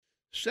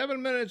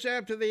7 minutes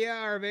after the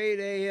hour of 8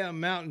 a.m.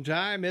 Mountain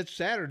Time. It's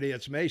Saturday.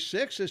 It's May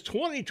 6th. It's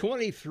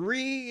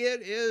 2023.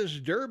 It is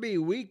Derby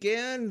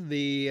weekend.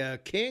 The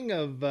king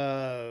of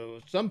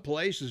some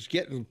place is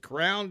getting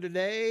crowned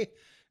today.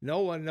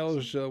 No one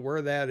knows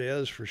where that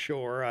is for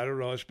sure. I don't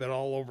know. It's been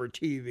all over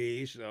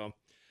TV. So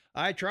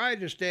I tried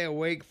to stay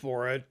awake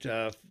for it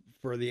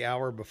for the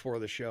hour before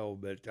the show,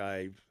 but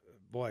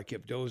I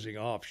kept dozing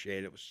off,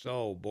 Shane. It was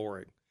so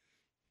boring.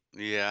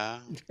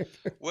 Yeah.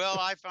 Well,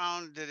 I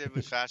found that it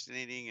was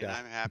fascinating, and Yeah.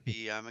 I'm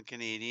happy. I'm a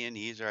Canadian.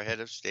 He's our head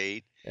of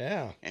state,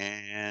 Yeah.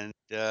 and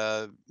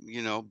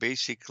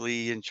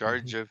basically in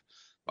charge Mhm. of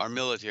our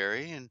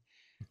military, and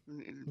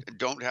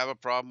don't have a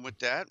problem with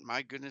that.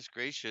 My goodness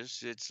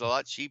gracious, it's a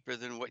lot cheaper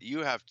than what you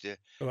have to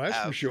Well, that's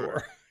for have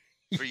sure.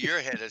 for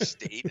your head of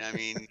state. I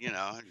mean,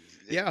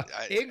 Yeah,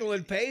 I,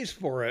 England pays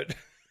for it.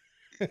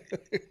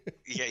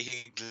 yeah,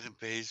 England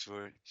pays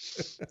for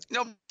it.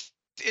 No,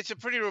 it's a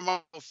pretty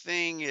remarkable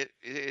thing.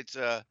 It's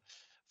a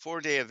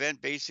 4-day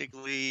event,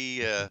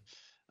 basically.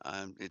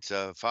 It's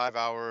a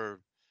 5-hour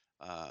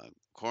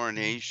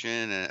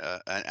coronation,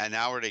 an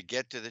hour to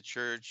get to the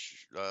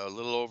church, a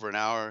little over an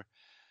hour,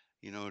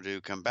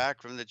 to come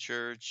back from the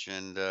church,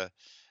 and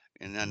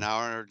an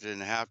hour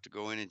and a half to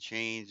go in and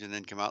change, and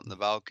then come out in the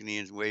balcony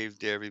and wave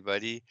to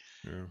everybody.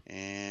 Yeah.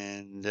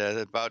 And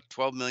about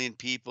 12 million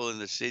people in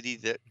the city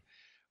that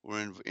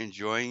were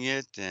enjoying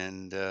it,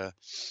 and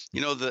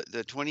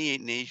the 28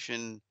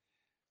 nation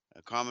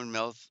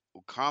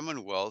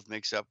Commonwealth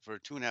makes up for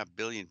 2.5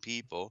 billion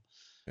people.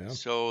 Yeah.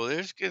 So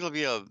there's it'll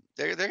be a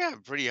they're gonna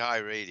have pretty high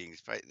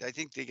ratings. I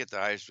think they get the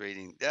highest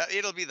rating.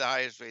 It'll be the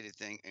highest rated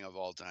thing of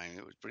all time.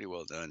 It was pretty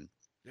well done.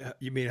 Yeah.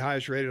 You mean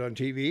highest rated on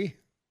TV?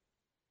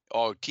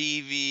 Oh,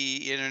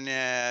 TV,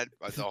 internet,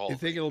 the You whole think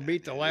thing, it'll man.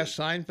 beat the last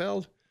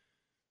Seinfeld?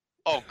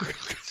 Oh,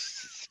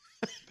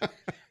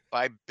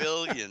 by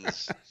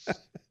billions.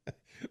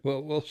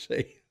 Well, we'll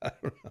see. I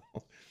don't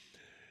know.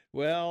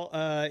 Well,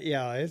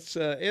 yeah,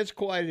 it's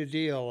quite a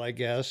deal, I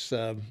guess.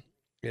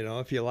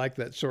 If you like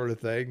that sort of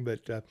thing. But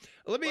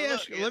let me Well, look,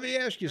 ask you the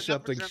numbers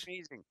something. are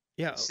amazing.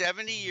 Yeah.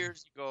 70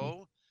 years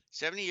ago,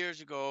 70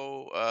 years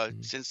ago,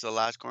 since the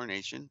last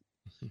coronation,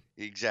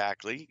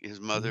 exactly. His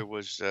mother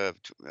was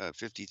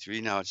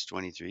 53. Now it's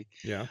 23.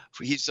 Yeah.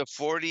 He's the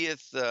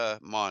 40th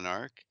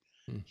monarch.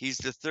 Mm. He's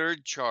the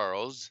third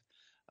Charles.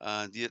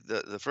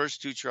 The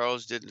first two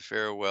Charles didn't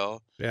fare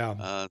well.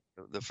 Yeah.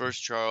 The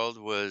first Charles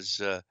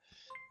was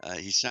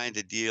he signed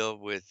a deal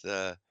with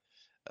uh,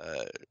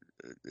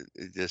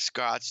 the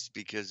Scots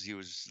because he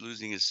was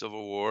losing his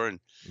civil war and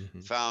Hmm.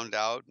 found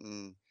out,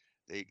 and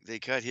they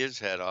cut his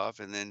head off.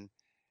 And then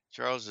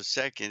Charles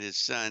II, his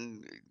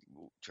son,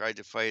 tried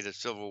to fight a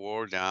civil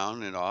war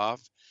down and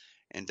off,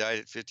 and died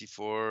at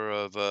 54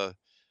 of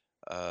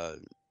uh,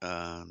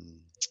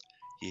 um,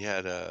 he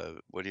had a,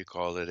 what do you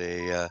call it,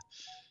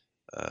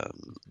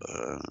 um,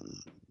 uh,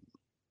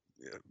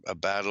 a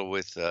battle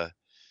with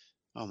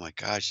oh my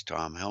gosh,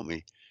 Tom, help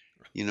me.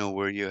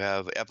 Where you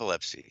have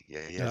epilepsy.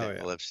 Yeah, he had Oh yeah.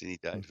 epilepsy and he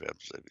died of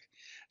epilepsy.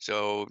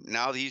 So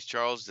now he's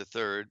Charles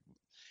III.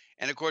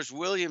 And of course,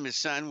 William, his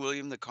son,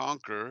 William the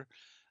Conqueror,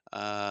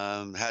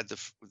 had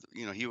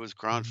he was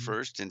crowned Mm-hmm.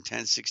 first in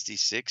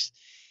 1066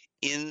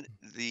 in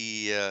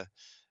the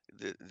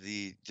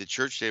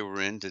church they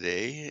were in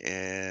today.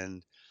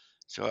 And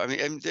so, I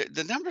mean,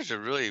 the numbers are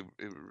really,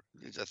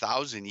 it's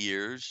 1,000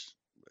 years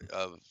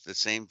of the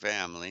same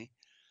family.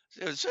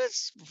 So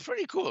it's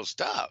pretty cool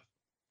stuff.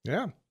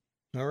 Yeah.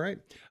 All right.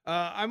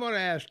 I'm going to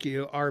ask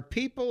you: are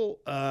people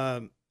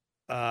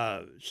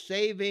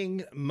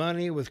saving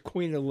money with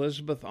Queen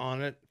Elizabeth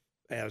on it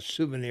as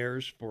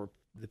souvenirs for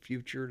the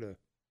future?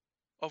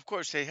 Of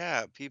course, they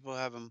have. People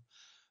have them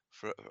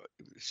for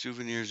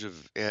souvenirs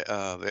of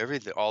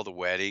everything, all the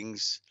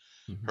weddings,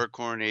 Mhm. her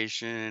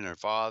coronation, her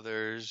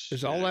father's,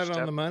 Is all that on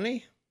stuff. the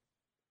money?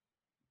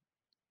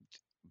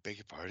 Beg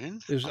your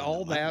pardon? Is On the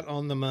all that money?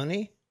 on the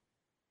money?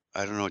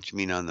 I don't know what you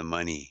mean on the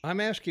money. I'm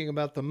asking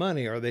about the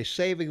money. Are they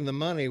saving the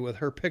money with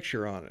her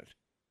picture on it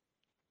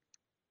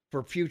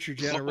for future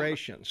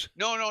generations?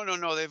 No, no, no,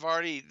 no. They've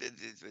already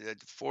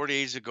 4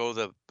 days ago.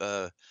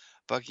 The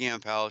Buckingham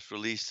Palace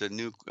released a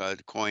new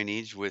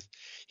coinage with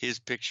his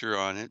picture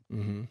on it,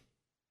 Hmm.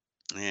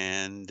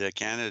 and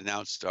Canada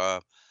announced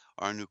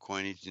our new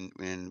coinage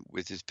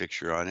with his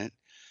picture on it,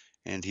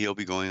 and he'll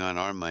be going on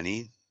our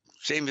money.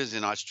 Same as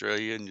in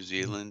Australia, New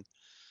Zealand.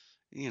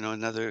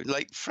 Another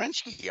like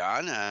French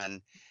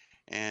Guiana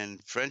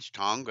and French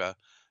Tonga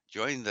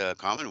joined the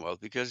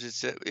Commonwealth because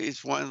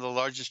it's one of the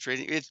largest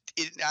trading. It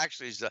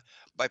actually is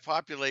by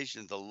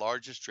population the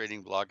largest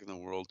trading bloc in the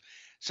world.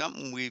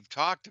 Something we've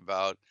talked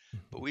about,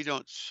 but we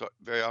don't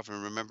very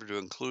often remember to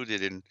include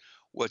it in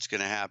what's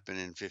going to happen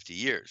in 50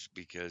 years,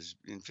 because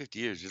in 50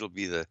 years it'll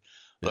be the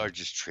Yeah.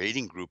 largest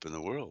trading group in the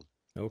world.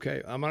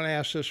 Okay. I'm going to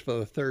ask this for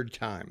the third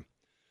time.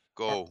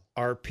 Are, Go.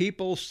 are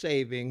people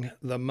saving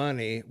the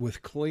money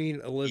with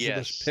Queen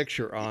Elizabeth's Yes.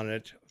 picture on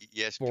it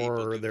Yes, people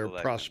for do their collect them.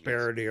 Yes.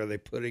 prosperity? Or are they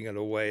putting it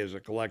away as a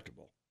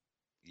collectible?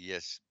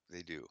 Yes,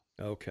 they do.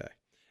 Okay.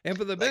 And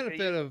for the Like they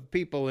benefit of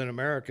people in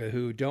America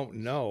who don't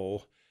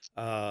know,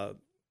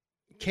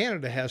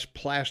 Canada has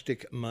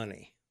plastic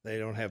money. They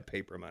don't have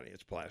paper money.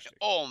 It's plastic.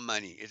 Oil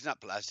money. It's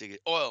not plastic.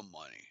 It's oil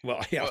money.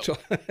 Well, yeah. Oil. So,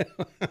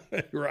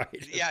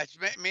 right. Yeah, it's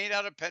made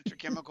out of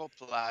petrochemical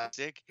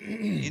plastic,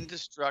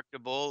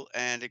 indestructible,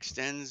 and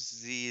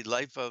extends the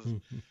life of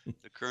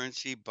the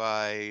currency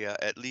by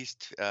at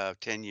least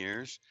 10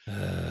 years,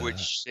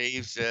 which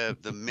saves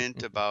the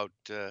mint about,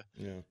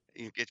 Yeah.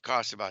 it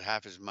costs about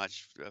half as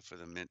much for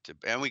the mint.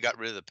 And we got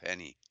rid of the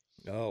penny.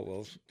 Oh,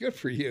 well, good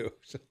for you.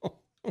 So,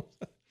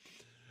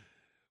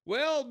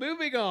 well,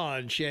 moving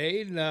on,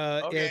 Shane.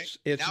 Okay,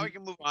 It's now we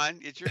can move on.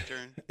 It's your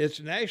turn.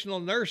 it's National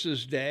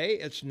Nurses Day.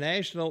 It's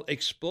National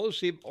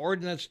Explosive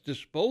Ordnance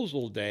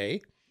Disposal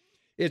Day.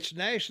 It's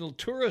National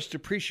Tourist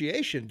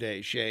Appreciation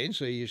Day, Shane.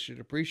 So you should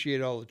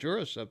appreciate all the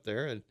tourists up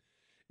there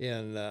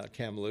in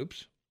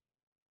Kamloops.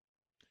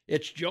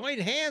 It's Join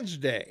Hands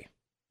Day,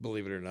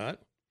 believe it or not.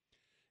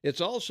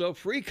 It's also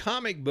Free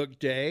Comic Book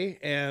Day,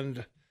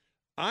 and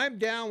I'm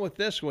down with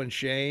this one,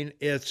 Shane.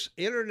 It's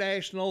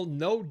International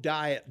No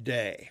Diet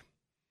Day.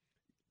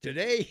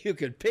 Today you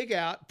can pig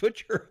out,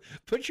 put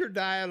your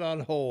diet on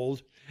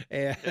hold,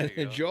 and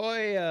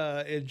enjoy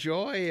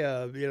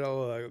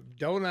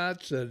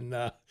donuts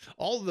and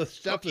all the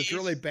stuff that's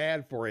really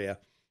bad for you.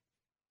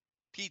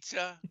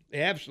 Pizza.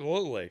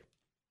 Absolutely.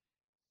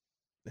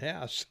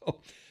 Yeah. So,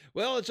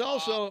 well, it's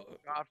also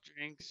soft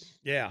drinks.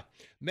 Yeah.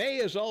 May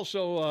is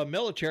also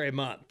Military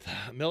Month,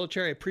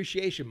 Military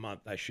Appreciation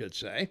Month, I should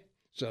say.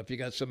 So if you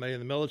got somebody in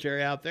the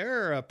military out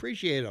there,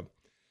 appreciate them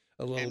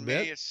a little And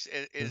bit. May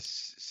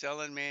is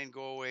Sell in May and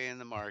Go Away in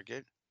the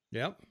market.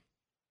 Yep.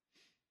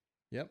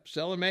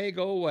 Sell in May,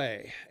 go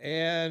away.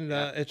 And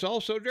it's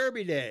also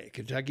Derby Day.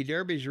 Kentucky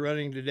Derby's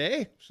running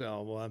today.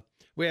 So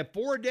we have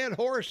 4 dead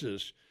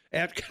horses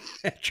at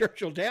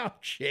Churchill Downs,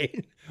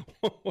 Shane.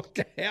 What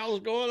the hell's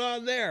going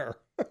on there?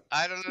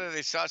 I don't know.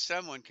 They saw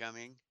someone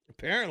coming.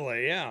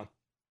 Apparently, yeah.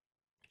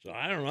 So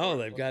I don't know.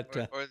 They've got.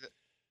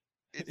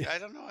 I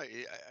don't know.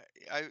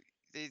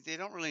 They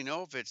don't really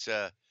know if it's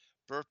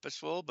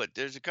purposeful, but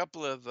there's a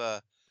couple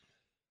of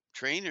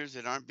trainers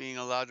that aren't being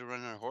allowed to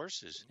run their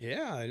horses.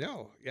 Yeah, I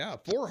know. Yeah,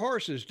 4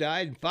 horses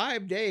died in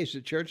 5 days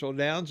at Churchill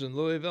Downs in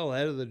Louisville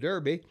ahead of the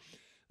Derby.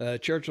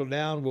 Churchill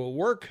Downs will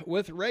work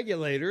with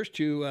regulators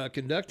to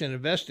conduct an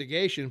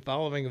investigation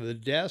following the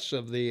deaths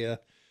of the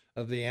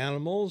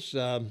animals.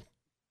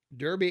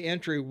 Derby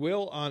entry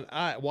Wild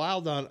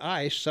on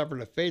Ice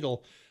suffered a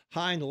fatal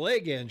hind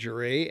leg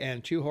injury,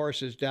 and 2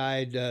 horses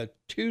died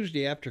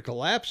Tuesday after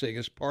collapsing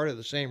as part of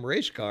the same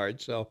race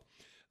card. So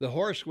the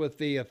horse with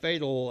the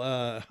fatal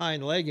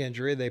hind leg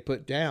injury they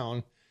put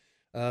down.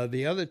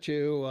 The other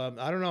 2,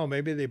 I don't know,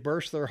 maybe they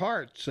burst their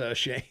hearts,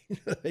 Shane.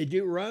 They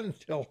do run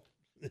until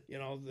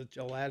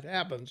that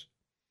happens.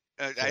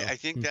 I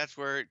think that's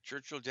where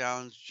Churchill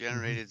Downs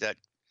generated that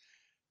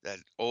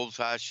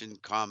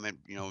old-fashioned comment,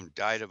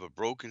 died of a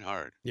broken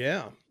heart.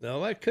 Yeah,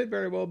 well, that could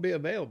very well be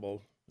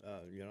available,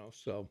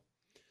 So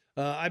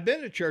I've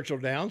been to Churchill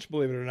Downs,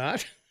 believe it or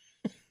not.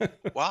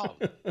 Wow.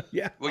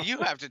 Yeah. Well, you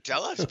have to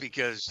tell us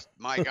because,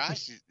 my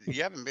gosh,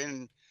 you haven't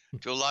been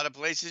to a lot of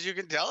places you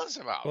can tell us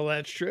about. Well,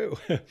 that's true.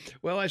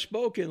 Well, I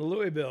spoke in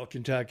Louisville,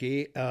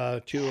 Kentucky,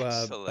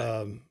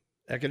 to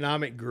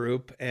economic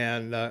group,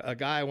 and a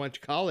guy I went to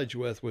college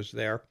with was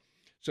there.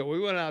 So we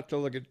went out to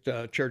look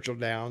at Churchill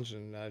Downs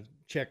and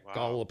check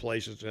all the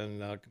places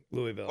in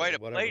Louisville. Quite a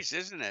place,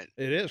 isn't it?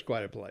 It is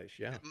quite a place,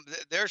 yeah.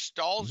 Their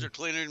stalls are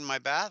cleaner than my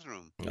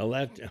bathroom. Well,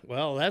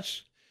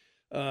 that's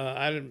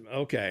I didn't.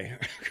 Okay.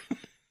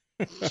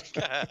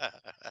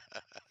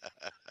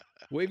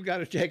 We've got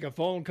to take a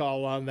phone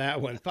call on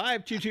that one.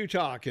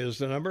 522-TALK is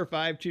the number,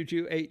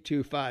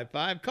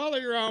 522-8255. Caller,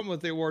 you're on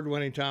with the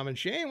award-winning Tom and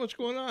Shane. What's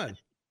going on?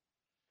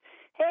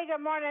 Hey,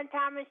 good morning,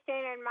 Tom and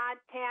Shane in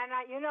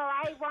Montana.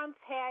 I once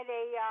had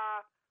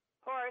a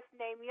horse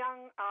named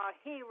Young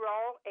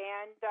Hero,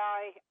 and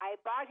I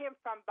bought him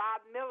from Bob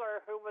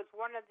Miller, who was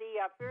one of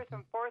the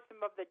fearsome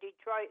foursome of the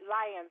Detroit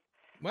Lions.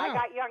 Wow. I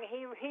got Young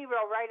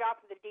Hero right off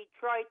of the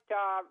Detroit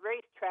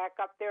racetrack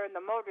up there in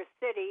the Motor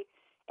City,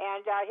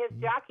 and his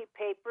jockey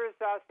papers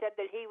said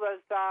that he was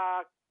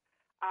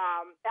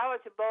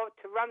eligible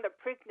to run the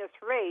Preakness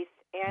race,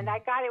 and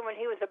I got him when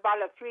he was about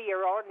a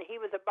 3-year-old, and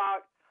he was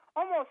about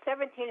almost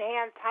 17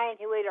 hands high, and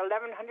he weighed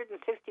 1,165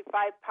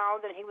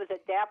 pounds, and he was a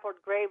dappled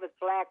gray with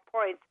black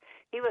points.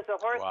 He was a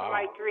horse of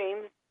my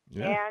dreams,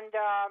 and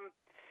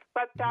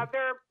but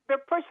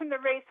they're pushing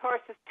the race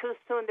horses too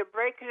soon. They're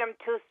breaking them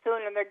too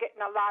soon, and they're getting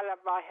a lot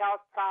of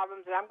health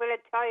problems. And I'm going to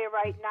tell you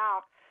right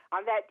now,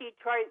 on that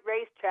Detroit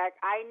racetrack,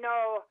 I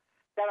know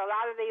that a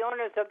lot of the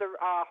owners of the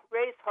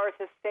race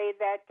horses say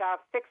that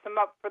fix them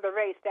up for the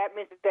race. That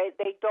means that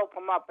they dope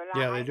them up. And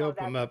yeah, they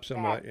dope them up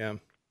somewhat, yeah.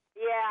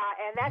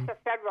 Yeah, and that's a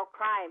federal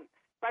crime.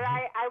 But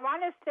I want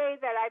to say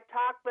that I've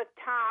talked with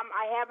Tom.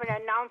 I have an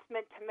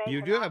announcement to make.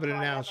 You do have an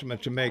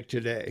announcement to make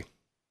today.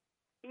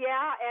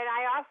 Yeah, and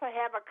I also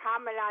have a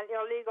comment on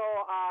illegal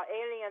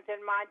aliens in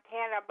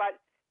Montana.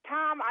 But,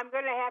 Tom, I'm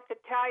going to have to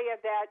tell you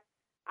that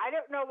I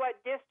don't know what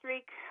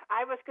district.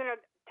 I was going to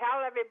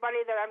tell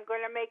everybody that I'm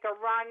going to make a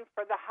run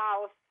for the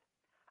House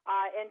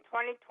in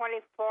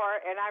 2024,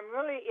 and I'm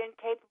really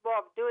incapable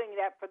of doing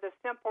that for the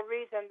simple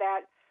reason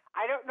that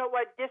I don't know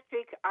what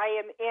district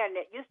I am in.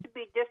 It used to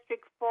be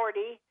District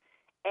 40,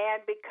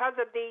 and because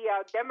of the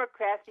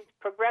Democrats, these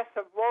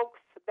progressive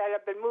wokes that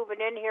have been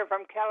moving in here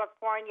from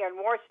California and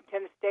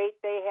Washington State,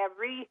 they've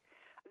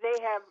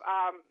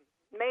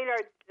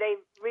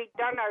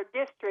redone our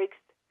districts,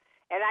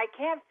 and I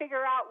can't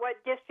figure out what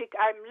district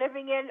I'm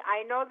living in.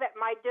 I know that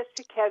my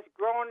district has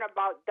grown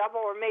about double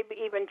or maybe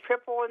even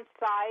triple in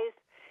size.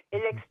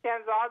 It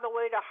extends all the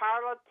way to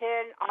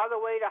Harleton, all the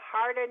way to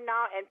Hardin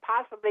now, and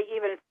possibly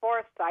even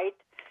Forsyth.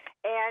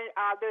 And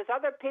there's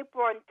other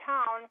people in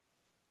town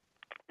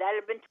that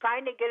have been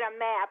trying to get a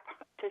map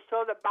to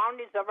show the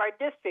boundaries of our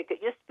district.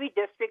 It used to be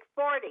District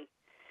 40.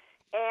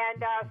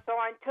 And so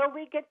until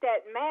we get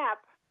that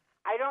map,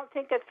 I don't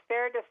think it's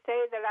fair to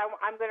say that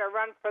I'm going to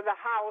run for the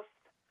House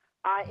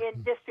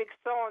in District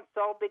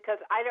so-and-so because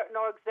I don't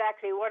know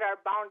exactly what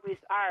our boundaries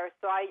are.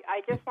 So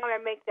I just want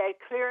to make that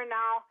clear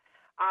now.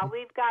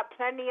 We've got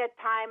plenty of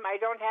time. I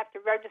don't have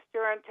to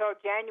register until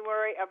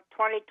January of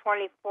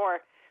 2024.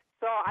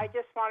 So I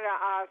just want to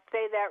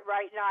say that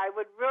right now. I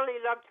would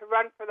really love to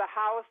run for the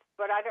House,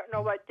 but I don't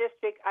know what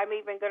district I'm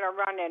even going to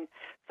run in.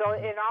 So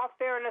in all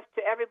fairness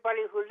to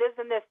everybody who lives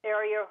in this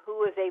area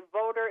who is a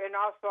voter and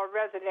also a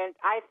resident,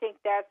 I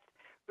think that's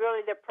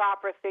really the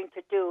proper thing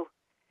to do.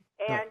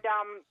 And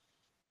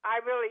I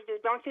really do.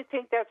 Don't you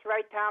think that's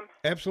right, Tom?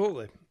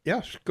 Absolutely.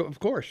 Yes, of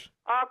course.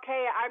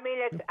 Okay.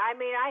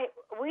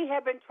 We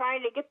have been trying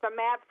to get the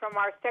map from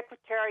our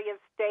Secretary of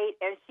State,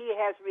 and she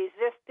has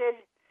resisted.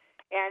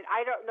 And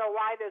I don't know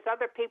why. There's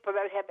other people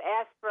that have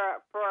asked for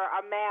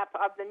a map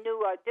of the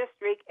new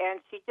district,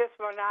 and she just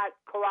will not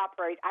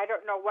cooperate. I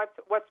don't know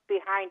what's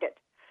behind it.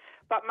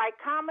 But my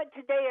comment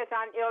today is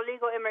on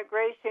illegal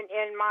immigration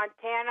in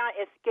Montana.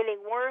 It's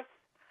getting worse.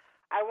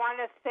 I want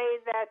to say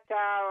that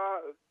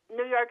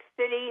New York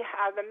City,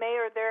 the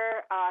mayor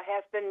there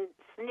has been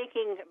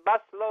sneaking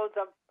busloads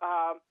of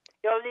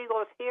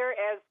illegals here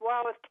as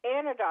well as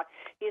Canada.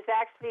 He's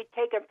actually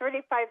taken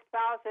 35,000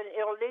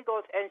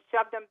 illegals and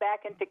shoved them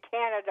back into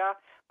Canada.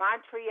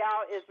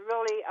 Montreal is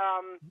really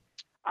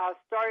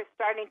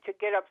starting to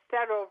get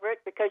upset over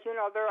it because,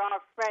 they're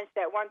all French.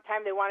 At one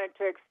time they wanted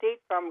to accede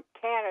from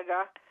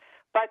Canada.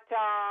 But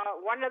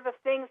one of the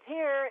things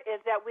here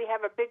is that we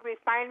have a big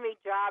refinery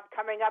job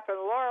coming up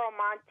in Laurel,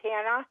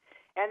 Montana,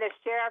 and the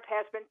sheriff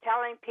has been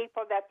telling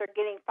people that they're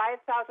getting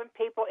 5,000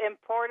 people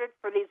imported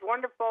for these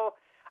wonderful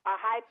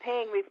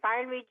high-paying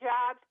refinery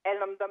jobs, and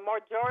the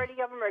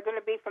majority of them are going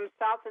to be from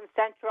South and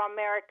Central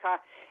America,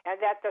 and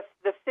that the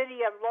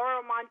city of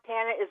Laurel,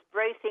 Montana is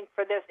bracing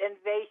for this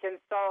invasion.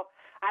 So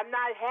I'm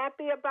not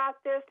happy about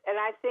this, and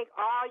I think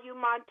all you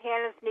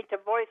Montanans need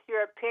to voice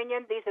your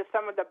opinion. These are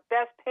some of the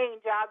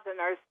best-paying jobs in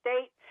our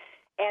state,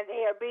 and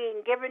they are being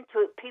given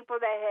to people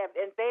that have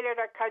invaded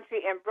our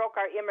country and broke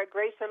our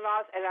immigration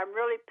laws, and I'm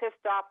really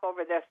pissed off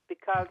over this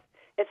because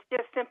it's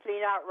just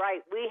simply not right.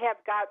 We have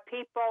got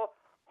people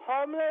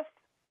homeless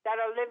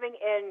that are living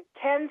in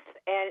tents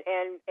and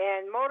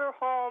motor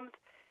homes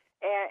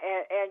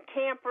and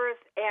campers,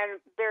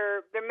 and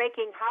they're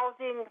making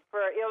housing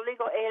for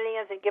illegal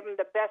aliens and give them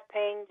the best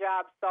paying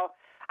jobs. So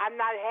I'm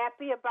not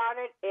happy about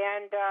it.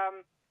 And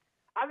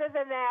other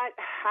than that,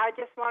 I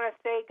just want to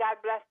say God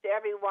bless to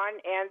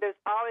everyone. And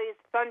there's always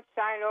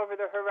sunshine over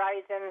the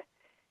horizon.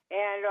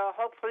 And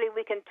hopefully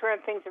we can turn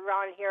things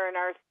around here in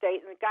our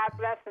state. And God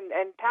bless. And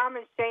Tom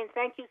and Shane,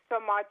 thank you so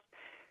much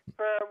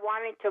for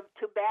wanting to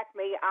back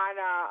me on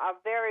a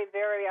very,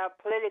 very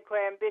political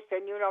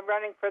ambition,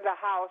 running for the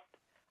House.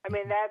 I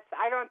mean,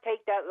 I don't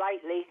take that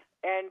lightly.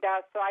 And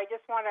so I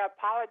just want to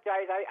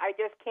apologize. I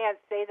just can't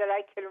say that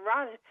I can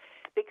run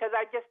because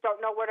I just don't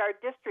know what our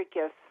district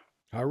is.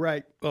 All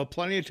right. Well,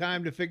 plenty of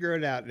time to figure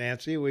it out,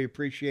 Nancy. We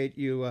appreciate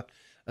you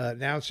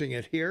announcing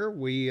it here.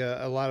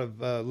 A lot of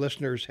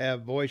listeners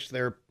have voiced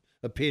their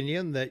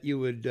opinion that you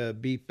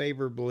would be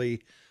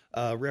favorably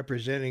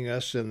representing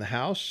us in the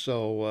House,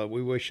 so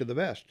we wish you the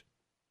best.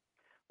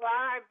 Well,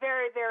 I'm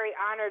very, very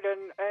honored,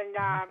 and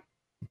that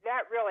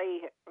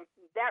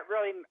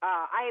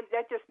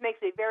just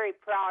makes me very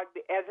proud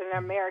as an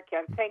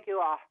American. Thank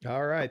you all.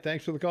 All right,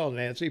 thanks for the call,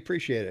 Nancy.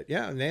 Appreciate it.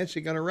 Yeah, Nancy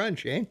going to run,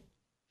 Shane.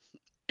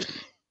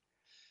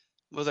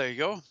 Well, there you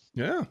go.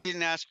 Yeah. You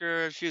didn't ask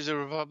her if she's a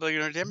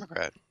Republican or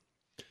Democrat.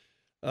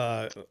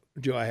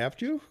 Do I have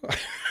to?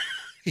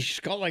 She's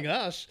calling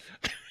us.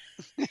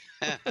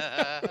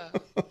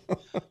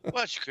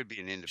 Well, she could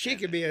be an independent. She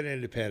could be an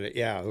independent.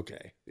 Yeah,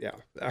 okay. Yeah,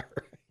 all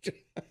right.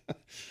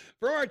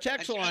 For our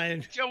text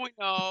line. Joey,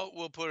 no,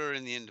 we'll put her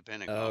in the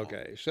independent column.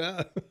 Okay,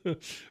 so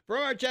for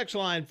our text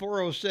line,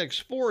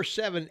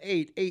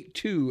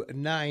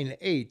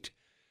 406-478-8298.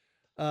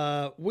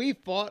 We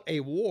fought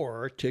a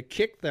war to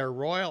kick their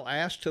royal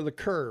ass to the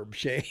curb,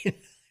 Shane.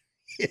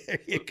 There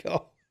you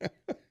go.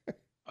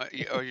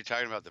 You're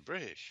talking about the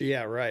British.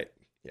 Yeah, right.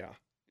 Yeah.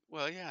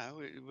 Well, yeah,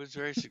 it was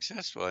very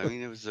successful. I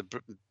mean, it was the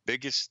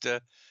biggest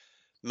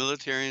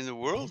military in the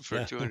world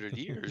for 200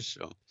 years.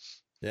 So,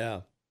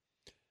 yeah.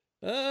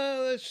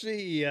 Let's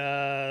see.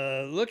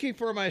 Looking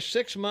for my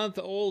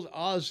 6-month-old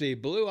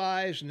Aussie. Blue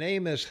eyes.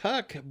 Name is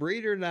Huck.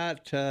 Breeder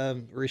not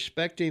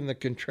respecting the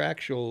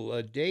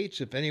contractual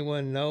dates. If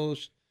anyone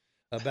knows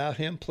about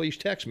him, please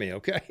text me.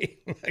 Okay.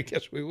 I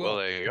guess we will. Well,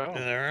 there you go.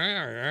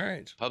 All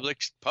right.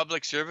 Public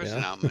service Yeah.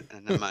 announcement.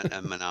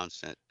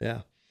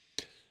 Yeah.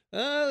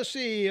 Let's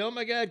see. Oh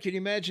my God. Can you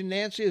imagine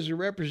Nancy as a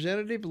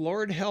representative?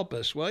 Lord help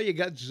us. Well, you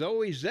got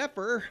Zoe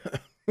Zephyr.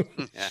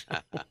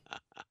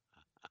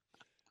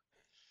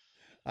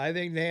 I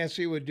think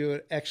Nancy would do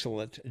an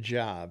excellent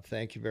job.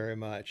 Thank you very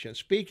much. And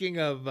speaking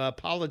of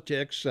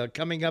politics,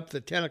 coming up the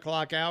 10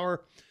 o'clock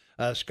hour,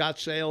 Scott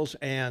Sales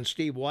and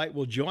Steve White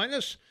will join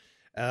us.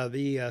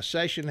 The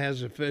session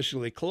has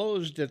officially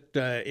closed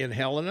in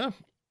Helena,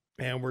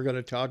 and we're going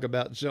to talk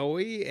about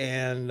Zoe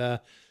and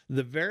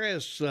the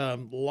various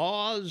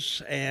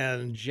laws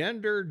and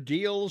gender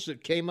deals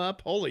that came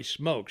up. Holy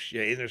smokes,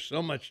 Jay, there's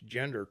so much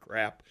gender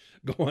crap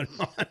going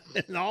on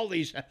in all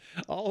these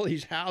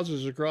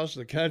houses across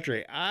the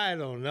country. I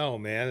don't know,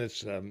 man.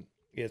 It's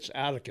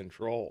out of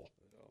control.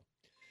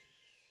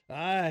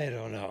 I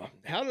don't know.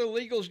 How do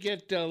illegals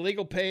get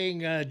legal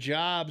paying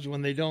jobs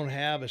when they don't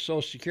have a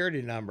Social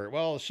Security number?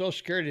 Well, a Social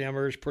Security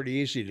number is pretty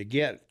easy to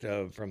get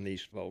from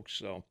these folks.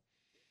 So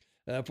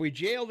if we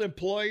jailed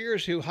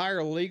employers who hire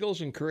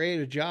illegals and create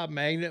a job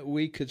magnet,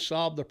 we could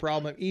solve the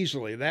problem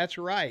easily. That's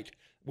right.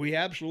 We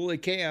absolutely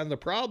can. The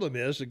problem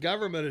is the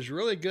government is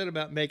really good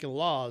about making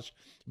laws,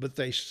 but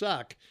they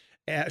suck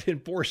at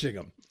enforcing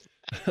them.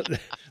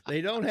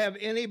 They don't have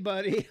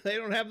anybody, they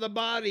don't have the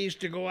bodies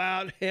to go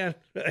out and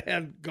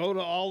go to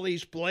all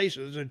these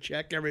places and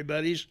check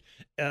everybody's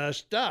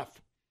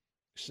stuff.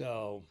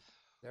 So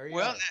there you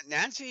Well, go.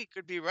 Nancy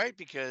could be right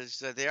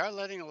because they are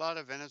letting a lot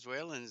of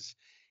Venezuelans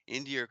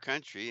into your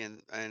country,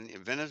 and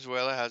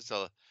Venezuela has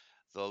the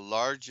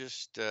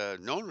largest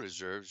known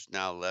reserves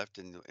now left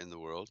in the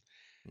world.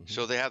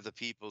 So they have the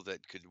people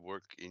that could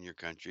work in your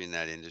country in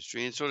that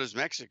industry, and so does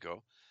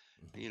Mexico.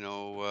 You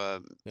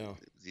know, Yeah.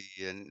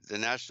 the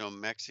National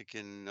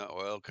Mexican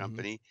Oil Mhm.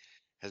 Company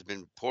has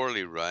been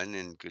poorly run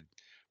and could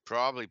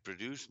probably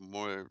produce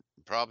more,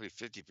 probably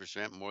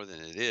 50% more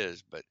than it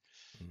is. But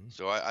Mhm.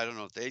 so I don't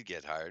know if they'd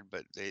get hired,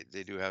 but they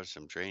do have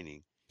some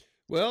training.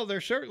 Well,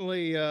 there's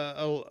certainly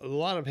a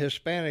lot of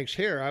Hispanics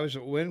here. I was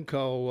at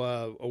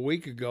Winco a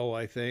week ago,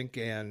 I think,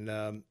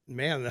 and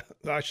man,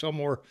 I saw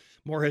more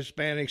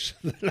Hispanics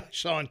than I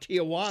saw in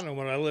Tijuana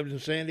when I lived in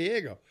San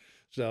Diego.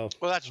 So,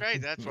 Well, that's right.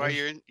 That's why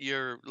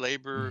your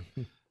labor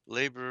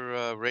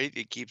rate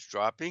it keeps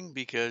dropping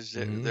because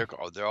Mhm.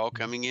 they're all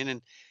coming in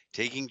and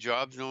taking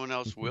jobs no one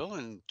else will,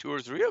 and two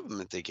or three of them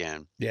if they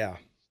can. Yeah.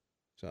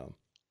 So,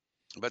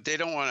 But they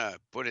don't want to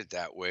put it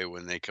that way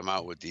when they come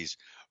out with these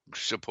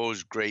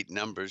supposed great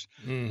numbers,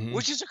 hmm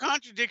which is a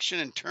contradiction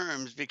in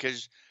terms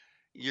because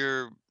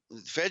your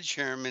Fed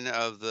chairman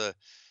of the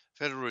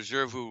Federal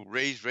Reserve, who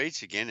raised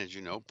rates again, as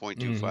you know, hmm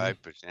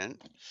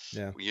 0.25%.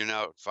 yeah. You're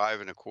now at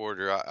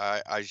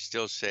 5.25. I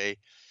still say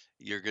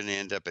you're going to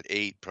end up at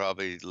 8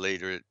 probably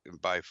later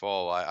by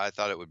fall. I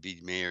thought it would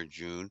be May or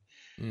June.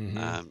 hmm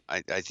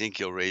I think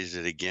he'll raise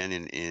it again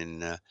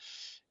in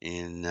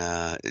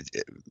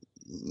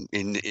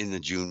in the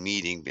June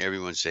meeting.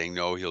 Everyone's saying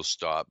no, he'll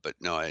stop, but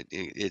no,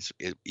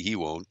 he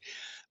won't.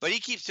 But he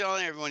keeps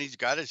telling everyone he's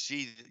got to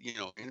see,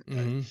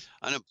 hmm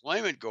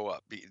unemployment go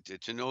up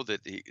to know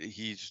that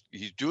he's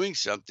doing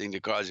something to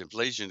cause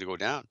inflation to go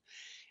down.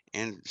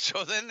 And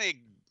so then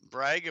they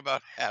brag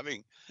about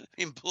having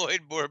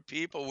employed more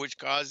people, which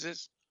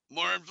causes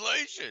more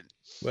inflation.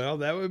 Well,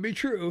 that would be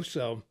true.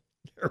 So,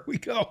 there we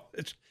go.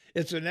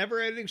 It's a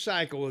never-ending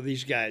cycle with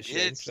these guys,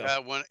 Shane. It's So, yeah, all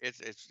got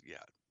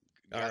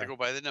to right. go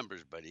by the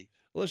numbers, buddy.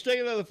 Let's take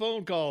another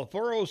phone call.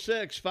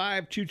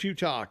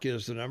 406-522-TALK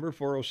is the number.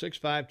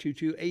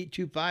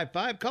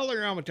 406-522-8255.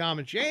 Caller on with Tom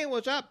and Shane.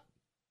 What's up?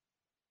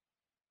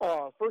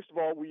 First of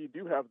all, we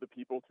do have the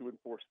people to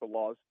enforce the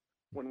laws.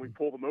 When we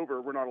pull them over,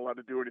 we're not allowed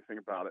to do anything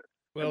about it.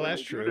 Well, and when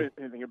that's they true. do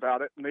anything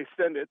about it and they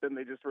send it, then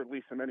they just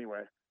release them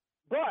anyway.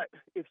 But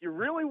if you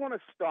really want to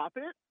stop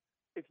it,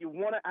 if you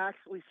want to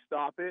actually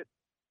stop it,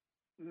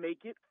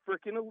 make it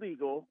freaking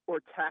illegal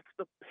or tax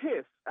the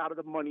piss out of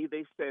the money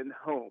they send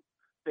home.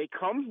 They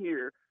come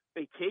here,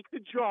 they take the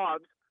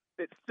jobs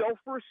that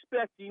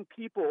self-respecting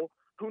people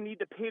who need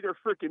to pay their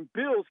freaking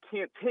bills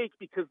can't take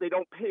because they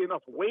don't pay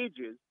enough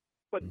wages,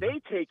 but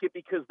they take it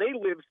because they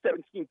live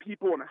 17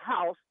 people in a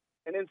house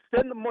and then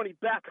send the money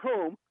back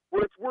home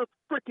where it's worth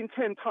freaking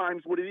 10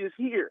 times what it is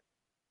here.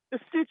 The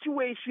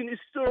situation is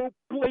so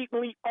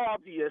blatantly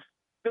obvious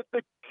that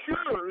the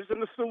cures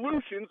and the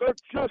solutions are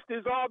just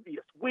as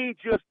obvious. We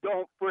just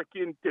don't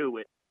freaking do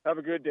it. Have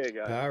a good day,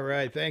 guys. All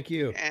right. Thank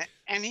you.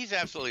 And he's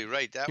absolutely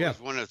right. That Yeah. was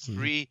one of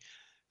three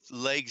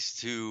legs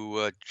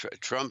to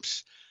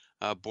Trump's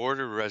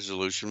border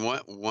resolution.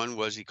 One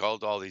was he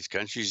called all these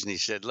countries and he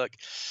said, look,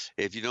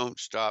 if you don't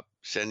stop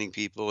sending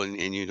people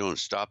and you don't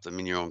stop them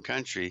in your own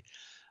country,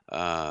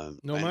 No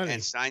money.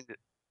 and signed it.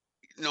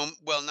 No,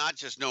 well, not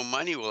just no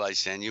money will I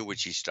send you,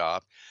 which he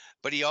stopped,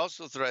 but he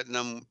also threatened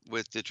them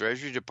with the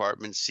Treasury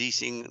Department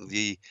ceasing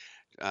the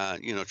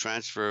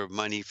transfer of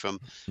money from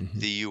Mhm.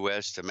 the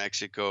U.S. to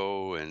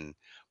Mexico and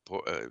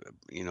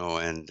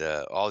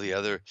all the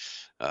other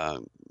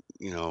um,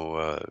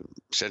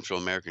 Central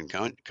American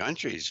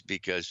countries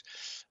because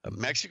Mhm.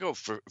 Mexico,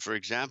 for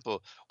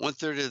example, one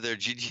third of their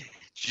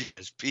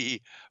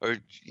GSP or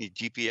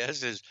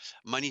GPS is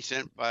money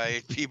sent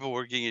by people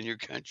working in your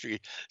country.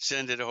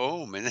 Send it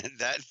home, and then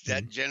that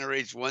Mhm.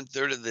 generates one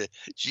third of the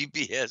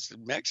GPS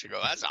in Mexico.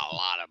 That's a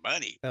lot of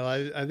money.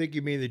 Well, I think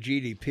you mean the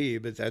GDP,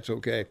 but that's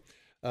okay.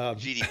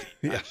 GDP.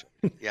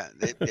 Yeah. I'm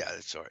sorry. Yeah,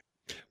 sorry.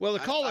 Well, I'm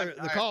tired.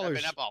 I've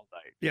been up all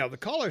night. yeah, the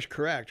caller's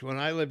correct. When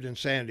I lived in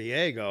San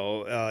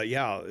Diego,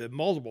 yeah,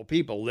 multiple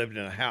people lived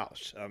in a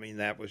house. I mean,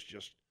 that was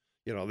just,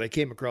 they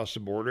came across the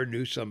border,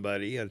 knew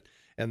somebody, and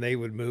they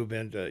would move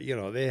into,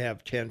 they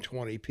have 10,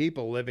 20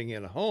 people living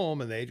in a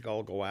home, and they'd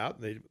all go out.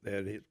 And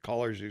the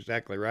caller's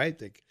exactly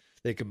right.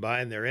 They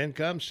combine their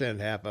income,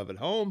 send half of it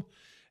home.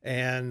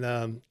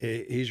 And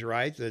he's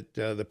right that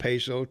the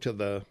peso to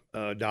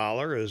the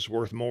dollar is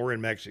worth more in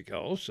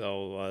Mexico.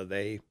 So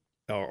they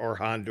or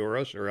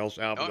Honduras or El Oh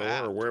Salvador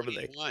yeah, or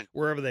 20 to 1.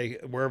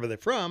 wherever they're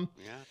from,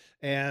 Yeah.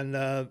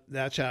 and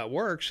that's how it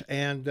works.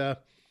 And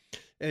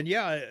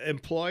yeah,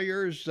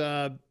 employers,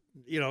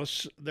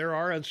 there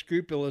are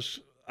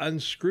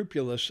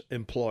unscrupulous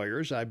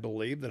employers, I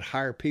believe, that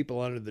hire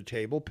people under the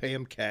table, pay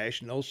them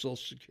cash, no Social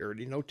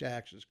Security, no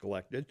taxes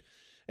collected.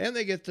 And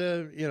they get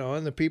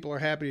and the people are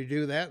happy to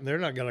do that, and they're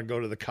not going to go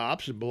to the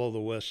cops and blow the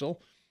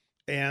whistle.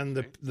 And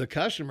Right. the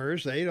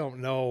customers, they don't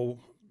know,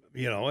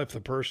 if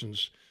the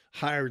person's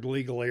hired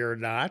legally or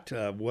not.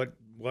 What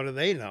do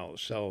they know?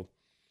 So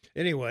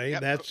anyway,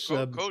 Yep. that's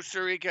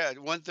Costa Rica.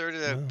 One third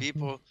of the mhm,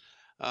 people,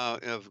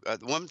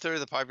 one third of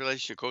the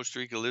population of Costa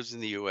Rica lives in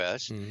the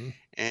U.S. mhm,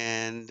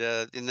 And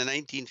in the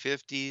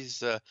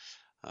 1950s,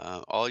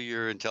 all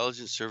your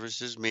intelligence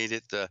services made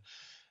it the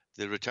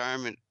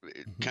retirement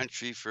mhm,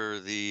 country for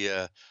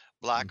the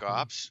black mhm,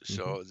 ops. mhm.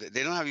 So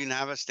they don't even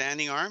have a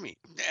standing army,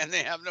 and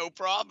they have no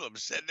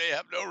problems, and they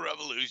have no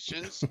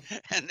revolutions,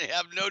 and they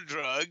have no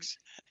drugs.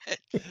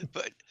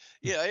 But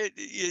yeah,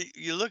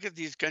 you look at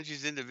these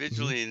countries Mhm,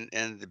 individually,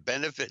 and the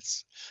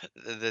benefits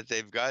that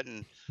they've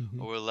gotten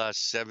mhm. over the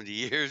last 70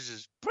 years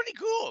is pretty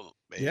cool,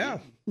 Yeah,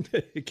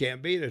 baby. you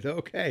can't beat it.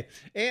 Okay,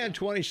 and Yeah,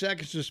 20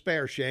 seconds to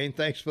spare, Shane.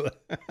 Thanks for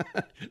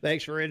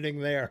thanks for ending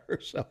there.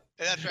 So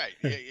that's right.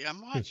 Yeah, yeah,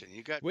 I'm watching.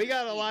 You got we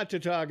got a 15. lot to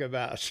talk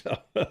about. So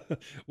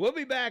we'll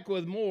be back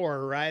with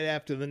more right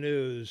after the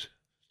news.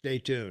 Stay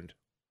tuned.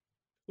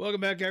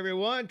 Welcome back,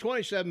 everyone.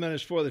 27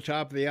 minutes before the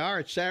top of the hour.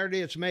 It's Saturday.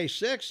 It's May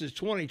 6th. It's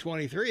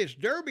 2023. It's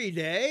Derby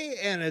Day,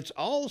 and it's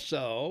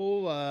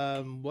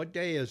also, what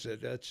day is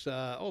it? It's,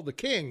 the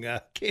King.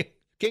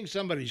 King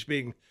somebody's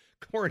being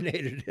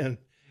coronated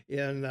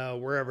in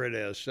wherever it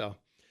is. So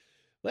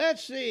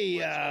let's see.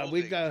 West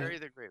We've Holding, got Jerry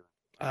the Great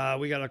One.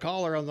 we got a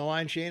caller on the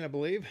line, Shane, I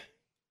believe.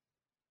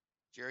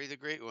 Jerry the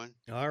Great One.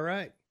 All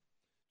right.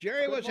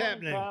 Jerry, Good what's morning,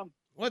 happening? Tom.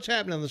 What's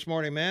happening this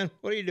morning, man?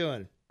 What are you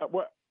doing?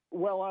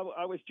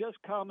 I was just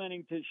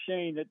commenting to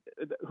Shane that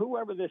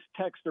whoever this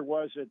texter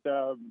was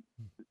that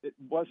it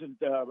wasn't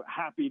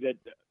happy that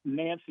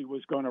Nancy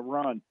was going to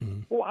run.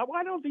 Mhm. Well,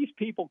 why don't these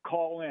people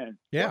call in?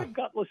 Yeah. What a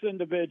gutless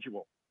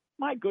individual.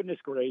 My goodness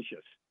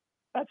gracious.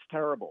 That's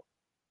terrible.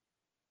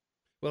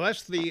 Well,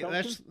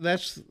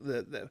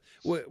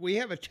 we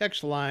have a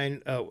text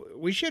line.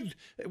 We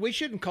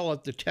shouldn't call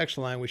it the text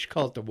line. We should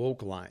call it the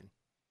woke line.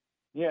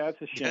 Yeah,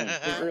 it's a shame.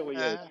 It really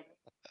is.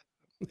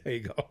 There you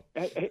go.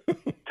 Hey,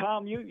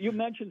 Tom, you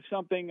mentioned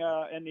something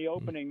in the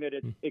opening that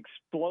it's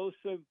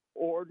Explosive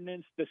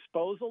Ordnance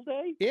Disposal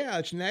Day? Yeah,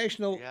 it's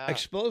National Yeah.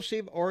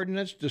 Explosive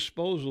Ordnance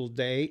Disposal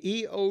Day,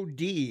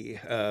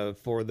 EOD,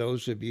 for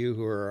those of you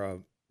who are,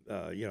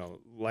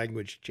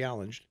 language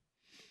challenged.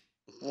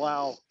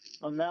 Wow.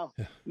 Well,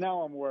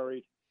 now I'm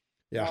worried.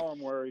 Yeah. Now I'm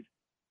worried.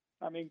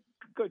 I mean,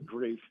 good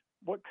grief.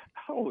 What?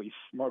 Holy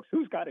smokes.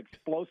 Who's got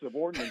explosive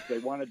ordnance they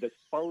want to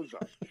dispose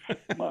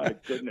of? My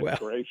goodness Well,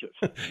 gracious.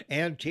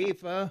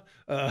 Antifa,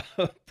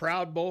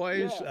 Proud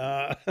Boys.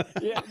 Yeah,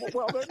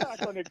 well, they're not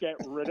going to get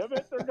rid of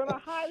it. They're going to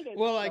hide it.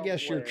 Well, I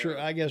guess you're true.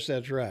 somewhere. I guess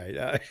that's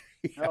right.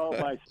 Oh,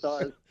 my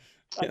stars.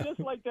 Yeah. I just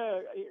like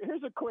to.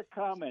 Here's a quick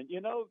comment.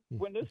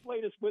 When this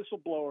latest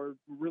whistleblower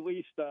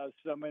released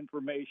some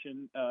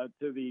information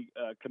to the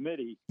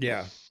committee,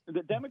 Yeah.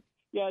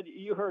 Yeah,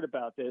 you heard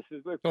about this.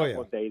 It was a Oh, couple yeah.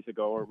 of days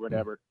ago or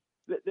whatever.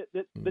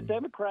 The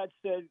Democrats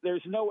said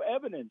there's no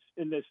evidence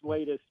in this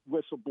latest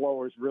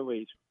whistleblower's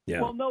release.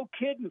 Yeah. Well, no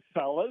kidding,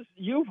 fellas.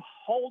 You're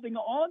holding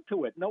on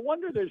to it. No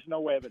wonder there's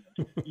no evidence.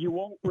 You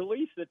won't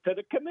release it to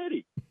the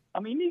committee.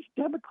 I mean, these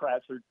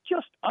Democrats are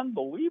just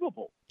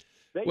unbelievable.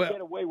 They Well-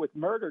 get away with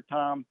murder,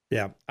 Tom.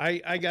 Yeah,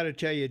 I got to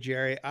tell you,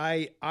 Jerry,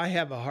 I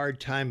have a hard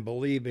time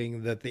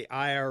believing that the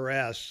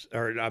IRS,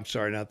 or I'm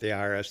sorry, not the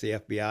IRS, the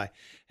FBI,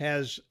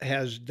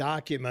 has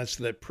documents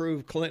that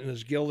prove Clinton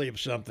is guilty of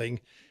something,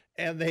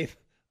 and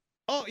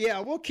Oh yeah,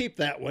 we'll keep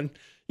that one.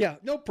 Yeah,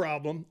 no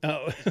problem.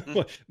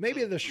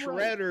 Maybe the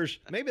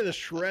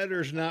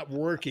shredder's not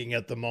working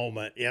at the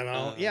moment.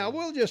 Yeah,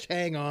 we'll just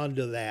hang on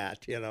to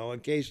that. In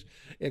case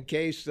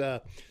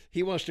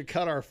he wants to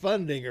cut our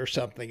funding or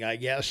something. I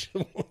guess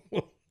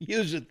we'll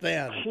use it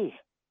then. Gee,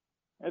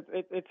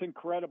 it's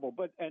incredible.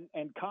 But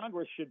and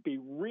Congress should be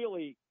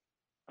really,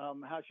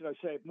 how should I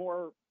say,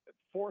 more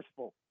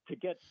forceful to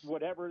get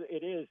whatever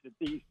it is that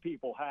these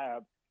people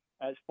have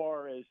as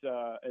far as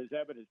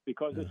evidence,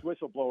 because this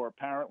whistleblower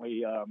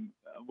apparently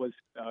was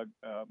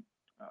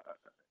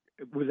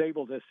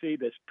able to see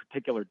this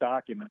particular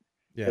document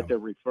that they're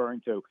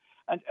referring to.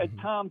 And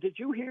Tom, did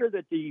you hear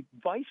that the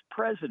vice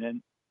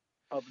president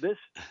of this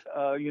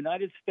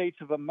United States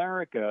of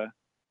America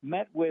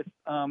met with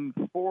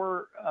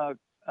 4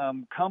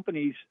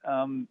 companies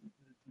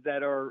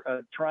that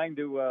are trying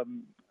to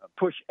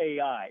push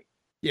AI?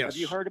 Yes.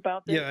 Have you heard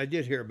about this? Yeah, I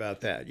did hear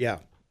about that. Yeah.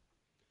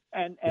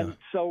 And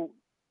so.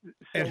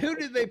 And who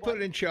did they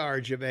put in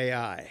charge of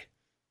AI?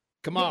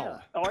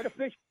 Kamala.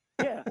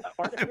 Yeah,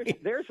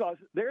 artificial.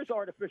 There's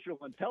artificial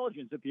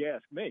intelligence, if you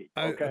ask me.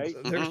 Okay.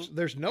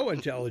 There's no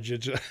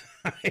intelligence.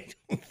 I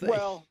don't think.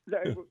 Well,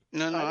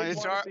 no,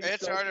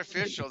 it's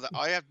artificial.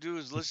 All you have to do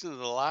is listen to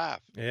the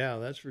laugh. Yeah,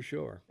 that's for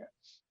sure.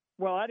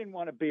 Well, I didn't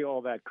want to be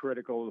all that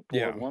critical of the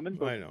poor woman,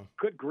 but I know.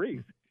 Good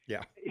grief.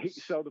 Yeah.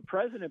 So the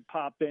president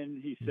popped in,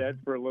 he said,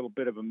 for a little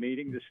bit of a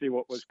meeting to see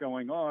what was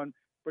going on.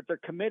 But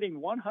they're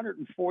committing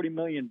 $140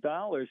 million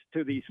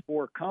to these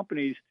 4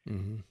 companies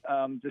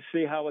to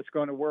see how it's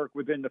going to work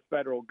within the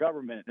federal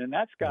government. And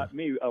that's got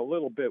me a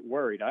little bit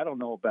worried. I don't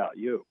know about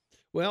you.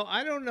 Well,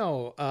 I don't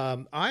know.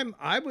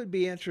 I would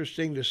be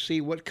interesting to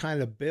see what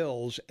kind of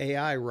bills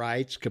AI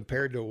writes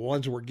compared to the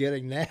ones we're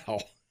getting now.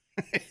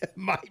 It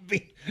might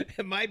be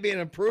an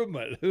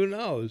improvement. Who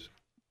knows?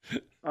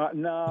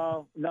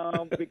 No,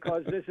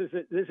 because this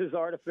is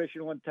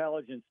artificial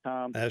intelligence,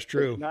 Tom. That's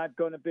true. It's not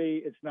going to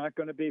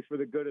be for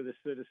the good of the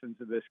citizens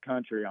of this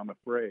country, I'm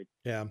afraid.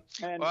 Yeah.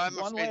 And well, I'm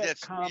afraid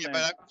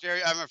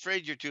Jerry, I'm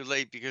afraid you're too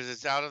late because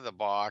it's out of the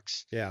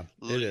box. Yeah,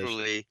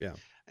 literally. It is.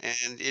 Yeah.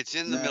 And it's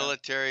in the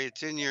military,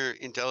 it's in your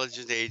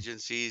intelligence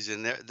agencies,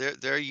 and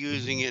they're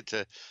using it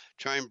to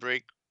try and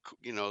break,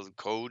 the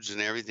codes and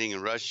everything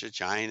in Russia,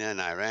 China, and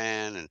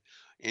Iran, and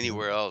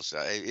anywhere else.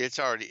 It's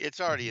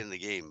already in the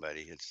game,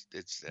 buddy.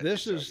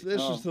 This is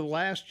the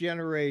last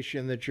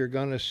generation that you're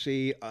going to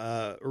see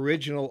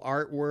original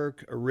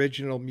artwork,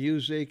 original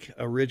music,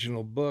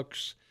 original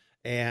books,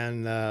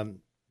 and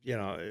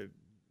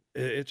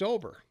it's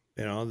over.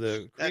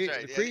 The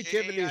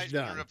creativity is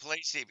done.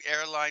 Replace the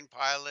airline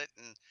pilot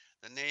and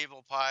the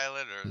naval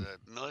pilot or the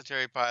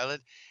military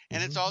pilot,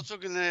 and it's also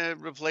going to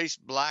replace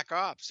black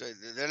ops.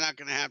 They're not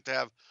going to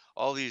have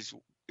all these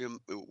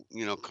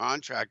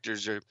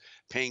contractors are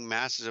paying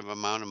massive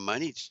amount of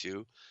money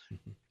to.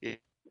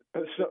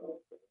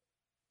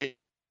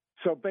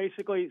 So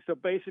basically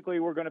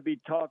we're going to be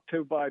talked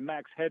to by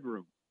Max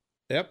Headroom.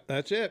 Yep,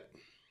 that's it.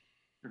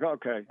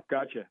 Okay,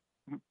 gotcha.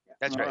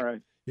 That's right. All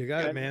right. You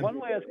got it, man. One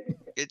last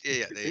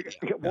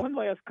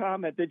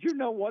comment. Did you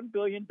know $1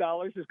 billion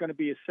is going to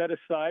be set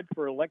aside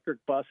for electric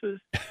buses?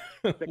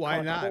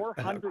 Why not?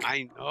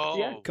 I know.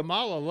 Yeah.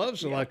 Kamala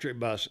loves electric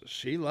buses.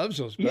 She loves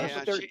those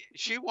buses. Yeah,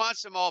 she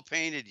wants them all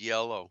painted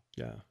yellow.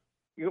 Yeah.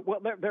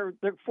 Well, they're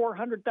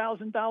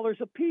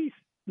 $400,000 a piece.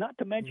 Not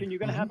to mention, you're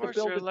going to have to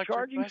build a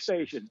charging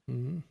station.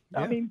 Mm-hmm. Yeah.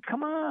 I mean,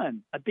 come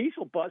on.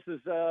 Diesel buses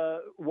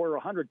were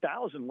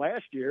 100,000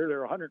 last year.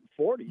 They're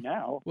 140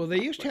 now. Well, they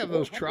used to have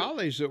those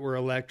trolleys that were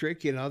electric.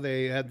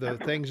 They had the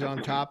things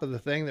on top of the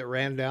thing that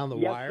ran down the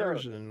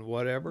wires and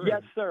whatever.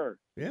 Yes, sir.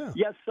 Yeah.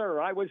 Yes, sir.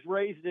 I was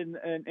raised in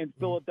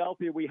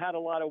Philadelphia. We had a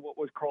lot of what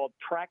was called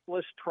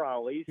trackless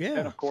trolleys,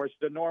 and of course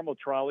the normal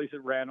trolleys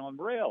that ran on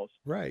rails.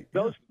 Right.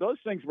 Those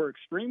things were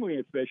extremely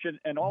efficient,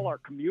 and all our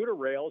commuter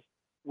rails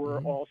were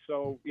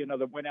also,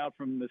 that went out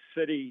from the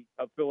city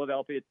of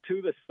Philadelphia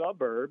to the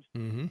suburbs.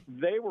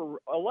 They were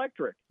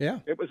electric. Yeah.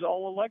 It was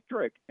all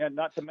electric, and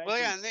not to mention. Well,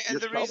 yeah, and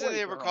the reason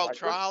they were called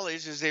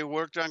trolleys is they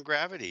worked on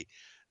gravity.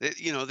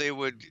 They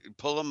would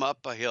pull them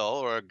up a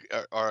hill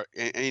or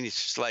any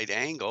slight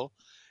angle,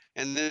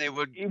 and then they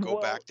would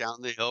go back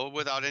down the hill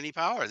without any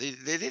power. They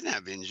didn't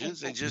have engines;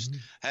 they just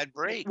had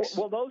brakes.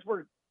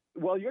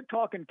 Well, you're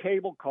talking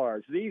cable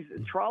cars. These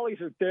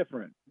trolleys are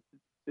different.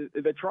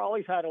 The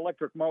trolleys had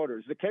electric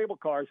motors. The cable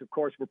cars, of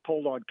course, were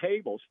pulled on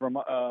cables from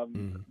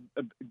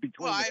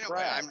between the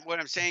tracks. What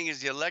I'm saying is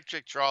the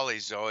electric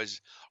trolleys, though,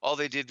 is all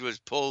they did was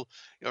pull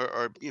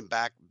or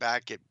back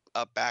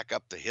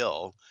up the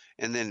hill,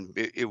 and then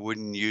it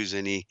wouldn't use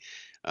any,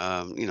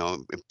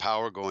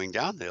 power going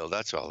down the hill.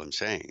 That's all I'm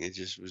saying. It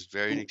just was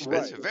very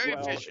inexpensive, very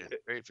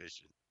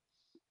efficient.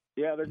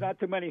 Yeah, there's not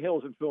too many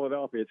hills in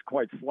Philadelphia. It's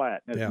quite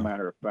flat, as a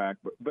matter of fact.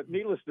 But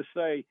needless to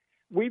say,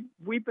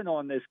 we've been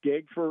on this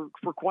gig for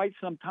quite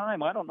some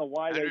time. I don't know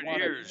why they want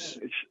years.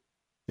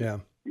 Yeah.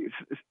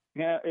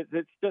 Yeah,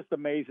 it's just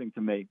amazing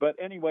to me. But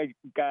anyway,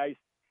 guys,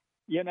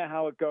 you know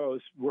how it goes.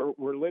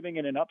 We're living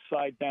in an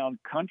upside down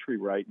country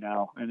right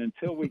now, and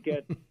until we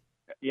get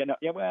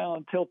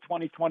until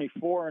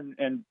 2024,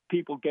 and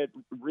people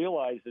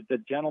realize that the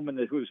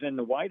gentleman who's in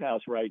the White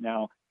House right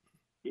now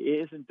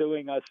isn't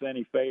doing us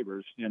any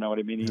favors. You know what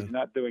I mean? He's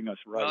not doing us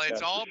right. Well,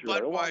 it's all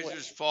sure.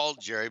 Budweiser's fault,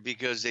 Jerry,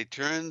 because they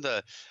turned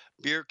the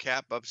beer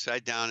cap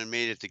upside down and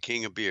made it the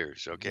king of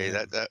beers. Okay,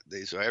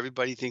 so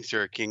everybody thinks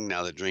they're a king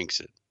now that drinks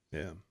it.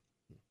 Yeah.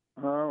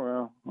 Oh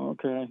well,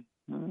 okay.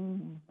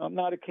 I'm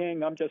not a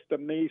king. I'm just a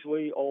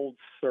measly old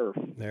serf.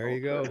 There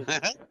you go.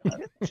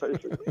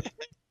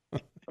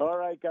 All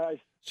right, guys.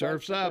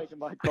 Surf's up. Taking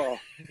my call.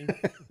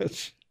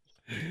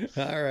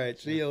 All right.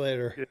 See you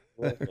later.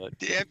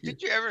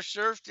 Did you ever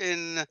surf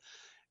in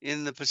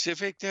the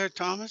Pacific there,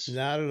 Thomas?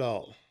 Not at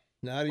all.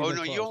 Not even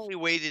close. You only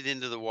waded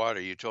into the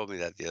water. You told me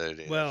that the other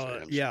day.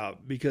 Well, yeah,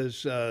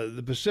 because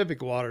the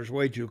Pacific water is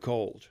way too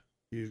cold.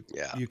 You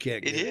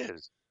can't get it.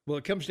 Is. Well,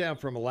 it comes down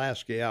from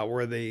Alaska,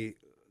 where the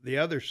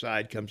other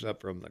side comes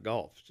up from the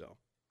Gulf. So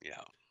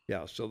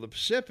yeah. So the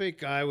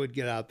Pacific, I would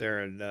get out there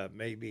and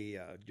maybe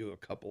do a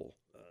couple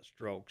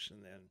strokes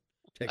and then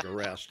take a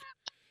rest.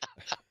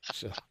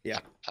 So yeah.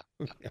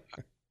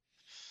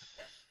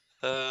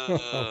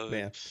 Oh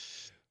man.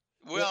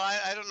 Well,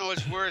 I don't know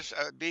what's worse,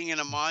 being in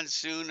a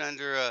monsoon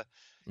under a,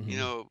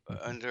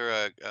 under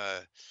a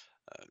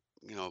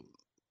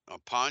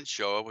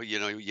poncho.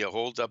 You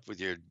hold up with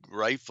your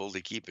rifle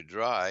to keep it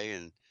dry,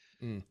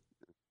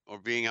 or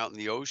being out in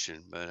the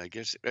ocean. But I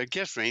guess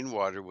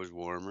rainwater was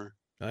warmer.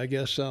 I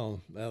guess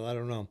so. Well, I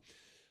don't know.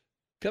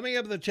 Coming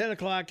up at the 10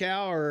 o'clock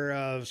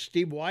hour,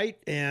 Steve White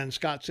and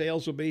Scott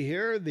Sales will be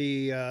here.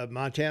 The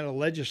Montana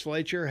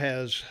legislature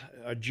has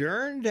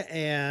adjourned,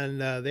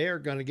 and they are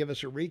going to give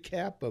us a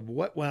recap of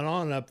what went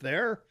on up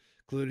there,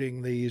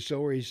 including the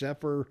Zoe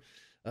Zephyr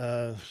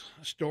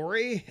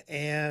story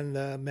and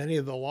many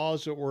of the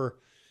laws that were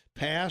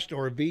passed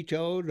or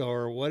vetoed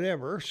or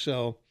whatever.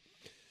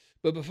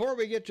 But before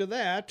we get to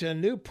that,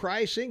 new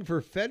pricing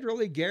for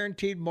federally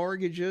guaranteed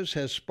mortgages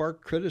has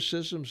sparked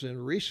criticisms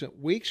in recent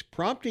weeks,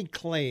 prompting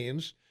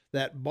claims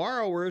that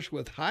borrowers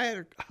with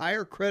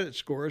higher credit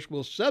scores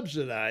will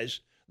subsidize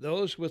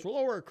those with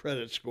lower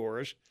credit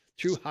scores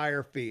through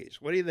higher fees.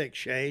 What do you think,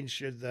 Shane?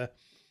 Should the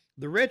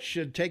rich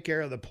should take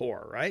care of the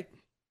poor, right?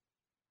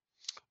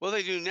 Well,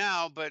 they do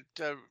now, but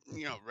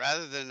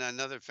rather than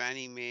another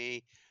Fannie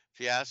Mae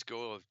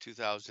fiasco of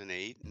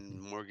 2008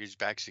 and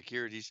mortgage-backed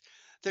securities,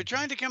 they're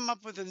trying to come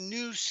up with a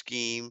new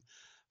scheme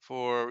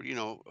for,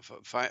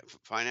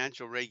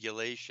 financial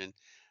regulation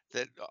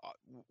that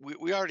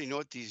we already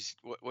know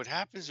what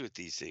happens with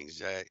these things.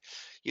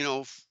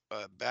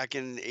 Back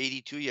in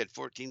 '82, you had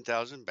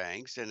 14,000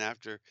 banks, and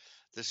after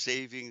the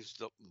savings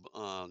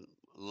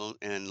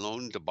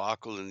loan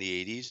debacle in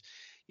the '80s,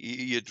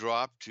 you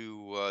dropped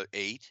to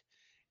 8,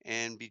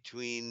 and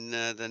between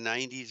the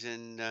 '90s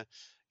and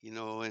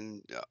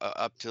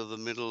up till the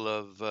middle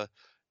of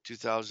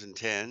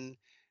 2010.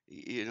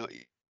 You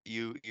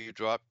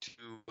dropped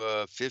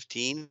to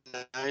 15,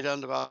 now down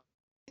to about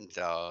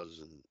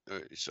 10,000.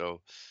 So,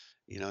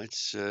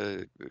 it's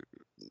a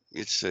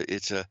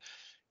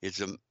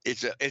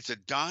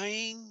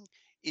dying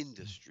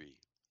industry.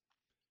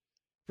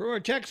 From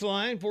our text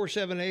line,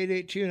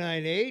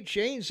 478-8298,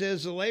 Shane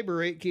says the labor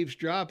rate keeps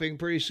dropping.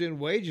 Pretty soon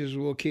wages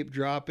will keep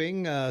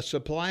dropping.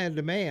 Supply and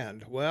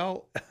demand.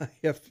 Well,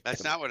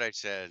 That's not what I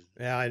said.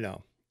 Yeah, I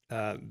know.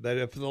 But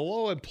if the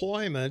low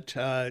employment,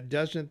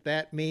 doesn't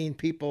that mean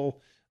people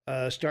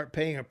start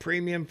paying a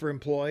premium for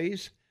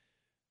employees?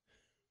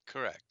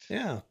 Correct.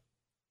 Yeah.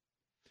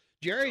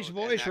 Jerry's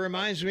voice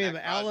reminds me of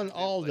Alan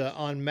Alda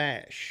on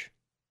MASH.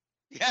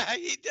 Yeah,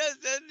 he does,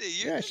 doesn't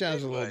he? Yeah,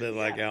 sounds a little bit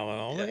like Alan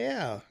Alda.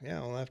 Yeah,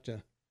 we'll have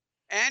to.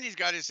 And he's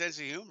got his sense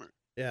of humor.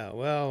 Yeah,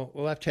 well,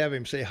 we'll have to have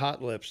him say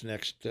hot lips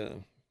next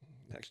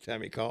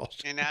time he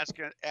calls. And ask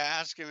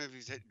him if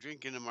he's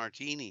drinking a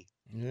martini.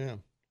 Yeah.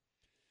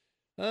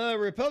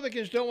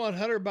 Republicans don't want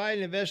Hunter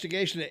Biden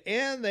investigation to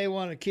end. They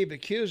want to keep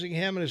accusing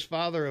him and his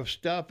father of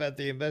stuff. At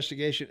the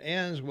investigation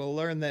ends, we'll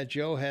learn that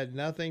Joe had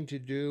nothing to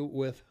do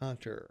with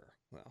Hunter.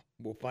 Well,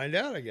 we'll find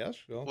out, I guess.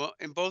 So. Well,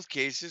 in both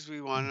cases, we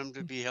want them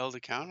to be held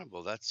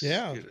accountable. That's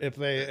if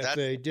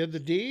they did the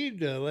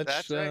deed,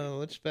 let's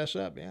fess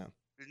up. Yeah.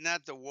 Isn't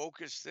that the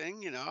wokest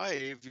thing?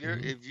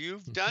 If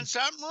you've done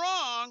something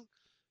wrong,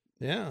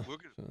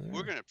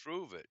 we're gonna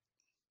prove it.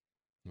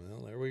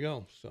 Well, there we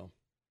go. So.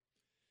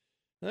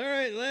 All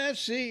right, let's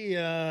see.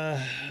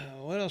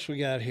 What else we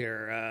got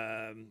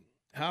here?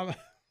 How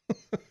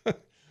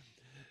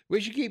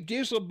we should keep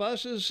diesel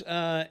buses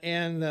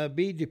and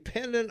be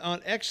dependent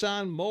on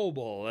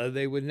ExxonMobil.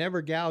 They would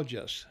never gouge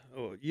us.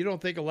 Oh, you don't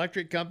think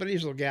electric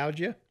companies will gouge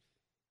you?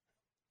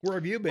 Where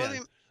have you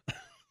been?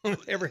 Well,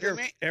 ever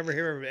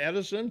hear of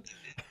Edison?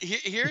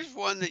 Here's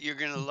one that you're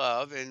going to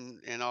love,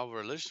 and all of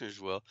our listeners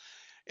will.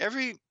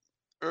 Every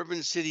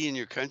urban city in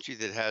your country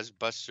that has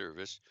bus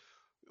service,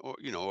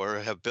 or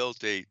have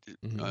built a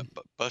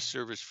bus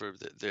service for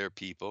their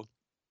people,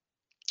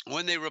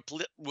 when they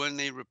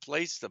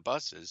replace the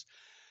buses,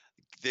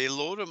 they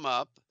load them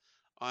up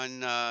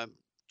on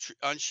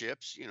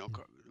ships,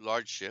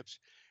 large ships,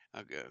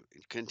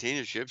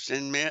 container ships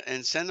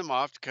and send them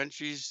off to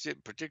countries,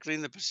 particularly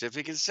in the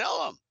Pacific, and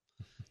sell them,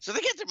 so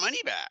they get their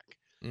money back.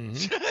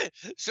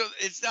 So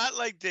it's not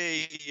like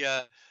they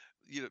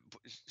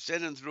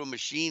send them through a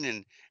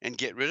machine and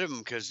get rid of them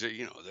because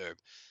they're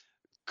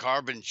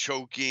carbon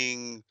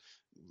choking,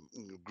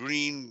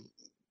 green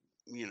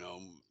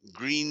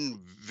green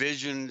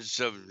visions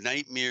of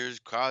nightmares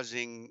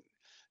causing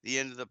the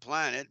end of the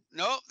planet.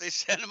 Nope, they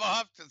send them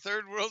off to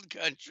third world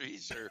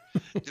countries or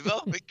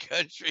developing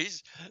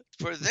countries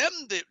for them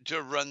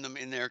to run them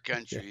in their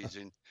countries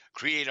and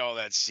create all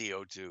that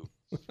CO2.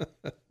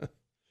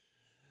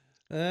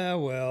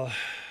 Well,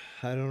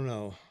 I don't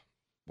know.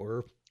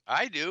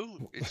 I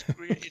do. It's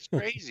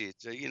crazy.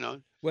 It's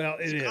Well,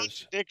 it's it a is.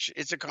 contradiction.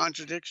 It's a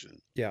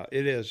contradiction. Yeah,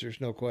 it is. There's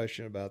no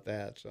question about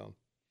that. So,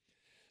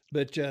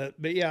 but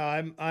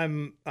yeah,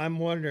 I'm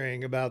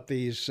wondering about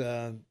these.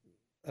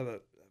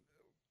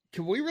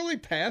 Can we really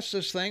pass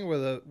this thing where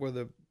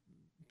the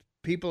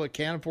people that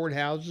can't afford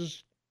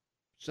houses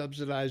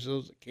subsidize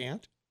those that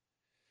can't?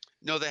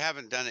 No, they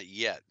haven't done it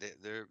yet.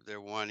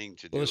 They're wanting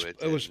to do it.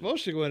 It was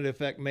supposed to go into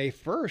effect May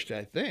 1st,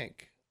 I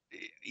think.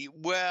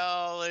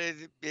 Well,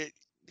 it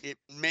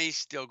may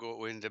still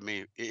go into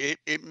May.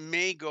 It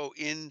may go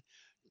in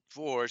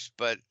force,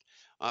 but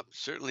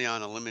certainly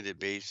on a limited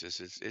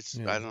basis. It's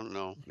I don't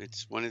know.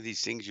 It's one of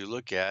these things you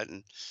look at,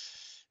 and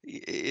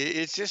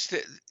it's just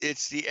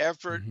it's the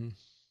effort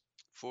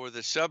for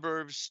the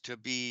suburbs to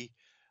be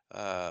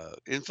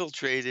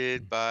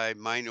infiltrated by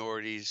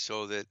minorities,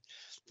 so that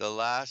the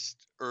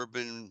last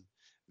urban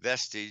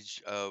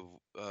vestige of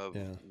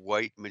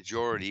white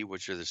majority,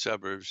 which are the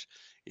suburbs,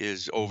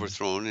 is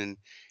overthrown,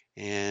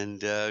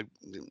 and the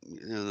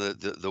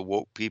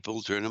woke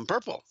people turn them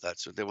purple.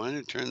 That's what they want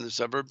to turn the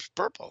suburbs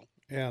purple.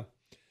 Yeah.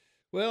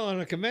 Well, on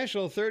a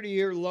conventional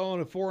 30-year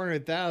loan of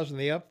 $400,000,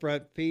 the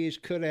upfront fees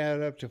could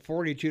add up to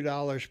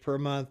 $42 per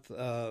month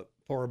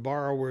for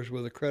borrowers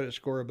with a credit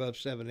score above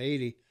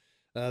 780.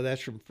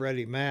 That's from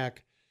Freddie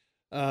Mac.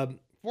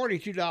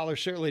 $42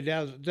 certainly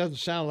doesn't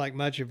sound like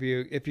much if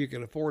you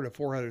can afford a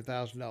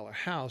 $400,000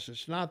 house.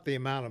 It's not the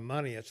amount of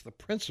money; it's the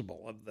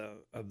principle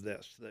of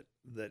this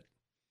that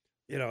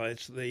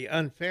it's the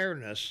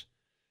unfairness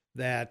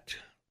that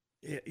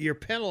you're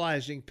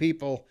penalizing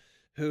people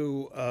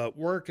who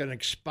work and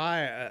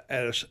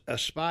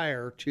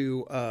aspire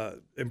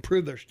to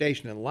improve their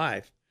station in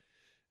life,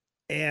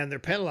 and they're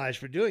penalized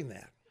for doing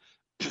that.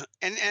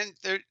 And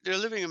they're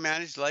living a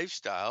managed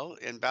lifestyle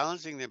and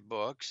balancing their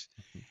books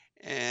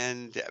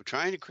and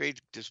trying to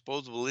create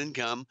disposable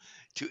income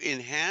to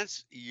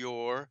enhance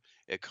your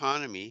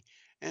economy.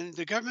 And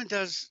the government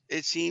does,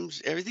 it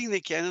seems, everything they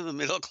can in the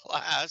middle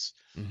class,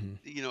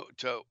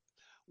 to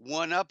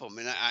one up them.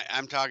 And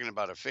I'm talking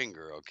about a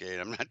finger, okay?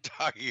 I'm not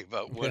talking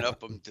about one up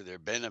them to their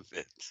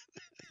benefit.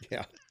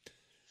 Yeah.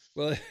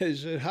 Well,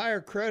 is it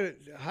higher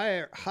credit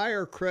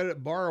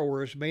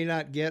borrowers may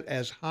not get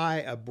as high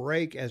a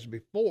break as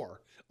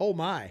before? Oh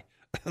my,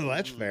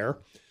 that's fair.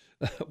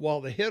 While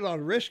the hit on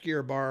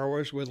riskier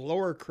borrowers with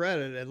lower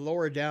credit and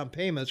lower down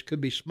payments could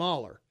be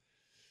smaller.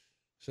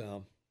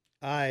 So,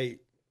 I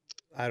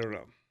don't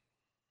know.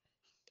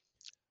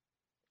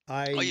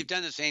 You've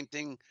done the same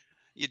thing.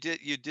 You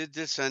did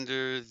this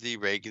under the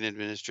Reagan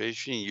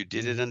administration. You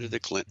did it under the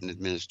Clinton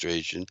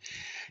administration.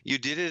 You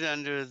did it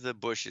under the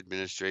Bush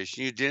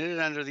administration. You did it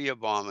under the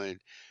Obama,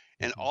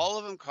 and all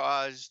of them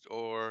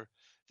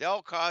they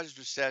all caused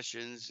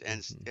recessions,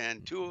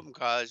 and two of them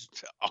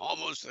caused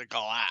almost a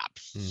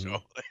collapse.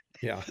 So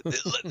yeah,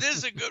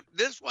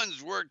 this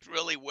one's worked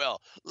really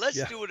well.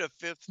 Let's do it a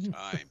fifth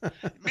time.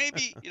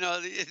 Maybe 1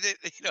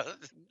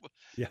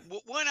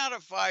 out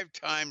of 5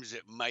 times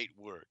it might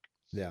work.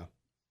 Yeah.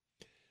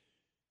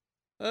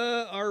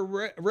 Our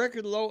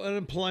record low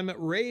unemployment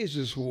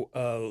raises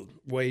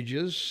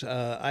wages.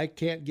 I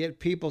can't get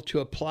people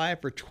to apply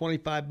for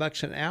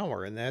 $25 an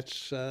hour, and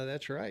that's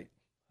right.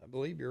 I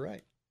believe you're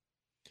right.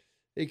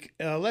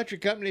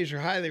 Electric companies are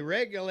highly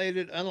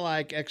regulated,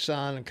 unlike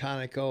Exxon and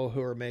Conoco,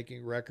 who are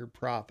making record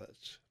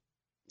profits.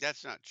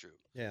 That's not true.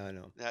 Yeah, I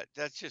know.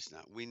 That's just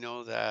not. We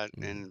know that,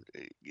 and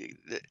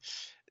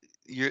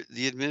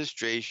the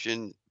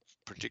administration,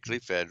 particularly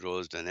federal,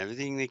 has done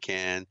everything they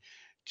can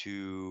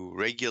to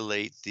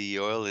regulate the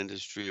oil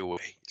industry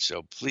away.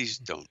 So please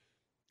don't.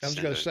 I was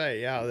going to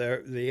say,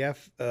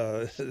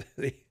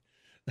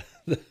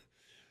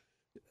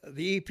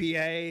 the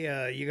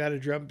EPA, you got to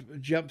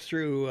jump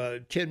through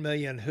 10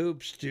 million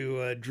hoops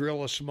to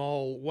drill a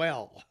small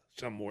well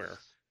somewhere.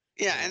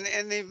 Yeah,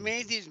 and they've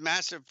made these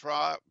massive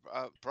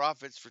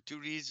profits for 2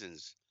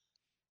 reasons: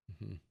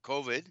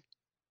 COVID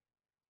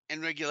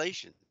and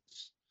regulations.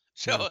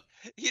 So,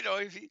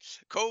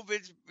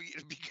 COVID,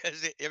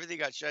 because everything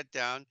got shut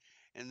down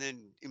and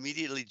then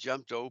immediately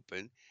jumped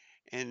open.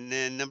 And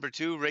then number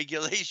 2,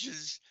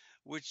 regulations,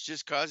 which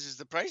just causes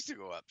the price to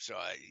go up. So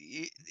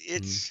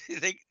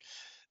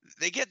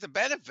they get the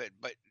benefit,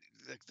 but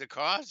the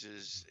cause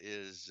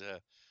is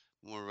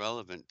more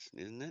relevant,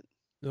 isn't it?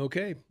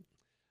 Okay.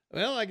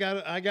 Well,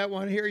 I got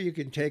one here you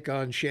can take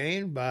on,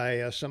 Shane,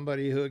 by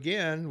somebody who,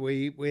 again,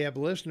 we have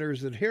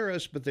listeners that hear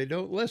us, but they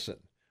don't listen.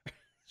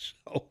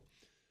 So,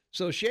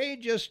 so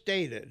Shane just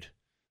stated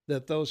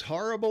that those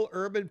horrible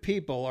urban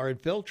people are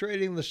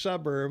infiltrating the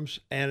suburbs,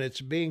 and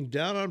it's being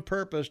done on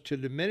purpose to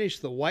diminish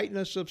the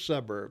whiteness of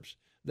suburbs.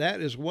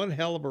 That is one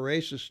hell of a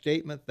racist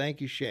statement.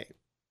 Thank you, Shane.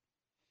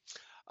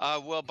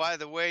 Well, by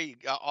the way,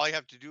 all you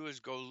have to do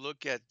is go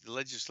look at the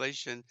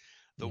legislation,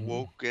 the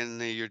woke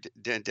and your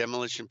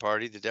demolition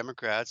party, the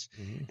Democrats,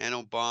 and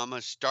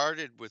Obama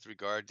started with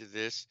regard to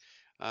this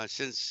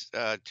since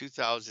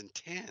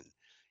 2010.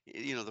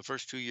 You know, the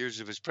first 2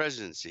 years of his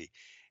presidency,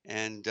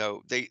 and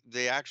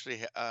they actually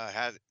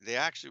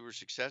were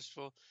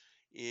successful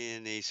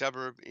in a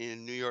suburb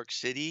in New York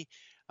City,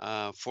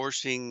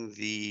 forcing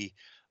the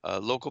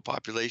local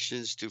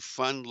populations to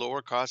fund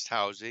lower cost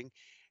housing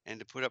and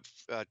to put up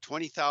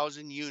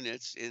 20,000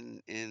 units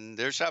in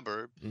their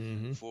suburb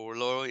for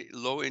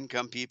low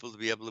income people to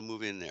be able to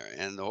move in there.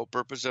 And the whole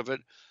purpose of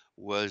it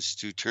was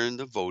to turn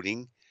the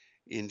voting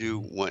into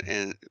one,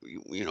 and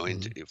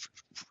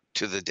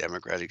to the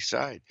Democratic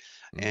side.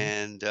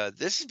 And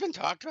this has been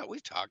talked about.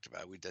 We've talked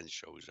about it. We've done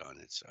shows on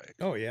it. So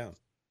oh yeah,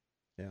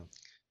 yeah.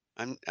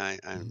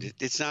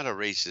 It's not a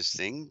racist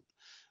thing,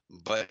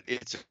 but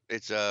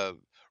it's a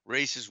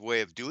racist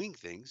way of doing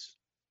things.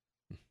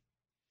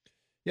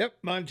 Yep,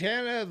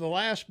 Montana, the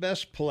last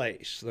best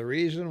place. The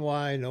reason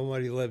why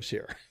nobody lives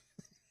here.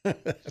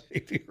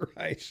 You're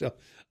right. So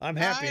I'm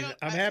happy.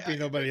 I'm happy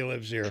nobody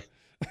lives here.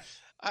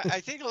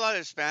 I think a lot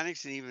of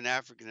Hispanics and even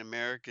African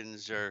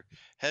Americans are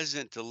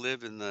hesitant to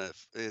live in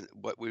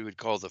what we would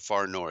call the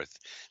far north.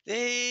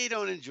 They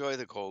don't enjoy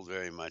the cold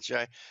very much.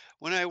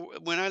 When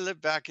I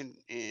lived back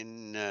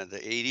in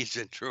the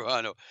 80s in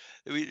Toronto,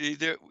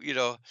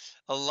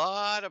 a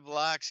lot of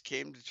blacks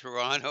came to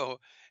Toronto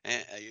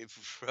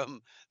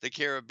from the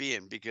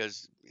Caribbean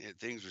because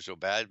things were so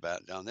bad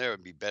down there.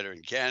 It'd be better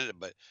in Canada,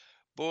 but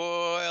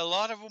boy, a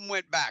lot of them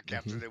went back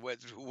after they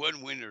went through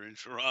one winter in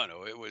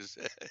Toronto. It was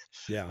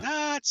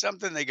not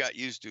something they got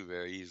used to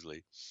very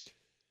easily.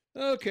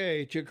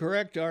 Okay, to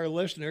correct our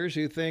listeners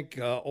who think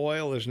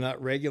oil is not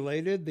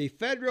regulated, the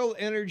Federal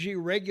Energy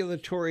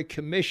Regulatory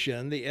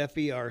Commission, the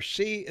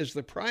FERC, is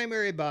the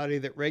primary body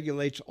that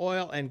regulates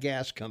oil and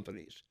gas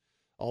companies.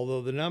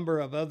 Although the number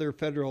of other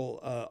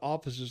federal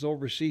offices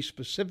oversee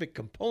specific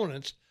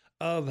components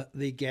of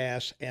the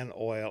gas and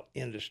oil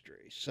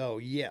industry. So,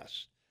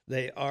 yes,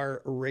 they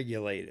are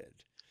regulated.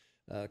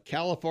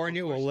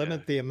 California will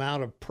limit the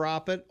amount of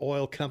profit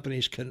oil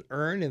companies can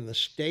earn in the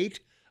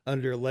state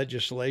under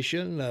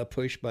legislation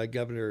pushed by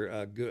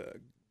Governor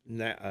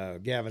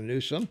Gavin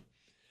Newsom.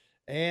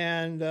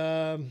 And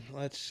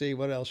let's see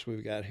what else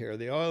we've got here.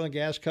 The oil and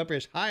gas company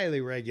is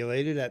highly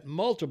regulated at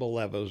multiple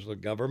levels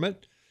of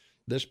government.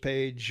 This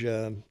page,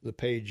 the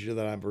page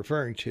that I'm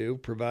referring to,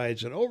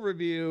 provides an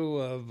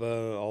overview of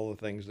all the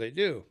things they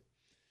do.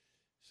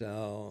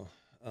 So...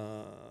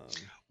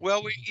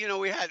 well, we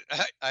had,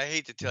 I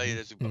hate to tell you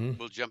this, but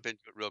we'll jump into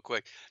it real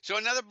quick. So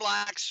another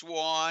black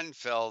swan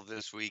fell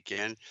this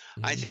weekend.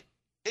 I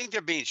think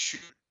they're being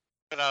shot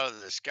out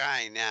of the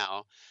sky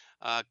now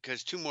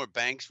because two more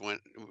banks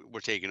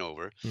were taken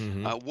over.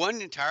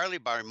 One entirely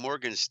by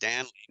Morgan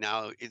Stanley.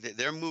 Now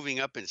they're moving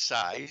up in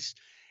size.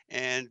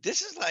 And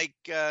this is like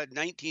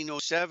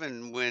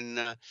 1907 when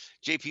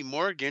J.P.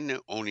 Morgan,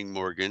 owning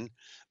Morgan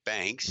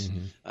Banks,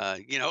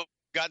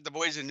 got the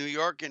boys in New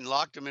York and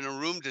locked them in a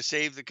room to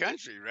save the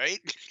country, right?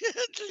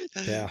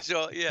 Yeah.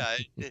 So your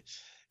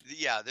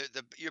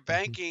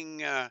banking,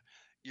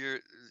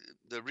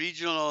 the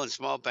regional and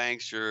small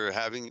banks are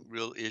having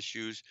real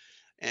issues.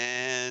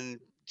 And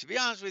to be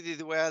honest with you,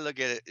 the way I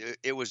look at it,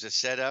 it was a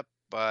setup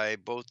by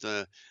both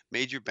the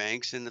major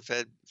banks and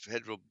the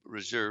Federal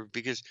Reserve,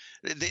 because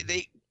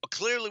they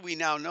clearly, we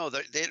now know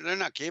that they're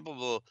not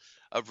capable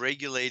of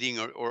regulating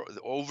or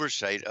the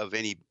oversight of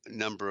any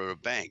number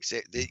of banks.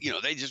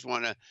 They just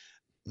want to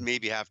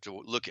maybe have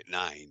to look at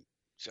 9.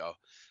 So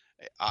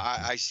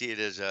I see it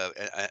as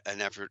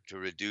an effort to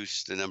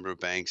reduce the number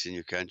of banks in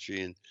your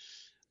country, and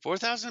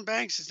 4,000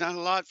 banks is not a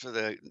lot for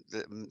the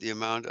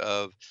amount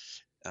of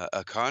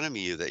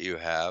economy that you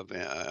have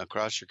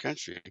across your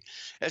country,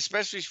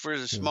 especially for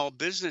the small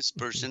business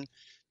person,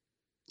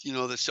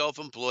 the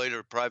self-employed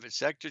or private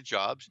sector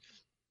jobs,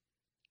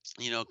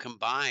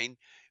 combined,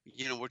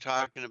 we're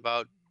talking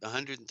about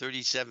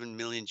 137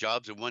 million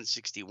jobs at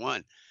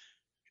 161.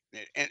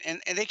 And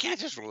they can't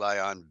just rely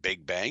on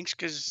big banks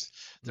because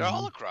they're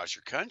all across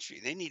your country.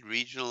 They need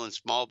regional and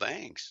small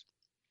banks.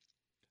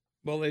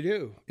 Well, they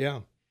do.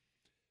 Yeah.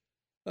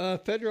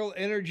 Federal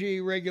Energy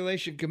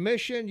Regulation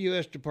Commission,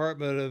 U.S.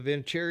 Department of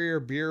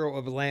Interior, Bureau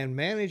of Land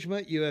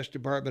Management, U.S.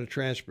 Department of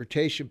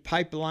Transportation,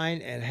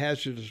 Pipeline and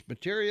Hazardous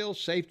Materials,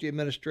 Safety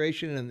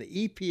Administration, and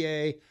the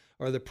EPA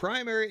are the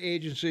primary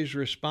agencies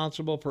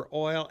responsible for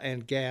oil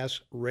and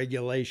gas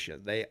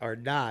regulation. They are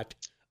not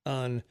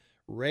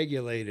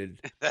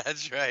unregulated.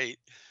 That's right.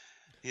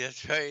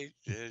 That's right.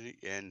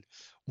 And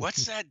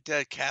what's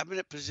that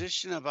cabinet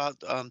position about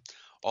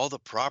all the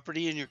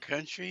property in your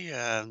country?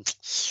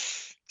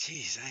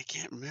 Geez, I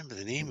can't remember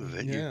the name of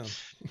it. Yeah.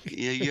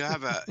 You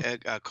have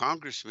a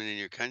congressman in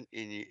your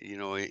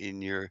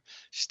in your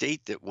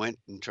state that went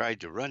and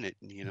tried to run it.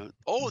 And,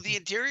 oh, the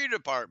Interior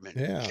Department.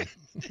 Yeah.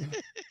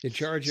 In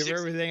charge of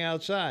everything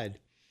outside.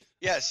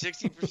 Yeah,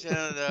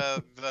 60%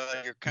 of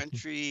your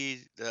country,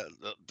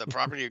 the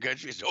property of your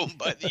country is owned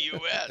by the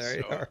U.S. There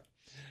you are.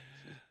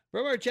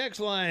 From our text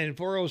line,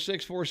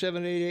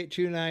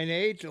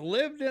 406-478-8298,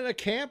 lived in a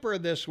camper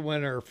this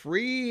winter,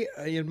 free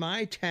in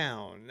my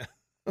town.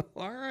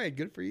 All right,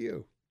 good for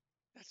you.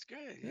 That's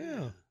good.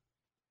 Yeah.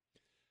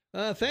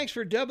 Thanks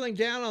for doubling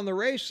down on the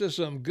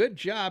racism. Good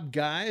job,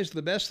 guys.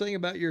 The best thing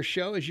about your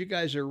show is you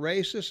guys are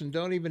racist and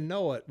don't even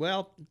know it.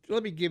 Well,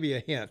 let me give you a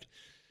hint.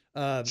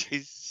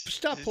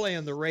 Stop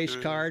playing the race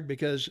card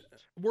because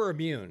we're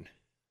immune.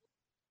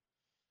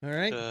 All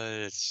right?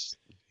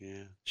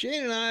 Yeah.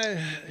 Shane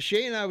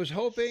and I was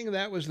hoping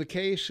that was the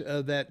case,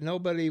 that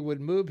nobody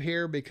would move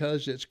here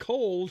because it's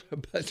cold,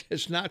 but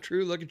it's not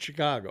true. Look at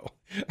Chicago.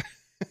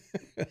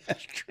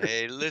 That's true.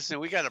 Hey, listen,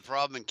 we got a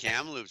problem in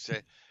Kamloops.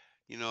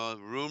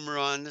 Rumor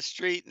on the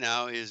street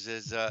now is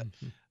the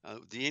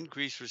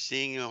increase we're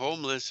seeing in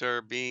homeless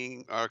are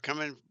being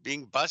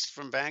bussed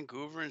from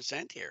Vancouver and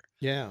sent here.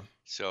 Yeah.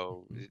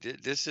 So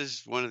this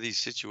is one of these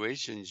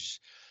situations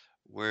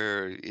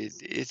where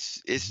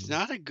it's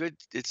not a good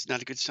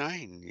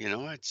sign.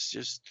 It's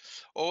just,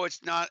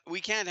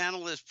 we can't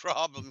handle this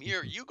problem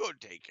here. You go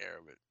take care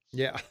of it.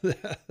 Yeah,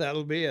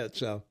 that'll be it.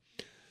 So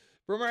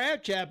from our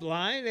app chat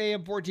line,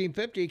 AM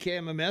 1450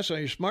 KMMS on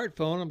your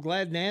smartphone, I'm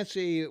glad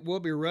Nancy will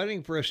be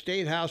running for a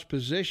state house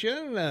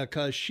position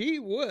because she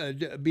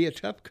would be a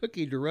tough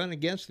cookie to run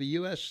against the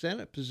U.S.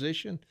 Senate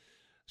position.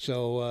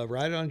 So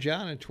right on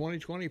John in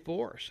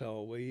 2024.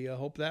 So we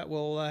hope that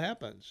will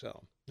happen.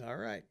 So, all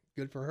right.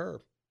 Good for her.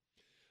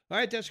 All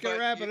right, that's going to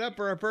wrap it up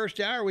for our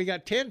first hour. We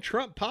got 10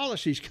 Trump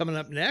policies coming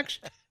up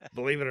next,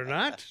 believe it or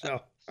not.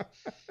 So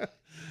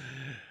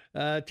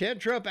 10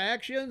 Trump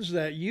actions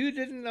that you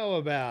didn't know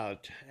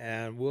about.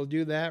 And we'll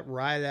do that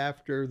right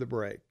after the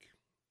break.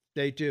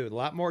 Stay tuned. A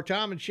lot more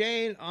Tom and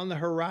Shane on the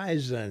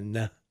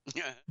horizon.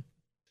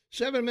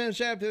 7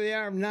 minutes after the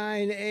hour of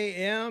 9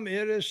 a.m.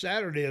 It is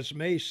Saturday. It's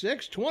May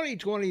 6,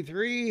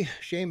 2023.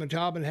 Shane and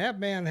Tom, half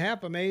man,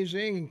 half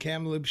amazing in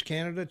Kamloops,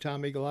 Canada.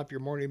 Tom Eaglehoff, your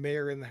morning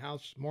mayor, in the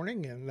house this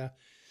morning. And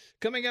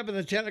coming up in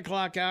the 10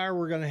 o'clock hour,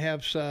 we're going to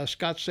have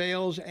Scott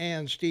Sales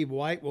and Steve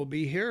White will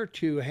be here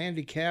to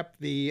handicap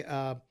the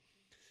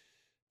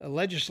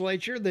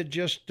legislature that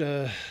just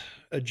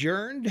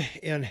adjourned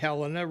in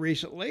Helena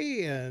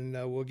recently. And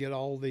we'll get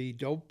all the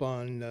dope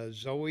on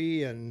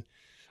Zoe and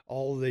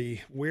all the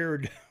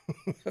weird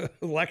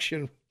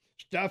election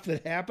stuff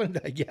that happened,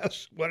 I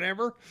guess,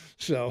 whatever.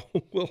 So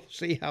we'll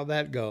see how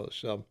that goes.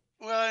 So,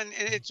 well, and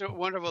it's a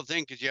wonderful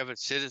thing because you have a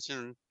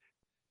citizen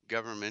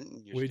government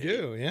in your state.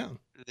 do, yeah.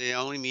 They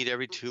only meet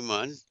every 2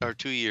 months or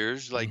 2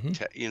 years, like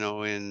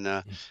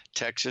in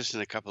Texas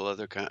and a couple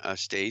other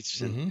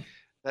states, and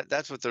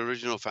that's what the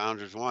original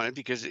founders wanted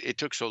because it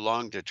took so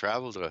long to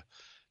travel to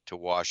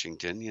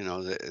Washington.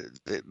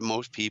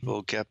 Most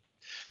people kept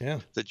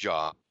the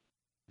job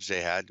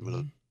they had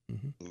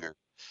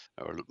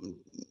or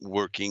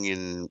working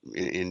in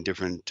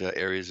different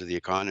areas of the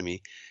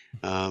economy.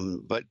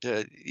 But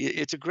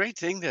it's a great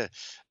thing to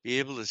be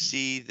able to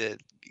see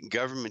that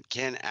government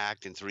can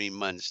act in 3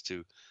 months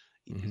to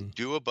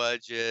do a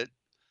budget,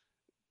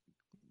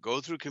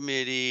 go through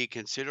committee,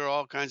 consider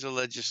all kinds of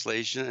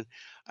legislation.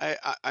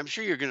 I'm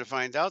sure you're going to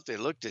find out they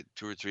looked at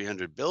 200 or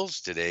 300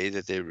 bills today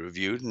that they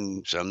reviewed,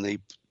 and some they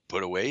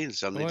put away and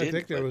some they didn't. I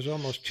think there was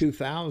almost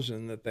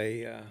 2,000 that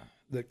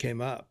that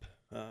came up,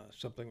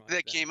 something like that.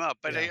 That came up,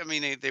 but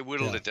they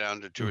whittled it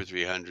down to 200 or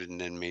 300 and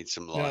then made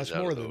some laws. No, it's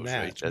more than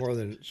that. Right?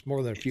 It's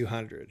more than a few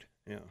hundred.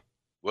 Yeah.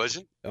 Was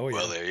it? Oh, yeah.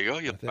 Well, there you go.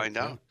 You'll find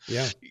out.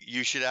 Yeah.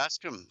 You should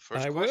ask them.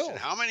 First I question. will.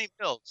 How many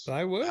bills?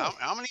 I will.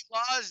 How many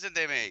laws did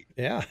they make?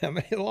 Yeah, how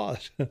many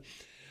laws?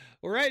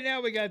 Well, right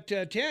now we got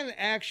 10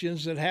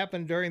 actions that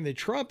happened during the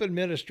Trump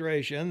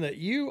administration that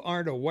you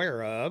aren't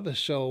aware of.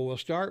 So we'll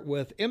start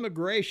with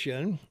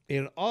immigration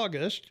in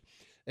August.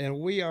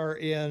 And we are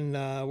in,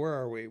 where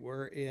are we?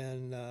 We're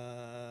in,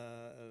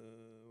 I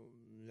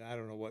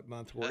don't know what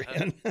month we're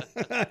in.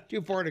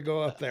 Too far to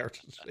go up there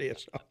to see it.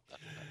 So.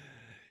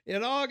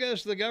 In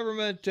August, the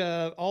government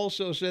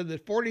also said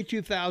that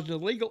 42,000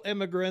 illegal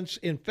immigrants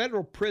in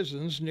federal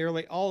prisons,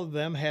 nearly all of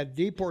them had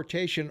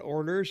deportation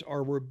orders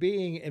or were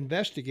being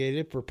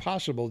investigated for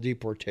possible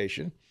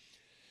deportation.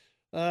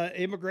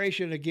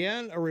 Immigration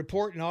again, a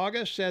report in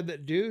August said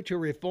that due to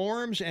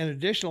reforms and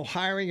additional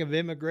hiring of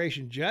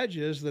immigration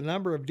judges, the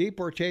number of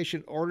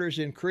deportation orders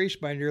increased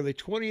by nearly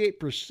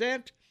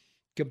 28%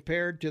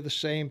 compared to the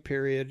same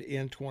period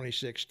in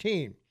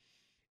 2016.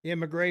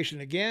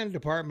 Immigration again,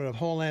 Department of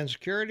Homeland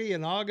Security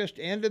in August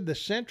ended the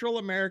Central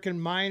American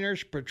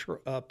Minors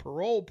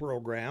Parole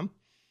Program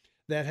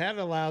that had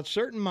allowed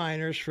certain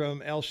minors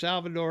from El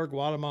Salvador,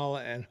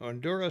 Guatemala, and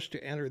Honduras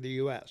to enter the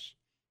U.S.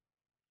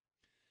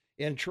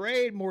 In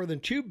trade, more than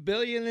 $2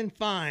 billion in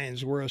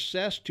fines were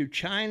assessed to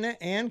China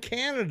and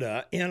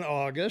Canada in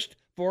August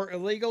for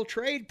illegal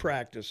trade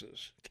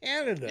practices.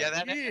 Canada. Yeah,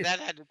 that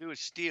had to do with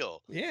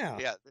steel. Yeah.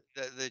 Yeah,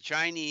 the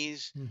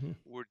Chinese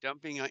were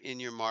dumping in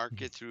your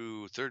market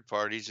through third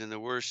parties, and the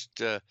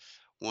worst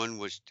one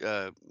was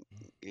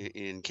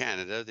in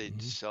Canada.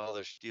 They'd sell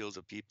their steel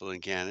to people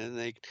in Canada, and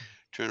they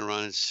turn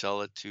around and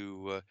sell it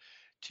to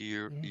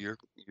your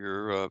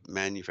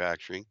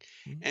manufacturing,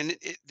 and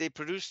they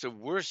produced the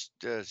worst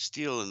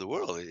steel in the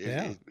world.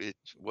 It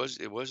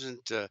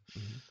wasn't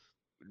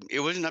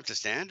up to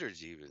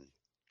standards even.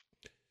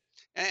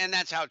 And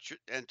that's how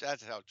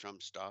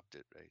Trump stopped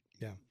it, right?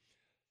 Yeah.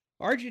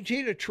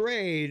 Argentina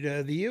trade.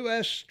 The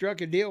U.S.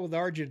 struck a deal with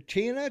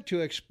Argentina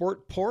to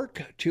export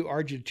pork to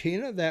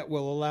Argentina that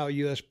will allow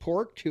U.S.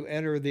 pork to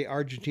enter the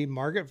Argentine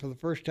market for the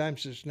first time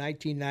since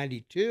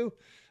 1992,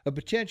 a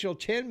potential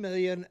 $10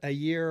 million a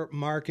year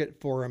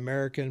market for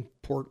American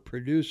pork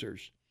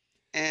producers.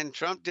 And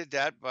Trump did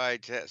that by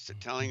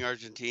telling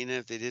Argentina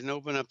if they didn't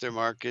open up their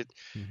market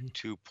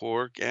to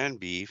pork and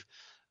beef,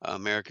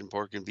 American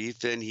pork and beef,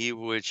 then he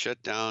would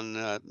shut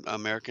down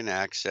American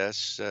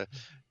access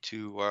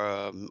to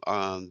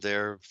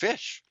their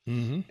fish.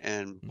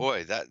 And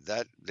boy, that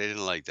they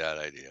didn't like that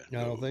idea.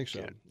 No, I don't think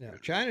so. Yeah.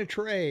 China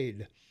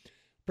trade.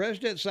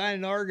 President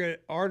signed an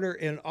order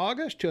in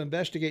August to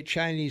investigate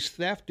Chinese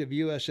theft of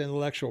U.S.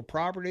 intellectual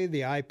property.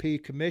 The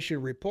IP Commission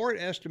report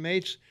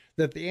estimates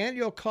that the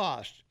annual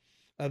cost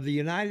of the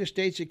United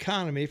States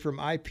economy from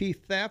IP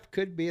theft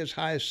could be as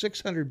high as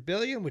 $600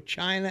 billion, with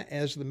China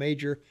as the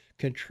major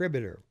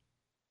contributor.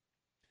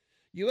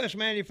 U.S.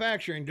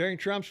 manufacturing. During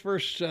Trump's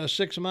first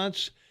 6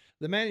 months,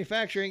 the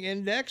manufacturing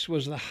index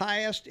was the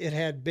highest it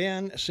had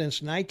been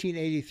since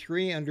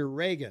 1983 under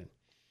Reagan.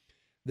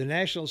 The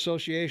National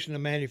Association of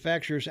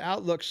Manufacturers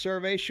Outlook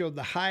survey showed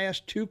the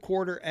highest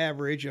two-quarter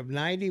average of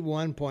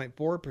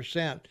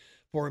 91.4%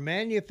 for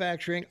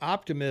manufacturing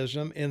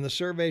optimism in the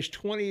survey's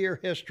 20-year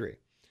history.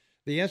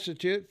 The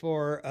Institute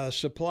for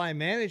Supply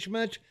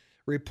Management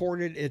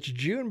reported its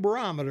June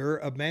barometer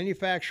of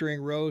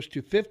manufacturing rose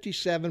to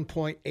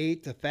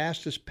 57.8, the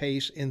fastest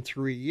pace in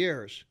 3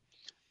 years.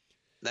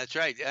 That's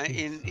right.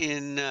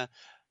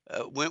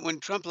 When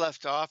Trump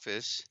left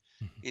office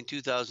in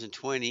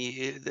 2020,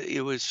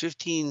 it was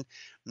 15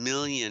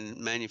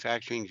 million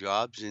manufacturing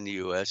jobs in the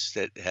U.S.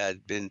 that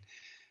had been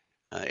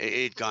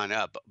it gone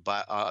up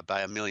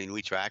by a million.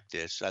 We tracked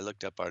this. I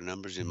looked up our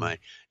numbers in my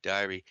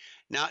diary.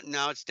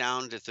 Now it's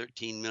down to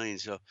 13 million.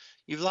 So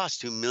you've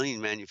lost 2 million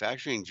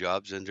manufacturing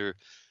jobs under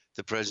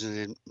the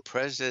President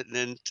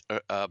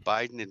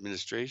Biden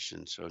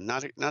administration. So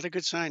not a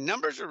good sign.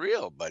 Numbers are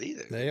real, buddy.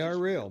 They are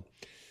real.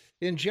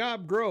 In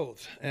job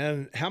growth,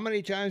 and how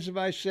many times have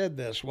I said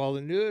this? While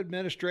the new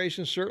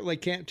administration certainly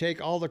can't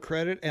take all the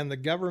credit and the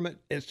government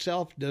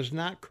itself does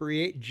not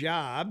create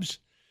jobs,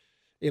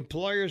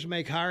 employers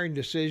make hiring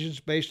decisions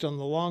based on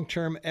the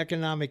long-term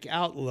economic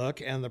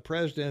outlook, and the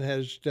president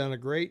has done a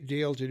great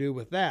deal to do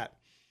with that.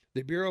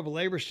 The Bureau of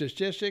Labor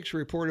Statistics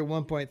reported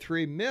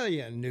 1.3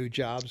 million new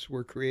jobs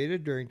were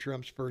created during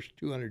Trump's first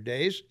 200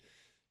 days.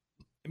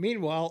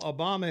 Meanwhile,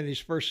 Obama in his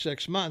first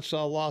 6 months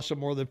saw a loss of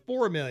more than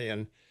 4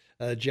 million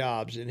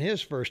jobs in his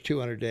first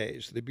 200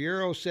 days. The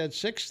Bureau said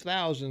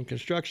 6,000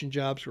 construction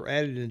jobs were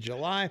added in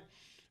July,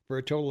 for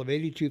a total of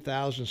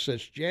 82,000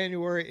 since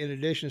January. In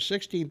addition,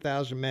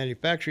 16,000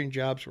 manufacturing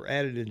jobs were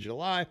added in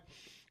July,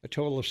 a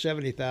total of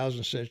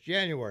 70,000 since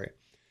January.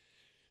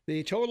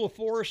 The total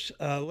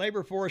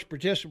labor force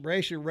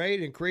participation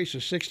rate increased to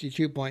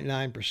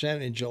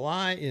 62.9% in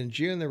July. In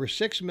June, there were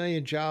 6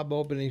 million job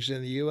openings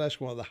in the U.S.,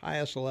 one of the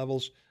highest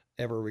levels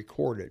ever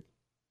recorded.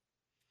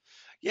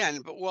 Yeah,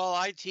 but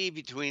while IT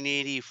between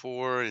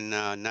 84 and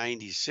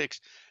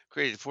 96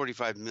 created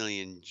 45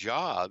 million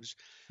jobs,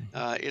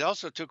 it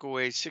also took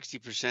away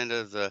 60%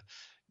 of the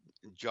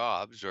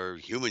jobs or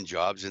human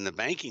jobs in the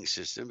banking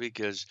system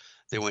because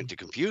they went to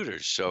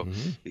computers. So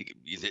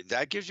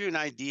that gives you an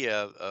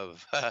idea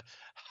of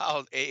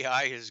how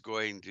AI is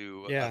going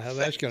to how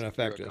that's going to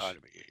affect us.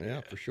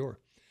 Yeah, for sure.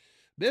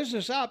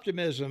 Business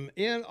optimism.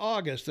 In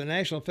August, the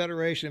National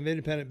Federation of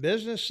Independent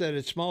Business said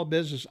its small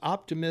business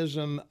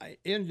optimism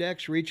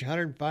index reached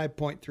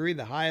 105.3,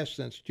 the highest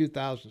since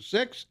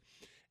 2006,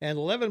 an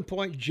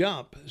 11-point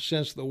jump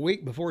since the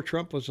week before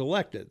Trump was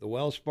elected. The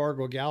Wells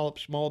Fargo Gallup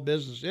Small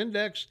Business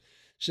Index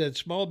said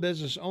small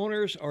business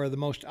owners are the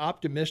most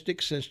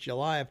optimistic since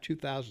July of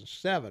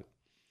 2007.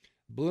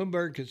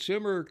 Bloomberg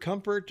Consumer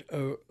Comfort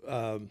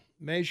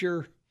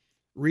measure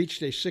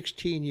reached a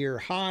 16-year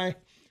high,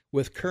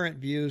 with current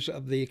views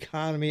of the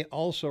economy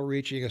also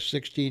reaching a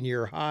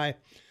 16-year high.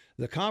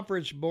 The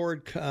Conference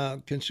Board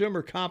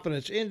Consumer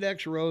Confidence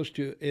Index rose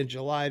in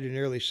July to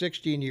nearly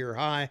 16-year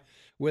high,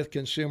 with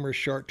consumers'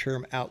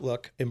 short-term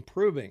outlook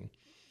improving.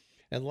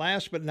 And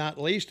last but not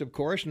least, of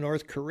course,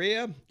 North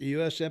Korea. The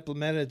U.S.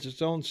 implemented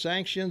its own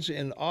sanctions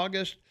in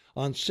August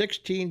on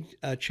 16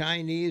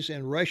 Chinese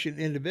and Russian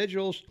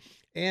individuals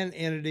and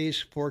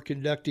entities for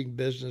conducting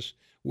business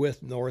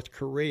with North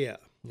Korea.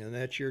 And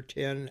that's your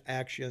 10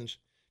 actions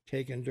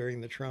taken during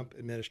the Trump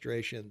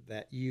administration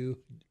that you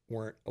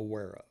weren't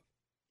aware of?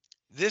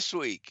 This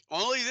week,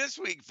 only this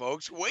week,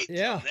 folks. Wait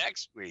till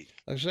next week.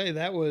 I say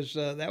that was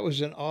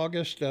in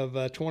August of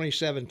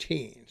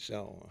 2017.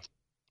 So,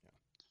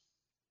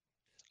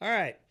 all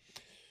right.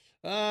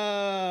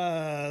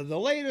 The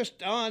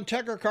latest on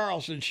Tucker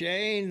Carlson,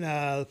 Shane.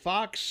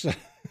 Fox,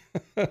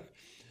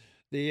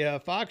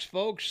 the Fox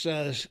folks,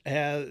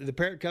 the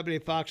parent company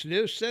of Fox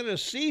News, sent a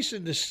cease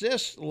and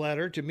desist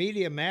letter to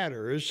Media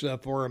Matters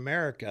for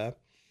America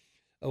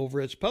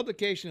over its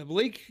publication of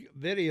leaked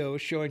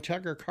videos showing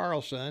Tucker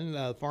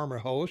Carlson, former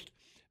host,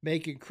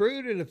 making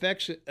crude and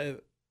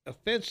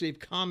offensive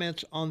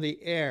comments on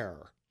the air.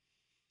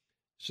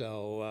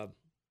 So,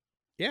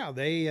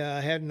 they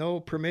had no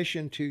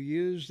permission to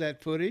use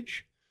that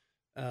footage.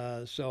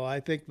 So I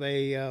think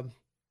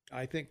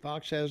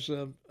Fox has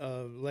a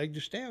leg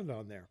to stand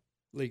on there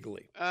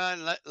legally.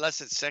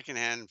 Unless it's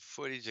secondhand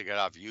footage they got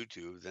off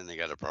YouTube, then they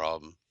got a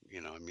problem.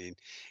 I mean,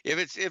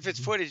 if it's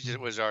footage that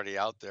was already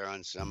out there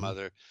on some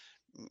other,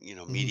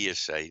 media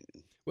site.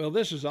 Well,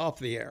 this is off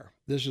the air.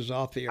 This is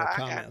off the air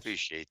comments. I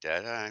appreciate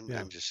that.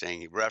 I'm just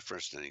saying,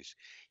 reference things.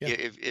 Yeah.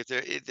 If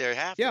they're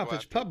have to. Yeah, if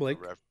it's public.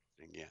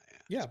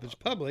 Yeah, if it's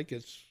public,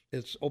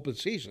 it's open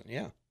season.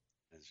 Yeah.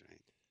 That's right.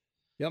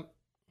 Yep.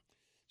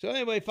 So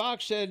anyway,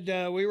 Fox said,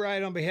 we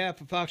write on behalf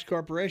of Fox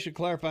Corporation,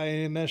 clarify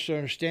any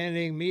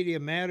misunderstanding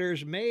Media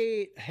Matters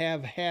may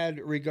have had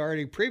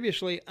regarding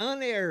previously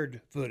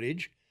unaired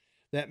footage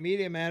that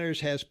Media Matters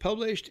has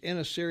published in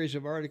a series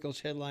of articles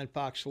headlined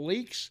Fox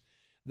Leaks.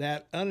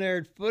 That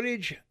unaired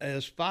footage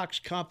is Fox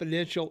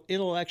confidential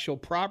intellectual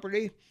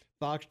property.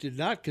 Fox did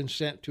not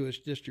consent to its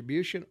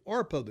distribution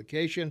or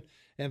publication,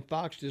 and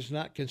Fox does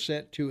not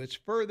consent to its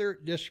further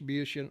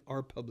distribution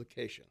or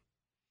publication.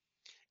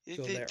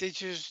 They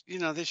just,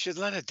 they should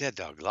let a dead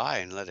dog lie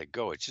and let it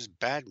go. It's just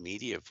bad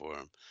media for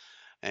them.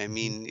 I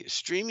mean,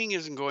 streaming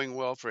isn't going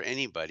well for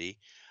anybody.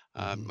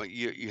 But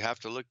you have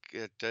to look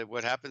at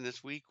what happened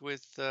this week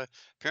with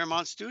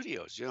Paramount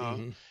Studios.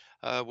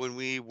 When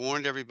we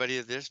warned everybody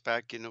of this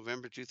back in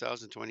November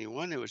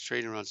 2021, it was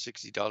trading around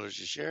 $60 a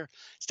share.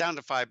 It's down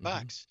to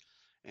 $5,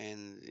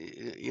 and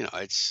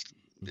it's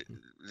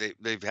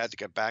they've had to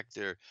cut back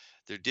their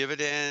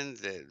dividend.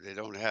 They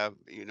don't have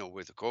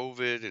with the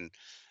COVID and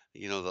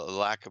the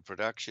lack of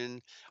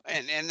production,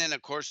 and then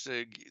of course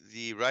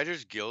the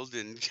Writers Guild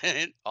in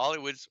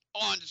Hollywood's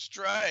on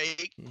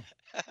strike.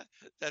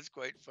 That's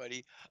quite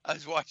funny. I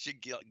was watching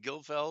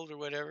Gilfeld or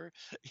whatever.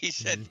 He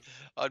said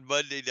on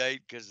Monday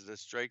night, because the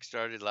strike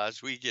started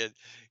last weekend,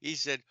 he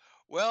said,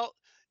 well,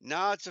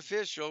 now it's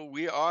official.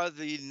 We are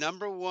the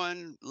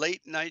 #1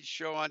 late night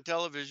show on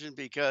television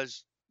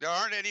because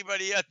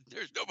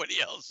there's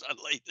nobody else on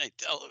late night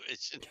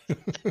television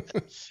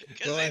because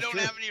they don't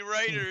have any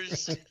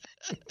writers.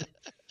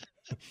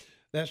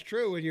 That's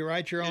true. When you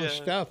write your own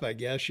stuff, I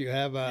guess you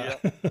have a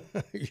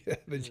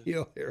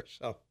deal here.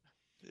 So,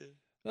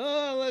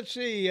 let's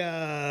see.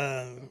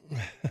 The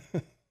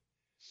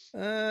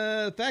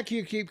fact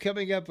you keep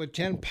coming up with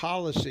 10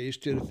 policies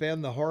to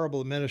defend the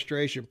horrible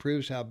administration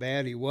proves how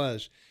bad he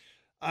was.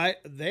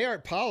 They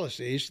aren't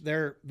policies.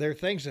 They're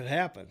things that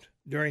happened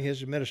during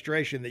his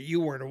administration that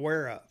you weren't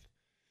aware of.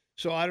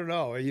 So I don't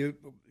know. You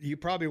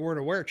probably weren't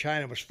aware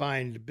China was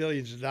fined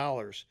billions of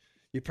dollars.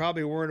 You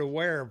probably weren't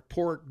aware of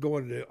pork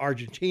going to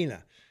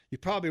Argentina. You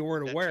probably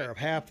weren't aware of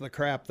half the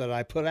crap that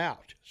I put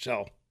out.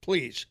 So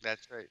please.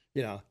 That's right.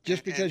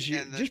 Just because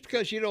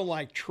you don't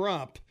like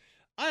Trump,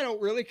 I don't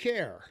really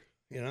care.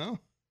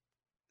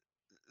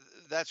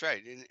 That's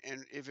right.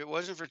 And if it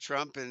wasn't for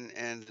Trump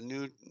and the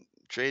new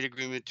trade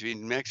agreement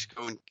between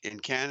Mexico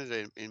and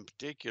Canada in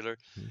particular,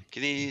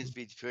 Canadians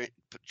be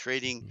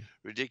trading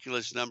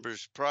ridiculous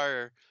numbers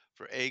prior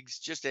for eggs,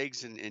 just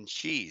eggs and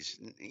cheese.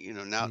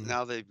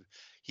 Now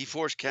he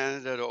forced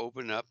Canada to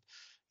open up,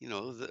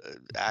 the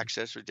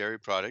access for dairy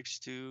products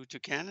to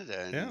Canada,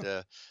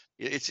 and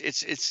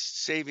it's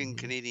saving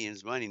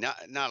Canadians money. Not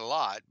a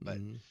lot, but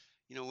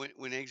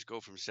when eggs go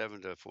from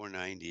 $7 to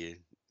 $4.90,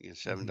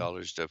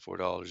 $7 to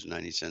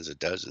 $4.90 a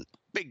dozen,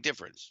 big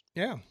difference.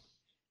 Yeah.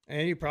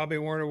 And you probably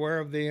weren't aware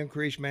of the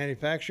increased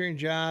manufacturing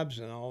jobs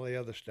and all the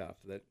other stuff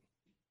that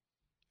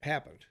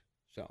happened.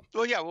 So.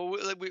 Well, yeah. Well,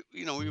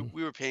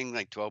 we were paying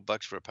like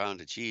 $12 for a pound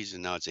of cheese,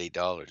 and now it's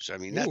 $8. I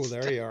mean,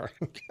 there you are.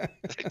 I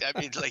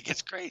mean,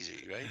 it's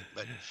crazy, right?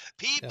 But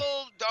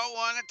people don't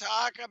want to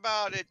talk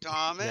about it,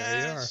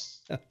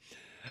 Thomas. There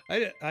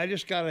you are. I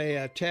just got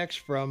a text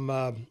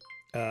from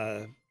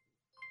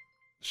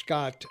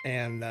Scott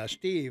and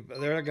Steve.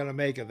 They're not going to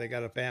make it. They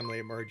got a family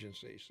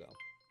emergency, so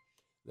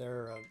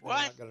they're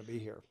not going to be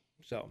here.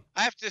 So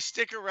I have to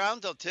stick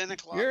around till 10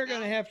 o'clock. You're going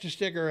to have to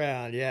stick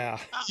around, yeah.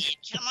 Oh,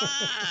 come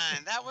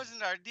on. That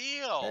wasn't our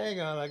deal. Hang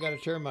on. I got to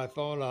turn my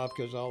phone off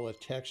because all the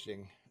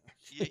texting.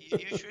 You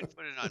should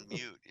put it on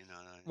mute.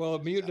 Well,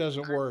 mute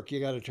doesn't work.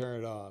 You got to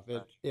turn it off.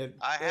 It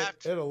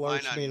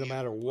alerts me no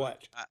matter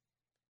what.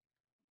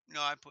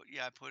 I put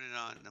it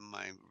on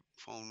my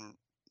phone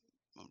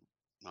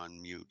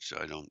on mute so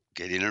I don't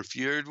get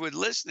interfered with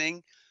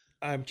listening.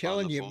 I'm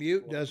telling you,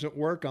 mute doesn't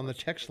work on the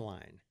text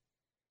line.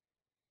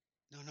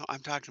 No, I'm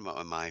talking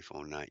about my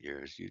phone, not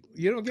yours. You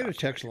don't get a talk about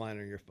text it. line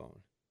on your phone.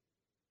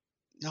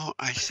 No,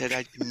 I said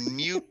I'd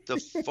mute the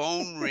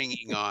phone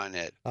ringing on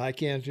it. I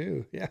can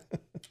too. Yeah.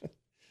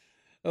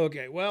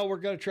 Okay. Well, we're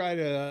going to try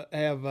to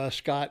have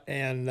Scott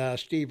and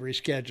Steve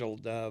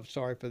rescheduled.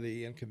 Sorry for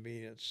the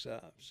inconvenience.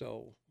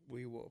 So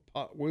we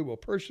will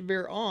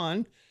persevere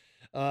on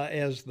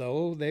as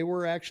though they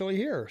were actually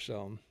here.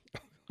 So.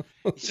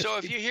 So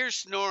if you hear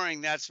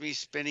snoring, that's me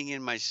spinning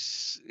in my That's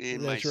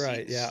seat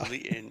right. Yeah.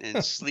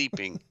 and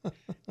sleeping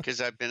because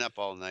I've been up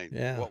all night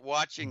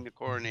watching the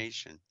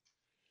coronation.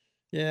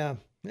 Yeah.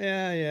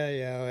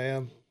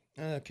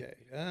 Okay.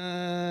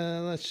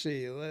 Let's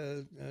see.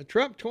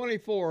 Trump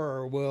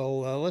 24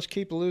 will. Let's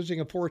keep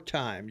losing a fourth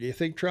time. Do you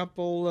think Trump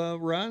will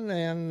run,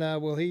 and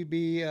will he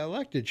be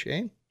elected,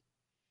 Shane?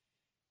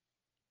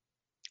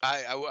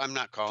 I'm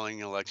not calling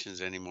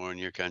elections anymore in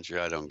your country.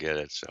 I don't get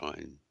it. So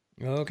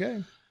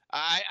Okay.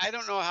 I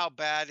don't know how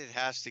bad it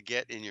has to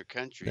get in your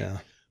country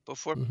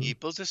before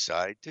people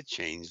decide to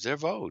change their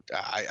vote.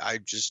 I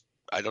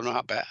don't know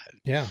how bad.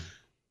 Yeah.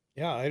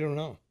 I don't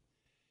know.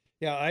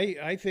 Yeah,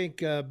 I think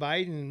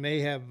Biden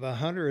may have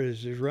Hunter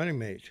as his running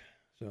mate.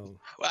 So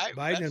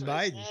Biden and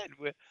Biden.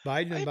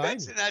 I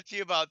mentioned that to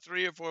you about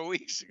 3 or 4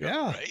 weeks ago,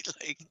 yeah. right?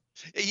 Like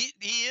he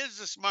is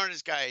the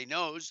smartest guy he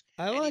knows.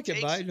 I like it,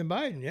 Biden and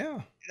Biden.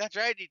 Yeah, that's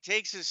right. He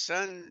takes his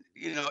son,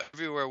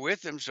 everywhere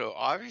with him. So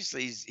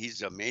obviously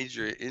he's a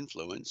major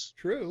influence.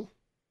 True,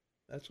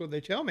 that's what they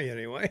tell me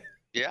anyway.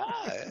 Yeah.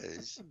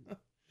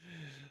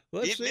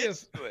 Let's see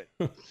if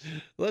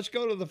let's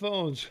go to the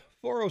phones.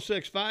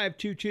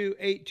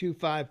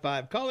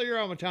 406-522-8255. Caller, you're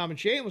on with Tom and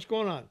Shane. What's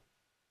going on?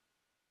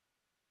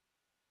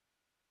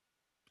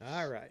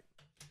 All right.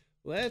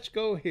 Let's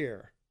go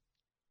here.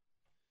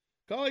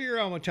 Caller,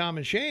 you're on with Tom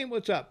and Shane.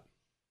 What's up?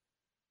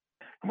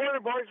 Good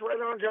morning, boys. Right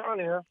on, John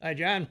here. Hi,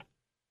 John.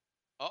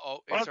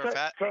 It's our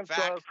since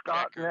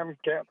Scott and them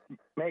can't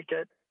make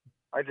it,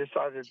 I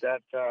decided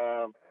that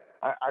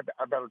I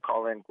better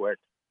call in quick.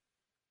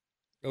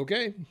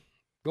 Okay.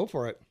 Go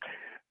for it.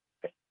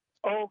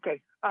 Okay.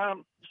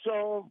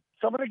 So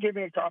somebody gave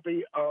me a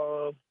copy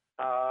of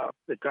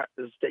the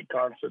state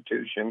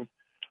constitution.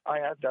 I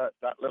had that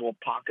little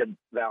pocket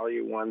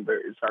value one, but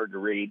it's hard to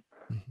read.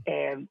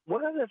 And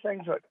one of the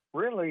things that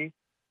really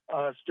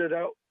stood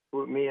out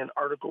with me in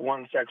Article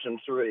 1, Section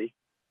 3,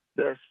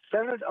 the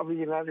Senate of the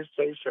United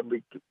States shall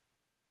be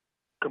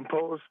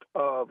composed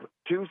of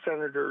 2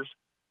 senators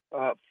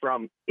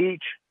from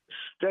each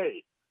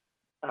state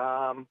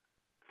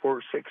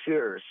for 6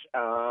 years.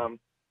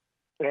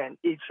 And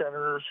each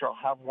senator shall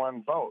have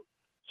 1 vote.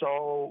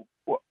 So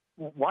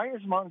why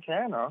is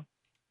Montana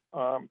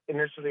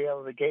initially out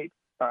of the gate?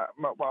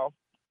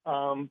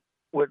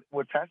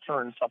 With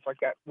Thatcher and stuff like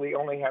that, we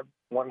only had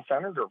 1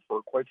 senator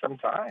for quite some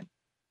time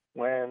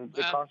when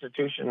the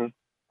Constitution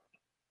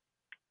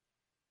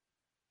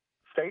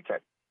states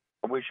it.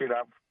 We should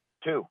have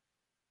 2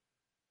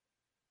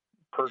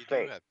 per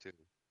state. Do have 2.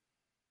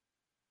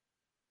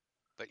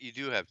 But you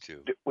do have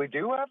 2. We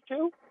do have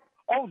 2?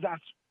 Oh,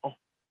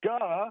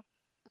 duh.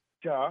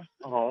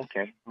 Oh,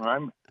 okay.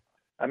 I'm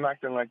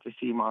acting like the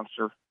sea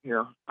monster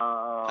here.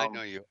 I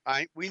know you.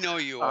 We know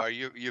you are.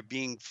 You're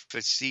being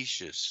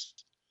facetious.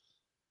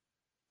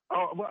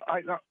 Oh well,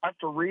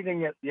 after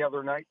reading it the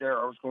other night, I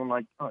was going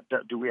like,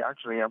 do we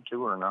actually have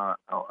 2 or not?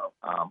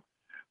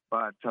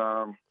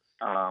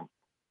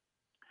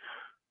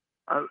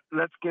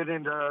 Let's get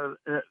into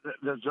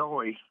the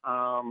Zoe.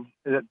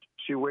 That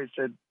she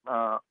wasted.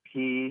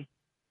 He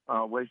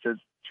wasted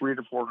 $300,000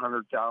 to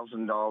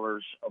 $400,000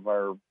 of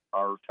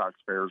our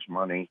taxpayers'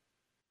 money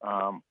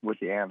with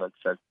the annex,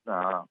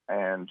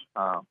 and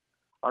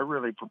I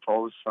really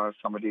propose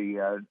somebody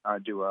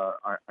do a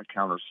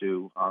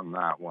countersue on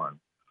that one.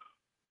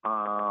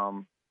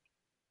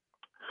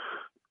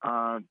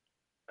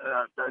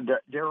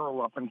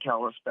 Daryl up in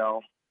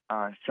Kalispell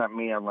sent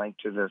me a link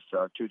to this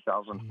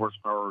 2,000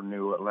 horsepower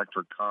new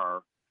electric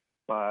car,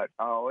 but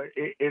I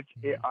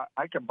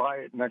could buy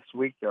it next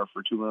week there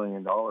for $2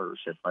 million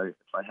if I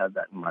had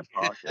that in my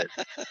pocket,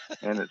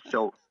 and it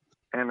still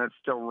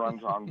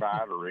runs on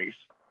batteries.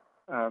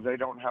 They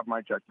don't have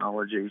my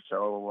technology,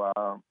 so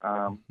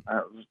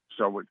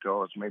it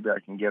goes. Maybe I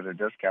can get a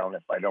discount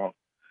if I don't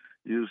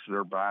use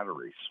their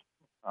batteries.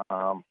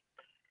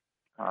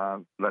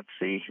 Let's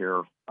see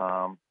here.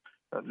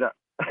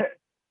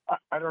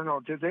 I don't know.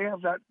 Did they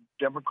have that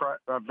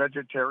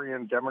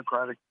vegetarian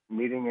Democratic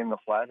meeting in the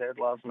Flathead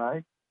last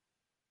night?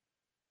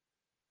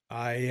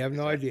 I have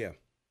no idea.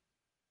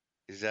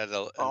 Is that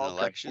an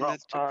election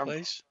that took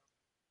place?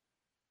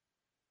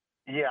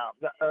 Yeah,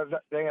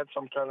 they had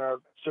some kind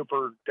of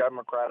super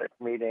Democratic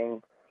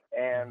meeting,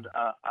 and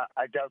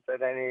I doubt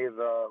that any of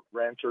the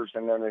ranchers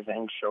and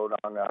anything showed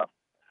on up.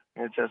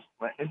 It's just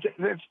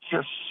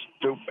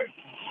stupid.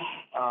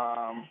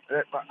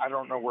 I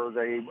don't know where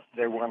they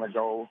want to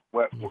go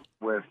with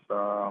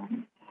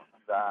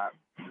that.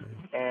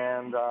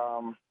 And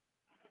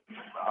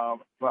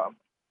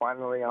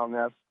finally on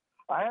this,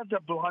 I had to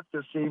block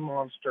the sea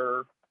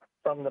monster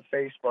from the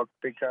Facebook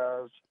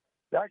because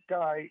that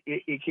guy,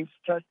 he keeps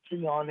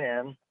touching on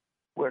in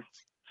with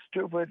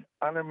stupid,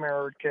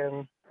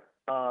 un-American,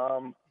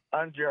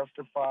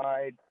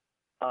 unjustified,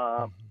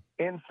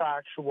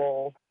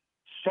 infactual,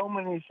 so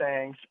many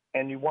things,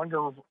 and you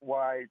wonder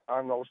why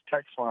on those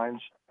text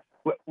lines,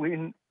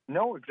 we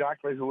know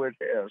exactly who it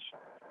is,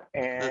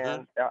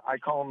 and I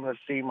call him the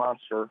sea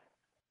monster.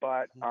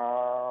 But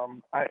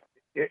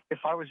if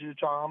I was you,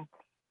 Tom,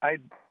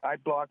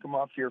 I'd block him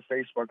off your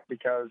Facebook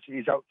because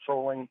he's out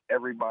trolling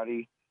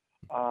everybody.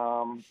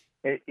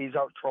 He's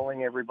out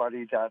trolling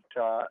everybody that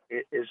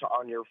is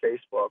on your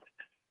Facebook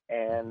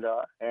and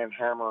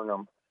hammering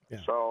them. Yeah.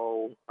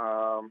 So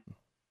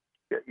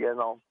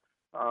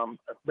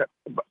but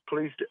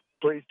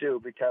please do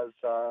because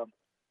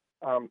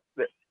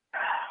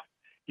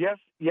yes,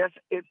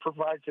 it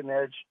provides an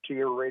edge to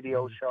your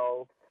radio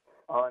show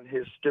on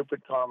his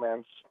stupid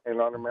comments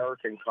and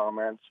un-American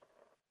comments,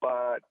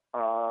 but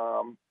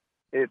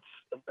it's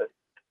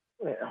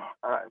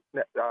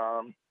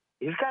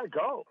he's got to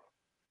go.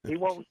 He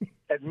won't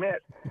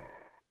admit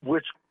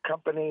which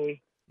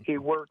company he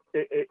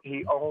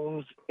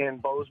owns in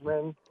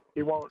Bozeman.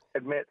 He won't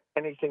admit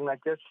anything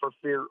like this for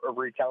fear of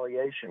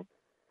retaliation.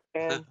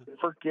 And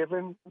for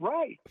given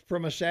right.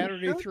 From a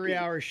Saturday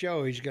 3-hour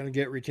show, he's going to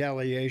get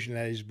retaliation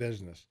at his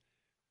business.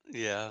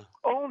 Yeah.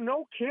 Oh,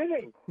 no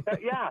kidding.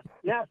 Yeah.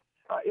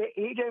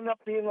 He'd end up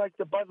being like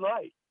the Bud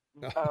Light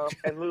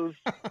and lose.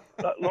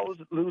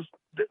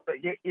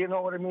 You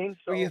know what I mean?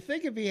 So well, you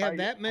think if he had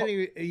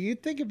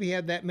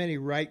that many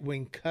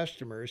right-wing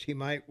customers, he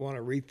might want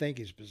to rethink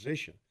his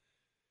position.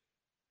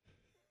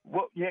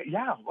 Well,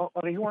 yeah. Well,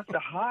 he wants to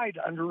hide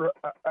under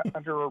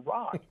a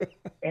rock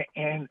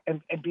and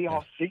be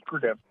all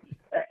secretive.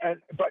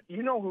 But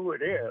you know who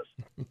it is.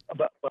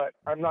 But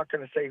I'm not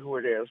going to say who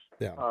it is.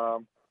 Yeah.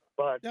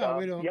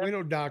 We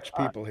don't dox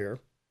people here.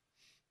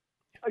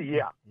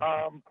 Yeah.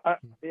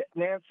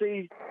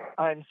 Nancy,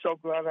 I'm so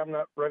glad I'm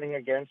not running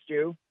against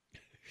you.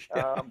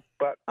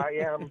 But I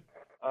am,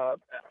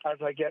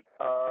 as I get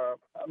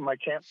my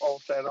camp all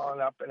set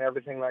up and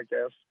everything like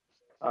this,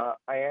 I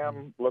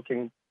am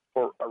looking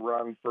for a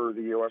run for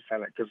the U.S.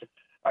 Senate because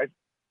I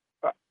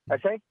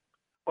think,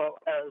 well,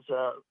 as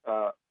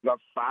the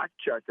fact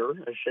checker,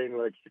 as Shane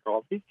likes to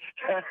call me,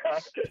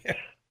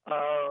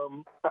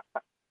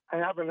 I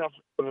have enough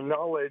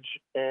knowledge,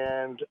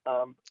 and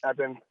I've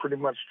been pretty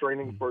much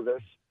training for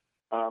this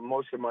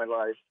most of my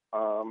life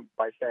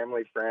by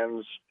family,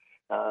 friends,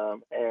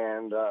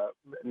 and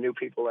new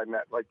people I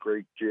met, like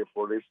Greg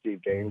Giaforte,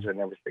 Steve Gaines, and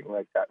everything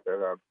like that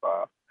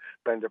I've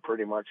been to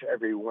pretty much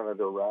every one of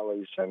their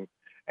rallies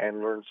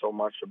and learned so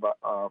much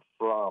about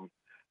from.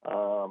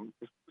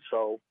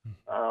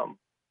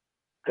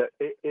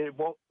 It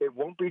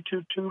won't be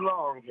too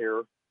long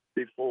here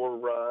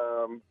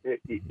before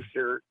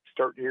you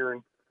start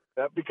hearing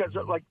because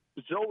like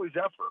Zoe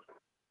Zephyr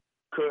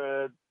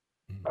could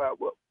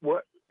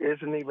what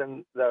isn't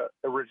even the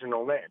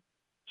original name.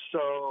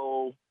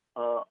 So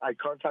I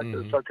contacted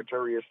the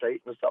Secretary of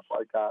State and stuff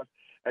like that.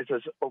 I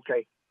says,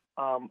 okay,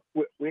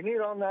 we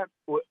need on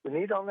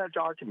that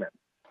document.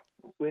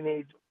 We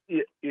need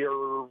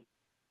your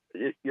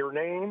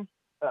name,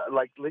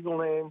 like legal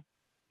name,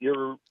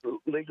 your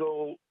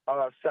legal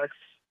sex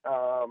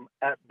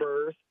at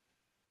birth,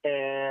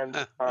 and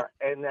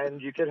then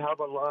you could have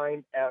a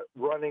line at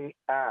running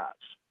as.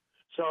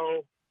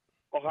 So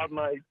I'll have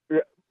my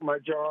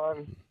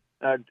John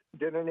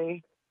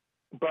Dinnany,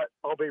 but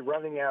I'll be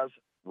running as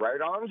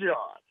Right On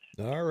John.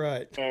 All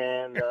right.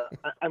 And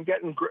I'm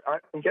getting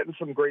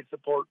some great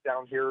support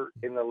down here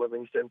in the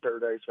Livingston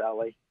Paradise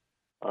Valley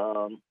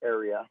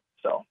area.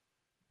 So.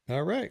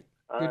 All right.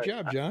 Good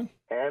job, John.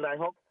 And I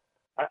hope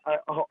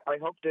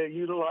to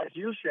utilize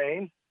you,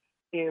 Shane,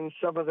 in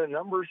some of the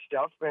numbers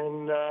stuff,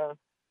 and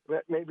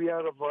maybe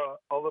out of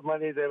all the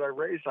money that I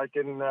raise, I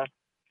can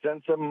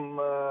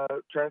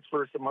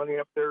transfer some money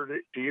up there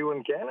to you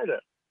in Canada.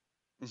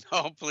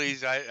 No,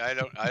 please. I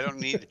don't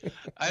need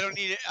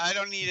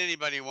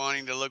anybody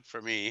wanting to look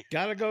for me.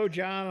 Gotta go,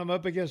 John. I'm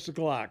up against the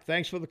clock.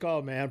 Thanks for the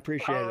call, man.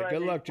 Appreciate it.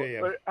 Good luck to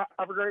you.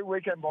 Have a great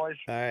weekend, boys.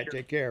 All right. Cheers.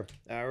 Take care.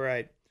 All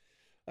right.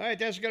 All right,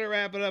 that's going to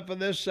wrap it up for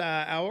this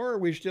hour.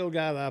 We've still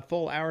got a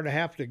full hour and a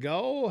half to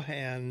go,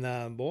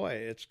 and boy,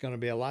 it's going to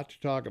be a lot to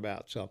talk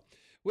about. So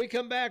we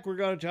come back, we're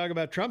going to talk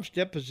about Trump's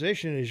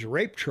deposition in his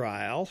rape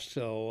trial,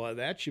 so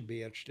that should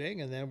be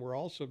interesting. And then we're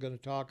also going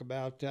to talk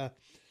about,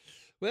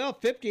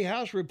 50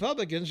 House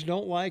Republicans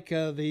don't like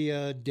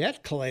the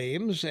debt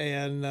claims,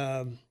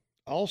 and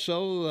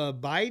also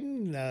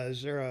Biden,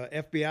 is there a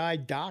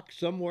FBI doc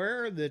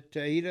somewhere that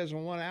he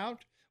doesn't want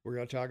out? We're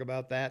going to talk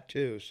about that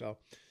too, so...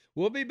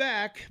 We'll be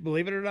back,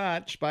 believe it or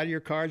not, in spite of your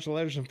cards,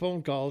 letters, and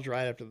phone calls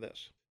right after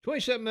this.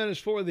 27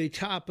 minutes for the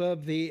top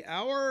of the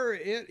hour.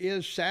 It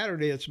is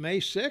Saturday. It's May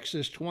 6th.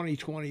 It's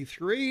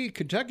 2023.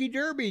 Kentucky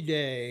Derby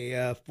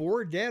Day.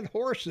 4 dead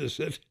horses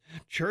at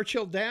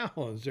Churchill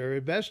Downs. They're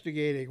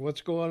investigating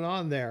what's going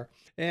on there.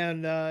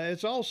 And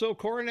it's also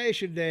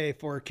Coronation Day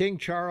for King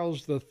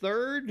Charles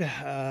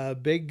III.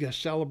 Big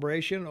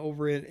celebration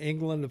over in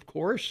England, of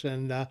course.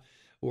 And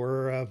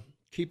we're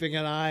keeping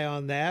an eye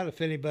on that. If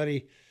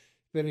anybody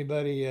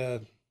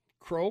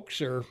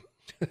croaks or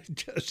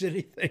does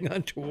anything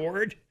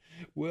untoward,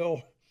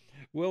 we'll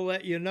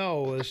let you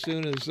know as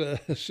soon as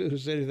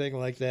anything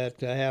like that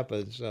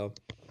happens. So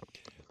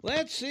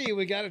let's see.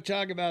 We got to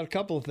talk about a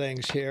couple of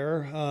things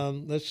here.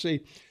 Let's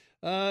see.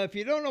 If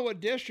you don't know what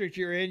district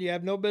you're in, you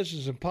have no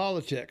business in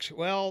politics.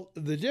 Well,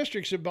 the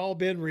districts have all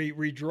been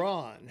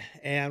redrawn,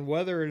 and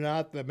whether or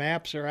not the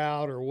maps are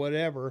out or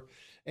whatever,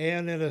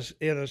 and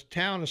in a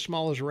town as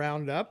small as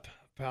Roundup,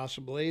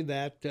 possibly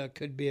that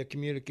could be a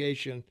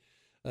communication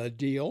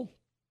deal.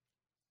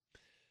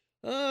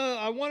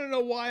 I want to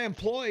know why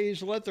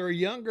employees let their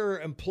younger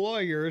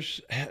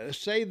employers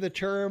say the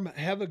term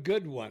 "have a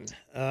good one."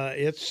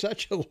 It's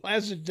such a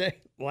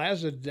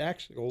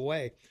lackadaisical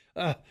way.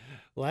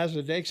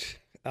 Lazidax,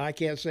 I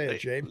can't say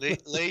it, James.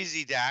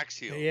 Lazy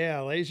Daxial.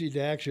 Yeah, lazy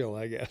daxial,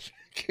 I guess.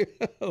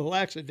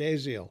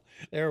 Lackadaisical.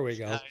 There we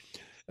go.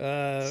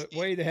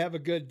 Way to have a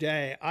good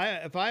day.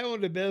 If I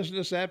owned a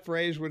business, that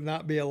phrase would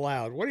not be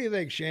allowed. What do you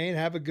think, Shane?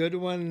 Have a good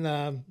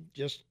one.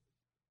 Just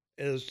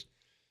as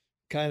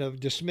kind of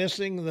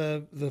dismissing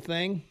the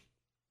thing.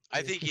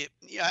 I think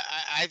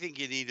I think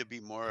you need to be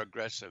more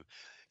aggressive.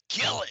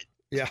 Kill it.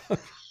 Yeah.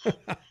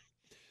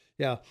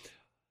 Yeah.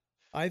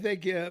 I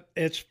think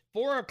it's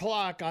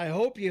 4:00. I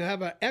hope you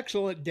have an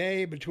excellent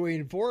day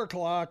between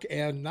 4:00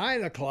 and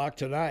 9:00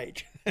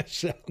 tonight.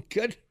 So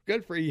good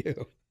for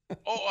you.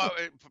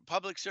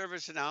 Public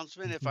service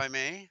announcement, if I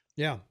may.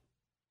 Yeah.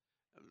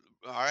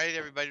 All right,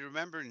 everybody,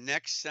 remember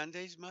next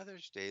Sunday's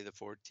Mother's Day, the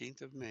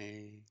 14th of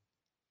May.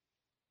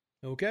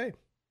 Okay.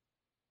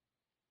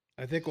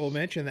 I think we'll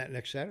mention that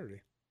next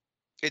Saturday.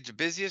 It's the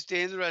busiest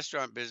day in the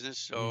restaurant business,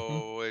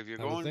 so if you're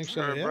going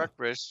for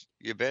breakfast,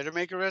 you better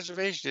make a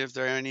reservation if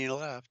there are any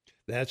left.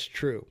 That's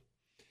true.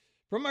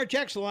 From our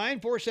text line,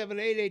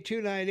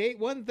 478-8298,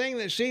 one thing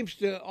that seems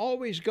to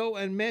always go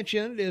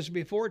unmentioned is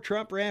before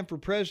Trump ran for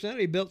president,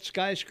 he built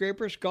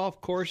skyscrapers,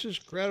 golf courses,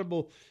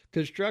 credible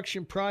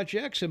construction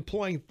projects,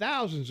 employing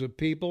thousands of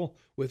people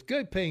with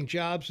good-paying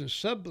jobs and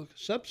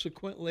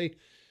subsequently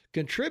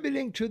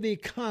contributing to the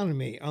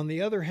economy. On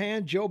the other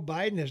hand, Joe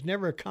Biden has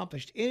never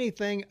accomplished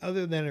anything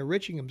other than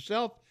enriching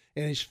himself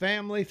and his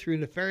family through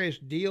nefarious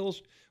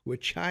deals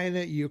with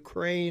China,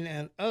 Ukraine,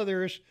 and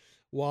others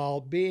while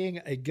being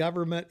a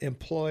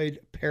government-employed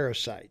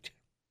parasite.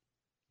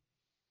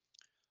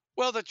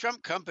 Well, the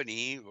Trump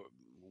company,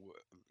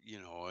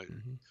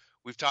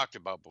 we've talked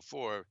about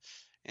before,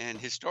 and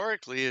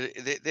historically,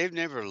 they've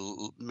never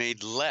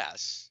made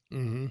less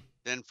than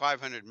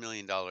 $500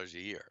 million a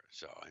year.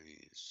 So, I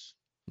mean, so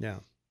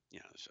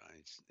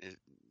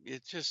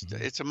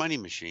it's a money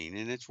machine,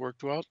 and it's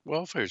worked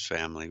well for his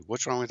family.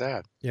 What's wrong with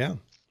that? Yeah,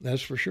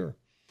 that's for sure.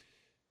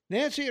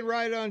 Nancy and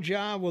Right on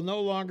John will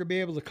no longer be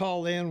able to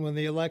call in when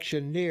the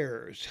election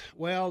nears.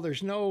 Well,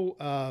 there's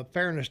no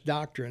fairness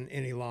doctrine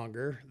any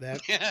longer. That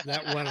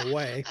went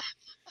away.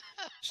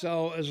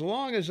 So as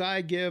long as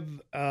I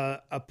give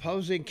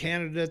opposing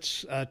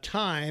candidates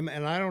time,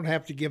 and I don't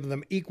have to give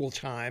them equal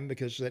time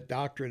because that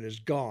doctrine is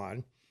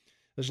gone,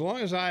 as long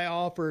as I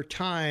offer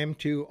time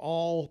to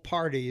all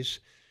parties,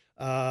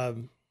 as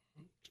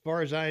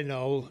far as I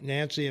know,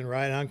 Nancy and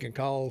Right on can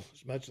call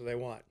as much as they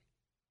want.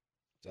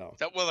 So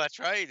well, that's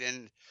right.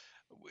 And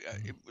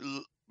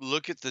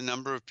look at the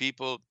number of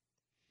people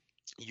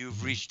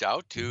you've reached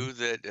out to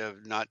that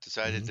have not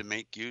decided to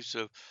make use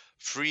of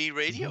free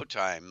radio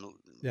time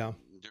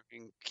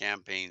during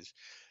campaigns.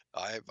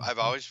 I've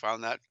always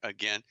found that,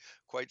 again,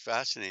 quite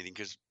fascinating,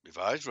 because if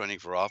I was running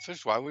for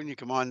office, why wouldn't you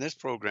come on this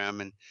program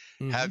and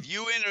have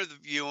you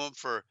interview them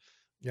for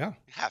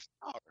half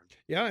an hour?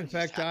 Yeah, in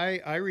fact,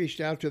 I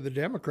reached out to the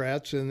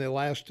Democrats in the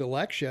last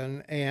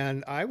election,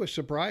 and I was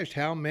surprised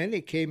how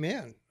many came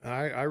in.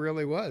 I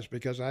really was,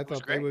 because I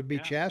thought they would be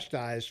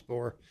chastised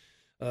for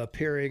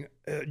appearing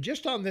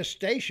just on this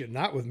station,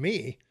 not with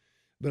me,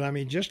 but I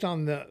mean just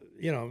on a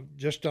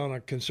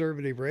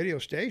conservative radio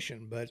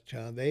station. But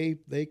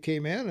they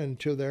came in, and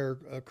to their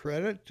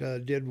credit,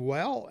 did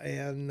well,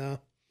 and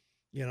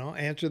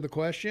answered the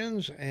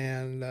questions,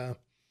 and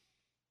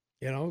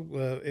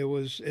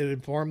it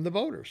informed the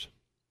voters.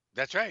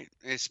 That's right,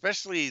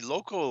 especially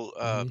local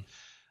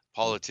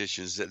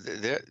politicians.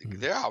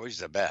 They're always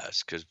the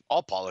best, because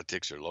all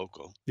politics are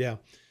local. Yeah.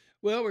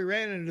 Well, we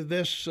ran into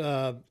this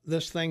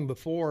thing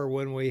before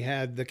when we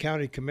had the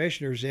county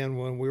commissioners in,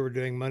 when we were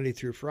doing Monday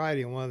through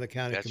Friday, and one of the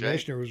county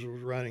commissioners was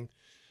running.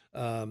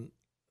 One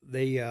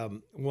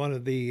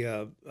of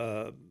the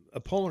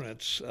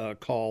opponents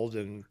called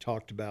and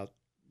talked about,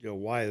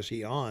 why is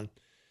he on?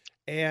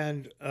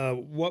 And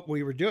what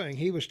we were doing,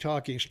 he was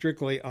talking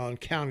strictly on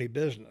county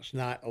business,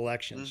 not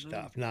election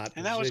stuff, not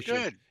and positions. That was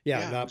good.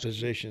 Not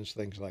positions,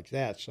 things like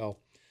that. So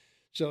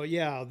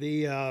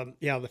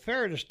the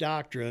fairness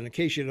doctrine, in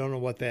case you don't know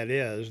what that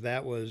is,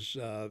 that was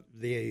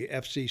the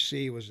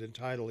FCC was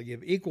entitled to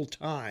give equal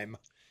time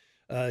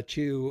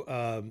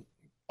to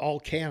all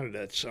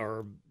candidates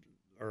or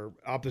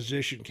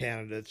opposition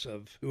candidates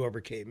of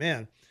whoever came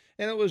in,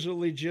 and it was a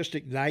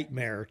logistic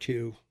nightmare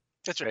to.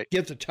 That's right.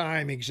 Get the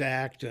time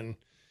exact and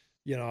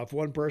if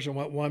one person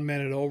went 1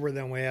 minute over,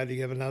 then we had to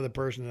give another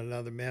person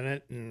another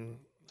minute, and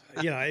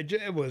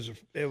it was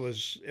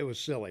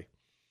silly.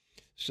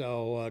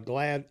 So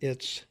glad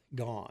it's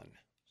gone.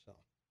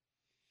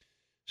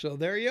 So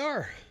there you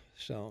are.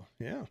 So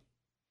yeah.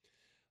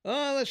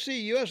 Let's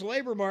see. U.S.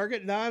 labor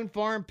market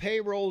non-farm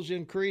payrolls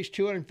increased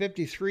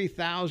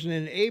 253,000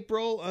 in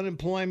April.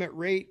 Unemployment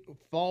rate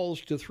falls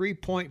to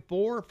 3.4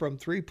 from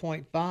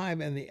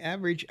 3.5, and the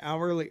average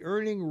hourly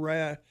earning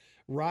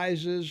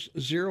rises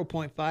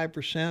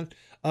 0.5%,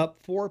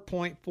 up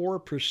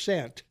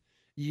 4.4%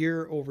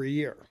 year over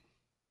year.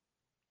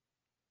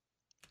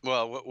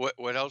 Well,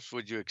 what else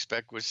would you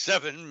expect with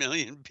 7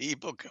 million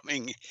people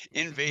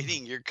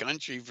invading your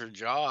country for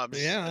jobs?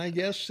 Yeah, I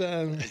guess.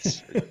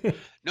 It's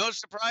no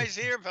surprise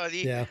here, buddy.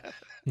 Yeah.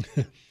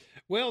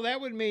 Well, that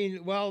would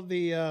mean,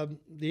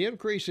 the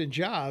increase in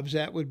jobs,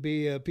 that would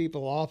be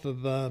people off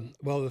of, the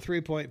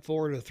 3.4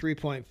 to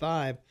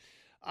 3.5.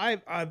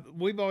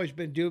 We've always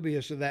been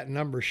dubious of that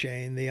number,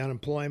 Shane, the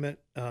unemployment,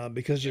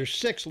 because there's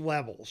 6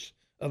 levels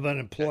of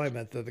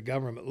unemployment that the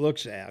government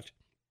looks at.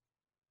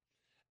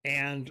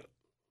 And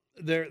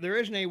there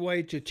isn't a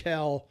way to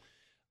tell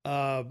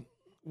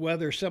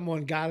whether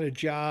someone got a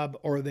job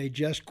or they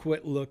just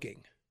quit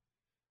looking.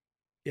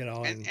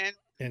 And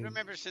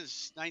remember,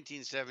 since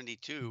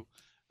 1972,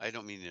 I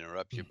don't mean to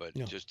interrupt you, but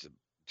just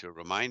to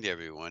remind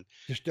everyone,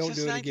 just don't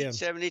do it again.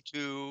 Since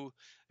 1972,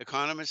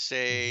 economists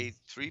say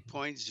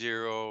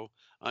 3.0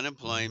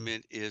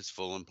 unemployment is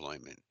full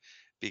employment,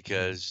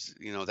 because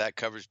that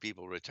covers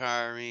people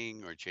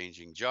retiring or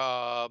changing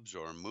jobs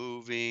or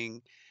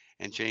moving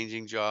and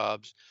changing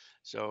jobs.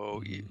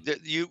 So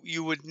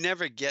you would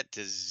never get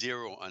to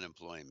zero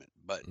unemployment,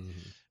 but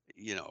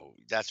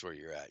that's where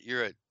you're at.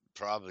 You're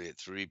probably at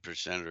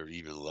 3% or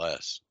even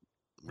less,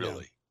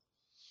 really.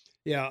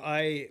 Yeah,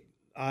 I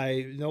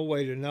no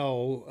way to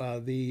know.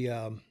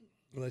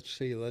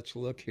 Let's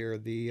look here.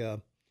 The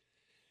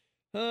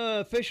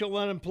official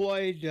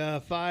unemployed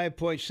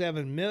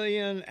 5.7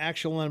 million,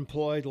 actual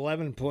unemployed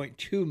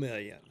 11.2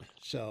 million.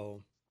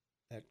 So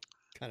that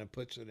kind of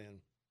puts it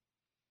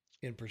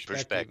in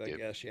perspective, I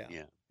guess. Yeah.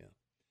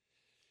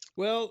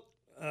 Well,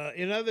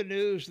 in other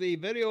news, the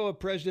video of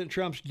President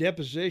Trump's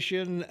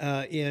deposition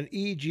in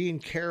E. Jean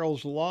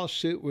Carroll's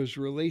lawsuit was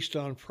released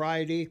on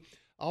Friday.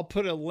 I'll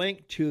put a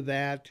link to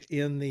that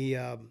in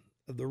the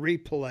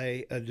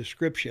replay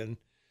description.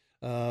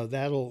 I'll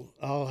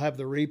have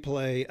the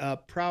replay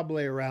up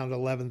probably around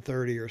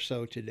 11:30 or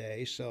so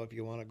today. So if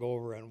you want to go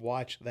over and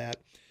watch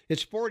that,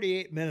 it's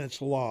 48 minutes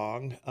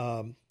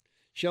long.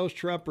 Shows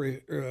Trump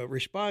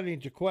responding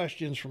to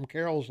questions from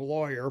Carroll's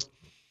lawyer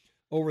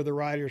over the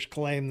writer's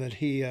claim that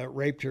he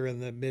raped her in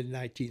the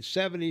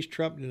mid-1970s.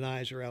 Trump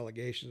denies her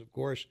allegations, of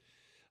course.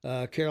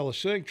 Carroll is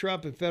suing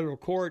Trump in federal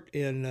court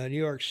in New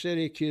York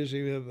City,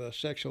 accusing him of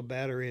sexual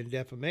battery and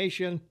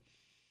defamation.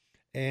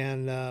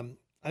 And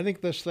I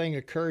think this thing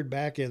occurred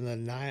back in the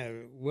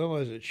when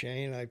was it,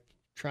 Shane? I'm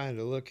trying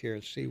to look here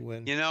and see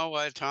when. You know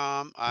what,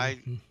 Tom? I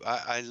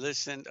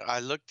listened. I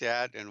looked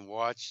at and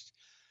watched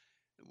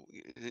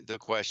the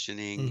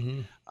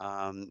questioning.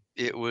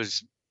 It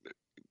was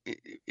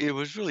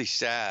really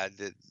sad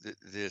that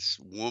this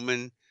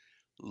woman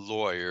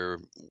lawyer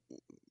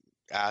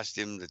asked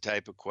him the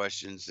type of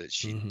questions that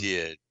she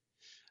did.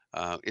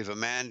 If a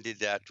man did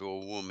that to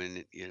a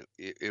woman,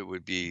 it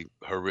would be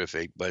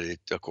horrific, but it,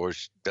 of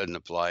course, doesn't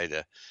apply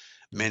to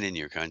men in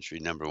your country,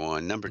 number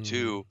one. Number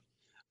two,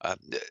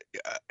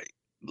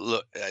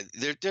 look,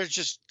 there's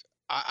just,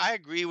 I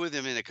agree with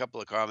him in a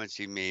couple of comments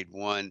he made.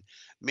 One,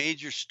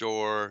 major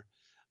store,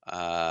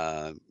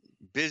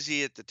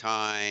 busy at the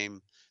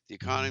time. The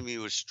economy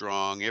was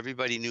strong.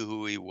 Everybody knew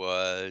who he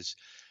was.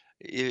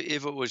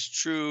 If it was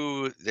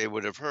true, they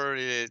would have heard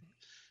it.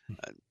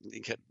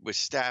 With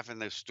staff in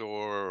the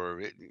store,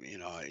 or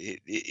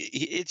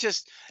it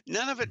just,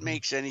 none of it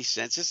makes any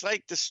sense. It's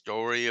like the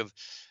story of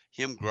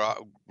him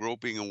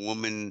groping a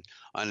woman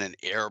on an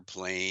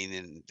airplane,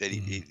 and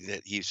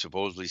that he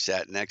supposedly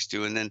sat next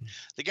to, and then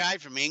the guy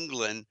from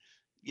England,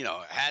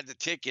 had the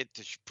ticket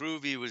to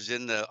prove he was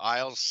in the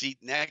aisle seat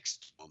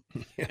next to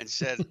him, and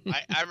said,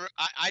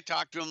 I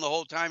talked to him the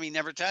whole time. He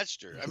never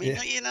touched her. I mean,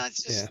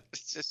 it's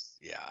just.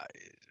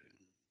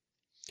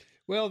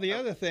 Well, the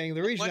other thing,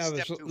 the reason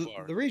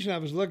I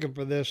was looking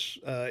for this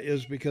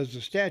is because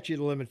the statute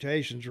of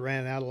limitations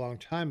ran out a long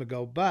time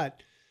ago,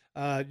 but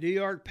New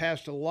York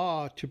passed a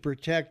law to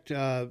protect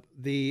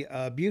the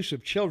abuse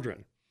of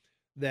children,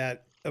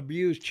 that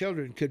abused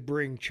children could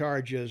bring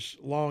charges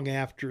long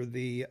after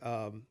the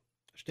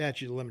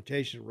statute of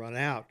limitations run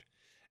out.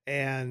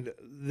 And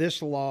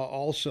this law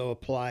also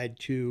applied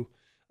to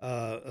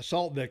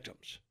assault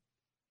victims.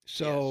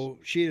 So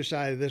she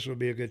decided this would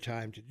be a good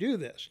time to do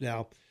this.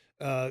 Now,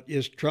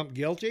 is Trump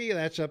guilty?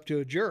 That's up to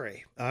a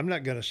jury. I'm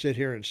not going to sit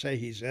here and say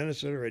he's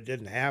innocent or it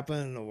didn't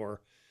happen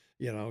or,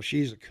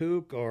 she's a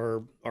kook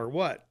or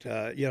what.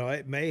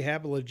 It may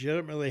have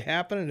legitimately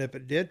happened, and if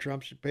it did,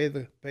 Trump should pay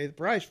the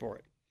price for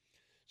it.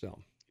 So,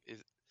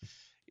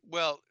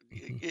 well,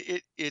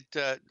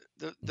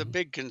 the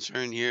big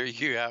concern here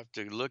you have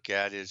to look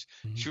at is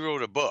she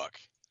wrote a book.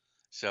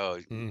 So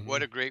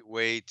what a great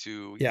way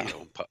to, Yeah.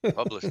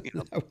 publish,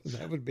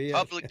 that would be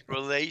public it.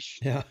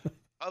 relation, Yeah.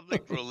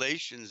 public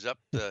relations up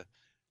the,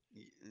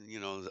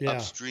 the Yeah.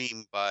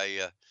 upstream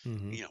by,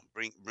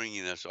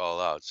 bringing us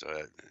all out.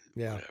 So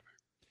Yeah. whatever.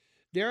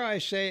 Dare I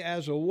say,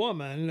 as a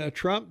woman,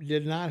 Trump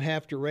did not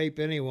have to rape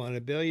anyone.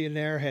 A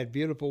billionaire had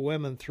beautiful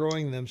women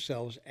throwing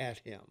themselves at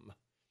him.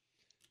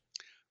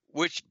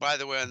 Which, by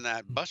the way, on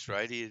that bus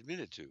ride, he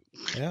admitted to.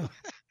 Yeah.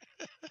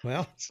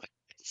 Well,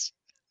 it's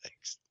like,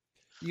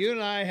 you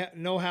and I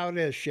know how it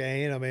is,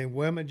 Shane. I mean,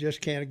 women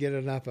just can't get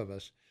enough of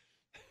us.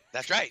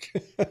 that's right.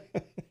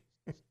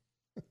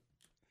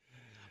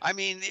 I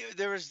mean,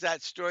 there was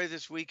that story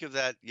this week of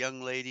that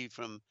young lady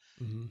from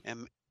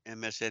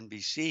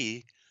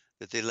MSNBC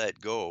that they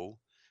let go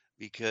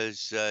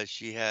because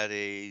she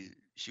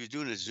was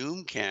doing a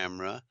Zoom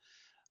camera.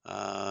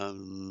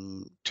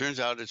 Turns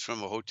out it's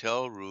from a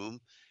hotel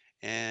room.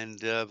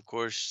 And of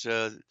course,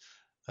 a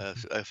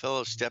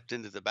fellow stepped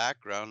into the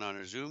background on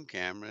her Zoom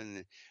camera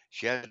and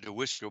she had to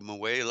whisk him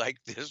away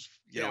like this,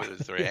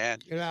 with her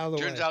hand. Get out of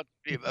the way.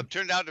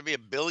 Turned out to be a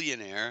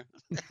billionaire.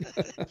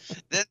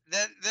 then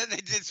they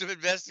did some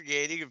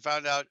investigating and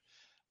found out,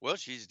 well,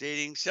 she's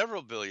dating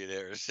several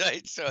billionaires,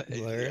 right? So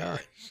there you are.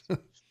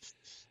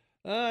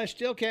 I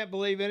still can't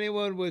believe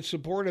anyone would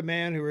support a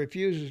man who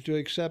refuses to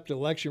accept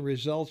election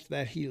results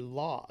that he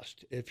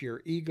lost. If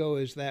your ego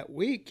is that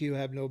weak, you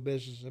have no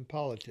business in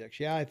politics.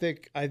 Yeah, I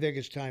think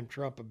it's time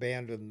Trump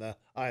abandoned the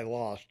 "I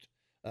lost"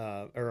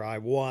 or "I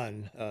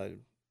won,"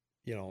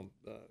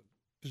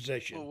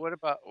 position. Well, what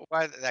about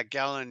why that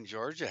gal in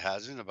Georgia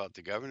hasn't about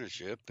the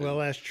governorship? Well,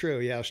 that's true.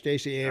 Yeah,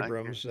 Stacey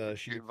Abrams.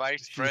 Your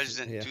vice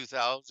president in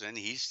 2000,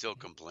 he's still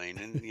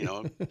complaining.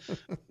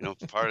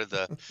 Part of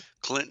the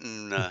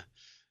Clinton.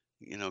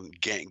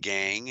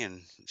 Gang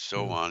and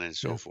so on and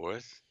so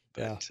forth.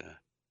 But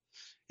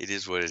it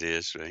is what it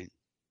is, right?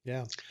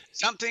 Yeah.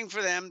 Something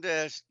for them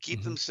to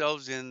keep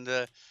themselves in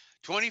the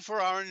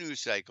 24-hour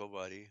news cycle,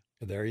 buddy.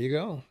 There you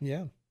go.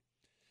 Yeah.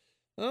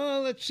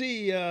 Let's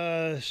see.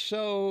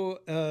 So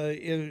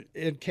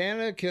in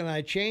Canada, can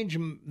I change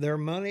their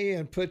money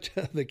and put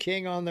the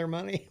king on their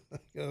money?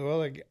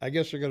 Well, I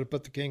guess they're going to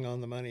put the king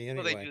on the money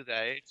anyway. Well, they do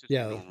that.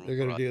 Yeah, they're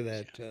going to do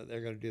that.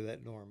 They're going to do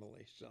that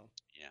normally. So.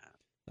 Yeah.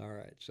 All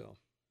right, so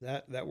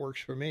that works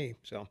for me.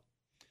 So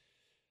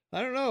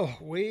I don't know.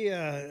 We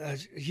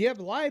you have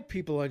live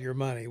people on your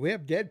money. We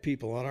have dead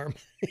people on our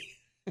money.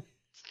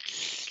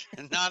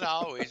 Not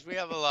always. We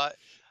have a lot.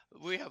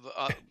 We have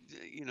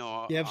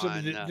You have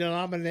some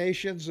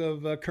denominations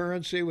of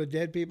currency with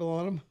dead people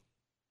on them.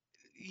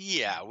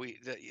 Yeah,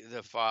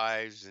 the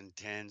 5s and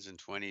 10s and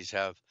 20s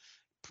have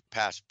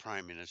past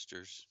prime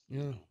ministers.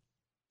 Yeah.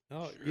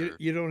 Oh, sure.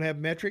 You don't have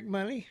metric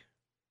money?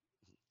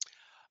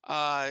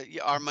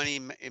 Yeah, our money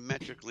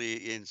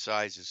metrically in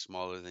size is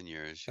smaller than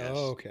yours. Yes.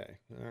 Oh, okay.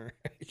 All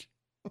right.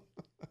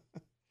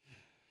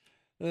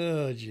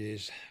 Oh,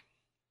 geez.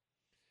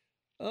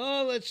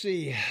 Oh, let's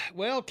see.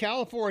 Well,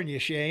 California,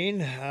 Shane,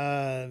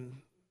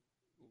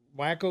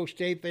 wacko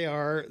state they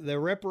are, the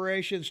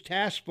Reparations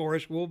Task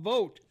Force will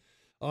vote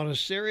on a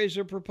series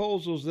of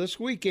proposals this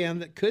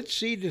weekend that could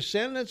see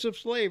descendants of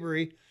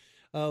slavery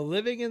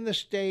living in the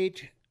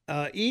state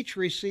each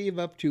receive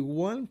up to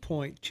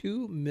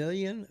 $1.2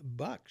 million,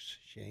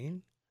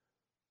 Shane.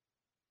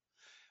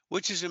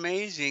 Which is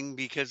amazing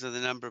because of the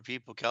number of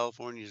people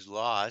California's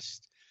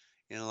lost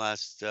in the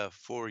last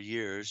 4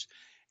 years,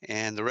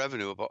 and the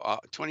revenue of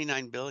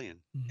 $29 billion.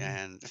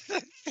 And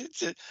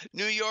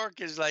New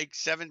York is like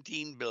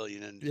 $17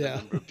 billion, and the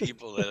number of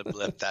people that have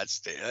left that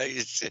state.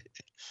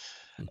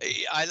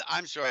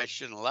 I'm sorry, I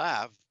shouldn't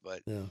laugh,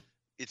 but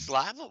it's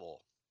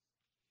laughable.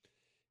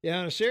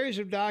 Yeah, in a series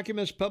of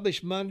documents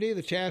published Monday,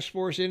 the task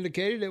force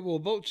indicated it will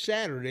vote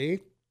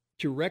Saturday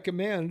to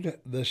recommend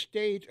the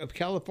state of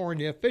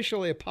California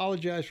officially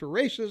apologize for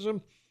racism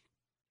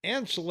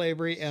and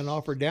slavery and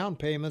offer down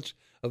payments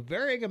of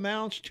varying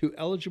amounts to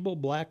eligible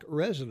black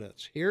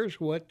residents. Here's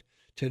what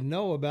to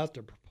know about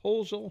the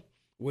proposal,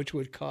 which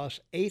would cost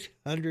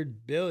 $800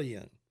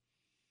 billion.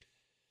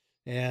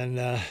 And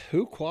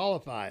who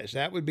qualifies?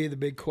 That would be the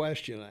big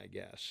question, I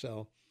guess.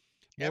 So.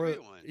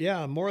 Everyone.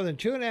 Yeah, more than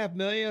 2.5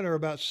 million, or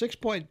about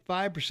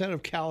 6.5%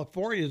 of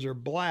Californians are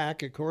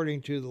black,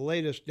 according to the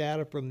latest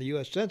data from the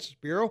U.S. Census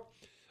Bureau.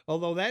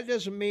 Although that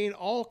doesn't mean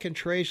all can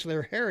trace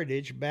their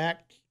heritage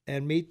back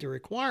and meet the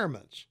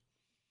requirements.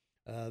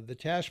 The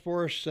task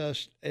force,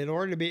 in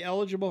order to be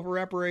eligible for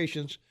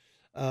reparations,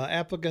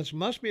 applicants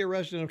must be a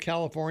resident of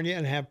California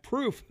and have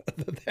proof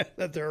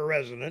that they're a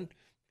resident,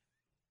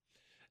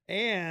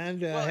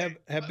 and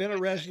have been a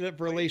resident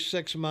for at least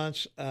 6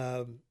 months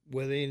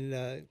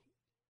within.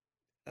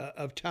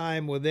 Of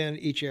time within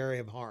each area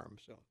of harm.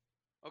 So,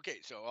 okay,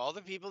 so all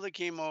the people that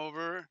came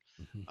over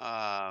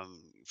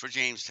for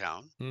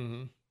Jamestown,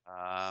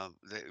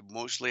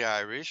 mostly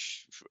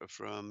Irish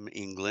from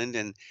England,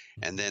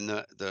 and then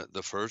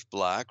the first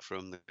black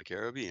from the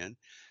Caribbean,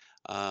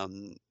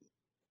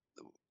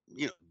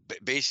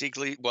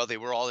 basically, well, they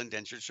were all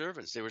indentured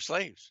servants. They were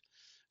slaves.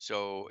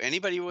 So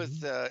anybody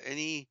with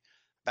any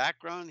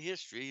background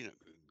history,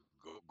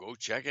 go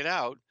check it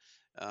out.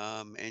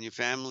 And your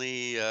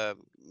family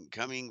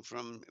coming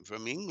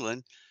from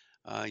England,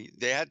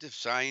 they had to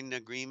sign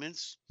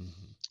agreements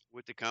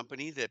with the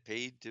company that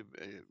paid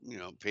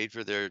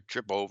for their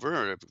trip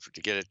over or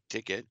to get a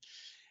ticket.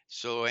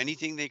 So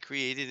anything they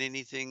created,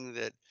 anything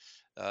that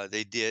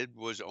they did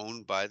was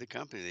owned by the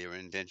company. They were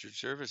indentured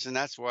service, and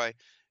that's why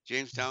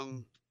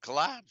Jamestown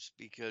collapsed,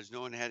 because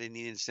no one had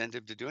any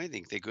incentive to do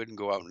anything. They couldn't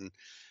go out and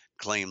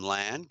claim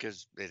land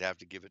because they'd have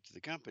to give it to the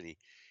company.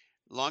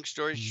 Long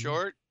story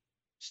short,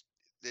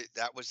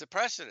 that was the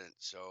precedent.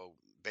 So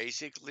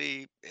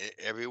basically,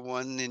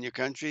 everyone in your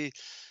country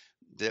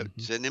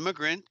that's an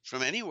immigrant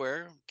from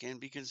anywhere can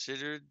be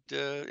considered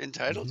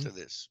entitled to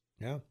this.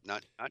 Yeah,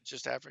 not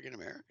just African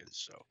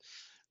Americans. So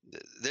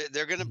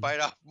they're going to bite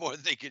off more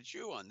than they can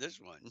chew on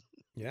this one.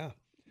 Yeah.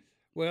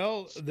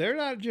 Well, they're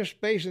not just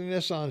basing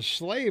this on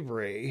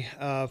slavery.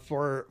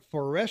 For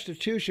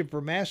restitution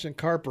for mass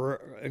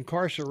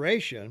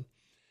incarceration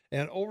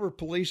and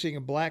over-policing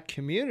of black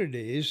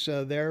communities,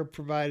 they're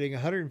providing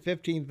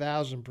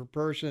 $115,000 per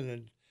person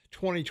and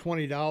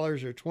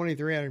 $20 or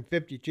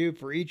 $2,352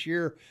 for each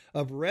year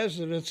of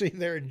residency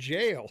there in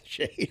jail,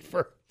 Shane,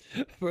 for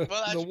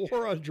the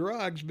war on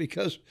drugs,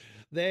 because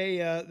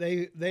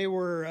they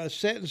were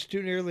sentenced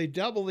to nearly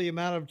double the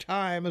amount of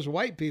time as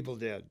white people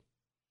did.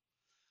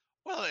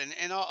 Well,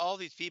 and all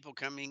these people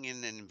coming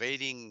in and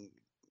invading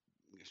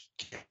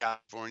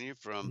California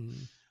from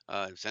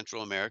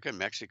Central America and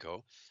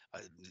Mexico,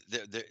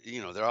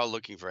 they're all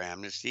looking for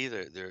amnesty.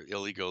 They're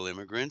illegal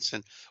immigrants,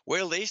 and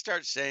they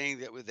start saying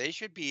that they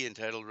should be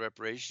entitled to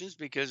reparations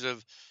because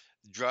of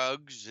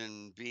drugs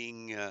and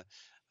being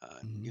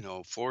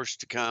forced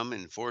to come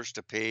and forced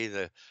to pay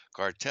the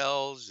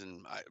cartels,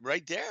 and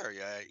right there,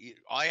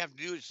 all I have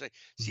to do is say,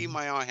 see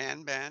my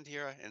handband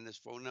here and this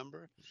phone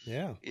number.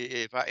 Yeah.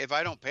 If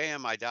I don't pay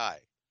him, I die.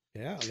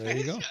 Yeah, there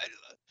you go.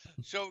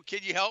 So can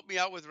you help me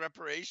out with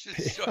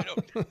reparations? So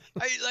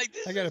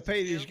I got to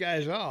pay these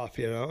guys off,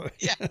 Yeah.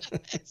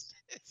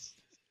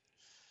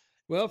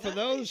 Well, for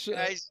those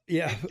guys,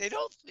 they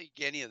don't think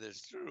any of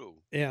this through.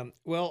 Yeah.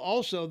 Well,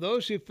 also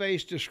those who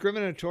faced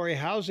discriminatory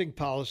housing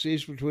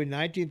policies between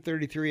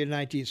 1933 and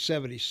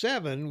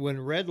 1977, when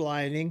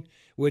redlining,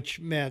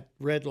 which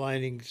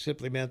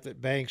simply meant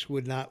that banks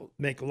would not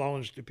make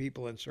loans to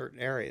people in certain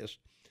areas,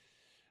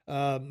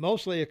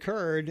 mostly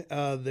occurred.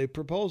 The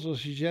proposal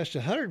suggests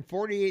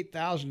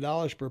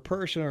 $148,000 per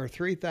person, or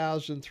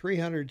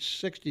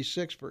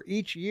 $3,366 for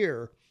each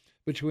year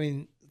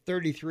between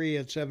 33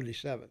 and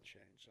 77.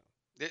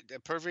 A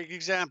perfect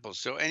example.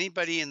 So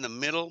anybody in the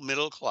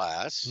middle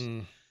class,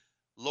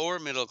 lower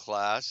middle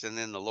class, and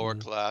then the lower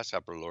class,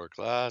 upper lower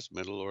class,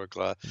 middle lower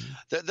class,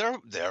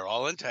 they're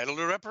all entitled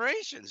to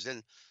reparations,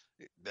 and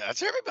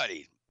that's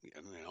everybody.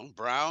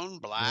 Brown,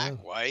 black,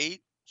 white,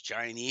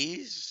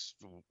 Chinese,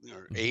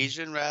 or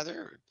Asian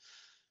rather.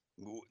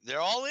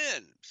 They're all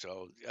in.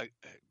 So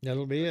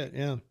that'll be it.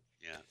 Yeah.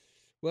 Yeah.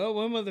 Well,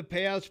 when will the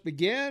payouts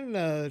begin?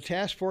 The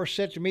task force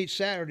set to meet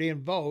Saturday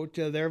and vote.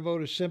 Their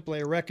vote is simply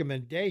a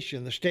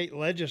recommendation. The state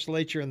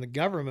legislature and the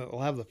government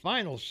will have the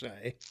final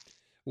say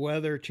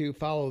whether to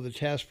follow the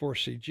task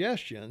force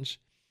suggestions.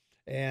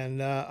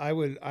 And I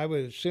would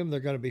assume they're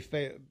going to be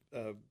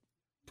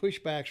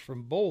pushbacks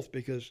from both,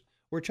 because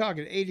we're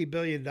talking $80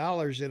 billion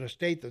in a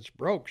state that's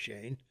broke,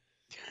 Shane.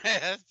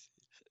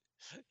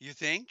 You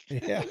think?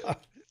 Yeah,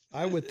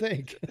 I would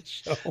think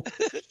so.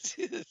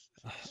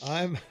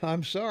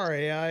 I'm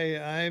sorry.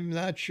 I'm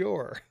not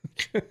sure.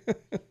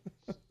 It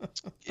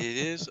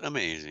is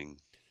amazing.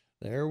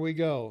 There we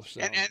go.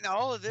 So, and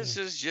all of this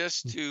is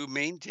just to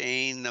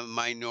maintain the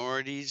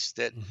minorities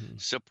that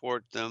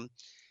support them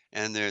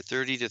and their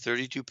 30 to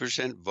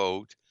 32%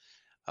 vote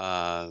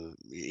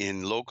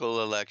in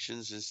local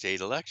elections and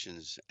state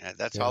elections.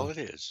 That's all it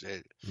is.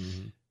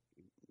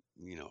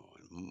 None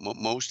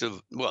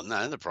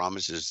of the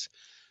promises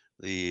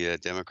the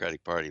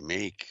Democratic Party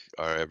make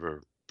are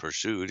ever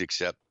pursued,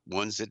 except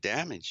ones that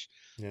damage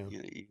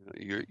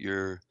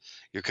your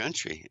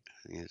country,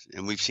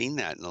 and we've seen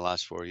that in the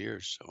last 4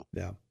 years. So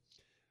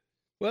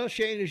Well,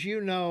 Shane, as you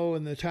know,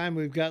 in the time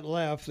we've got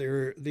left,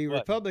 the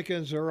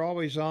Republicans are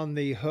always on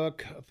the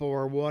hook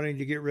for wanting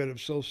to get rid of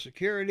Social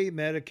Security,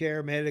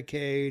 Medicare,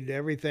 Medicaid,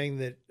 everything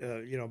that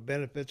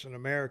benefits an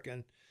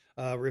American.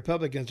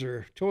 Republicans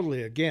are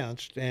totally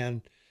against,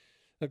 and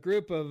a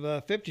group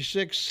of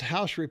 56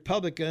 House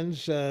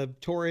Republicans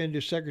tore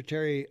into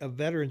Secretary of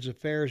Veterans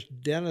Affairs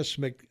Dennis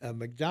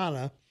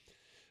McDonough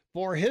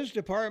for his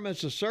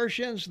department's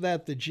assertions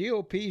that the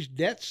GOP's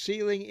debt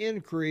ceiling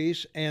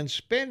increase and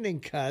spending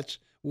cuts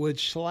would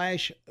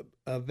slash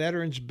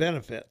veterans'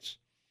 benefits.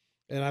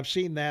 And I've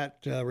seen that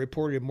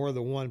reported in more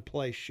than one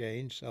place,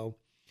 Shane. So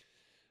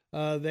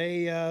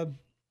the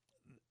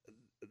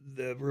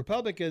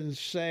Republicans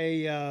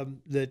say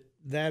that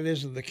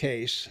isn't the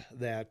case,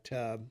 that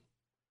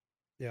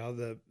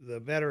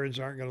the veterans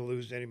aren't going to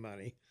lose any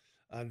money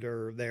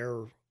under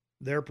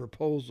their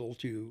proposal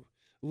to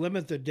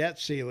limit the debt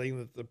ceiling,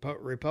 that the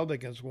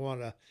Republicans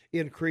want to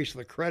increase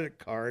the credit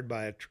card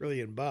by $1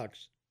 trillion,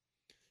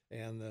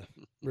 and the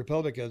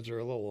Republicans are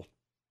a little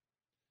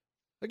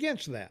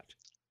against that.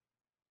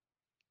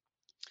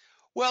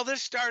 Well,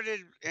 this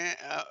started,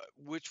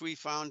 which we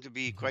found to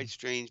be quite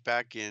strange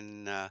back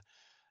in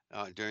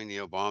during the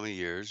Obama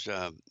years.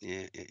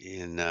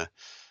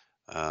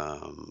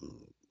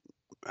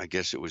 I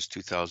guess it was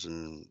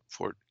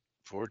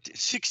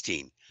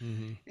 2016.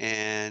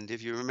 And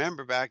if you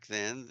remember back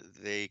then,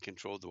 they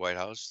controlled the White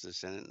House, the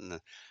Senate, and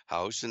the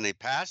House, and they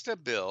passed a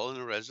bill and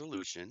a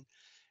resolution,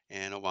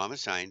 and Obama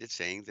signed it,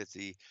 saying that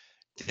the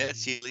debt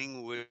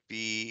ceiling would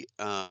be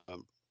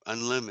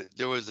unlimited.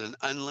 There was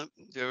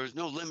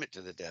no limit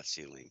to the debt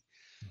ceiling.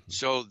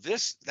 So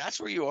that's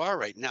where you are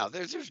right now.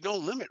 There's no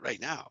limit right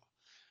now.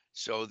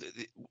 So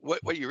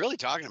what you're really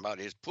talking about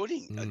is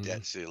putting a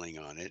debt ceiling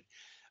on it,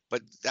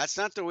 but that's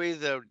not the way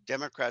the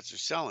Democrats are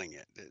selling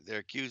it. They're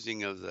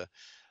accusing of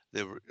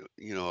the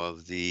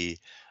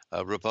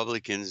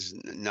Republicans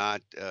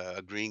not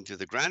agreeing to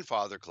the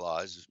grandfather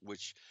clause,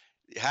 which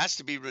has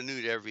to be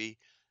renewed every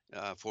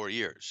 4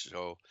 years.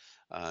 So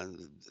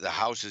the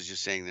House is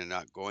just saying they're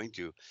not going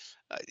to.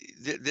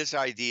 This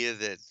idea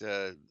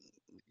that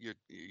your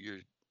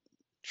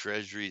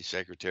Treasury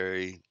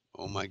Secretary,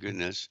 oh my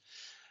goodness,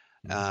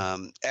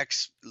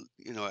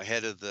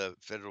 head of the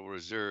Federal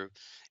Reserve,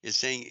 is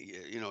saying,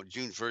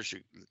 June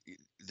 1st,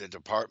 the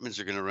departments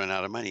are going to run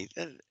out of money.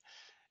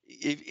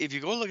 If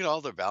you go look at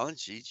all their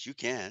balance sheets, you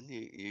can.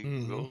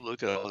 You go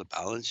look at all the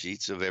balance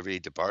sheets of every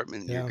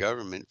department in your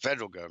government,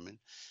 federal government.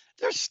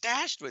 They're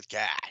stashed with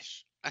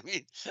cash. I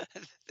mean,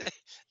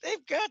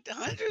 they've got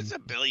hundreds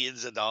of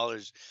billions of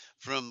dollars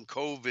from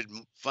COVID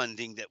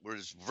funding that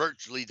was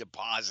virtually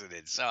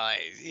deposited. So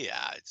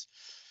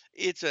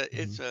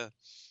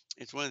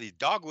it's one of these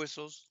dog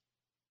whistles.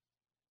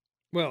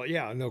 Well,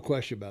 yeah, no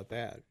question about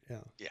that.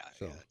 Yeah. Yeah.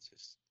 So it's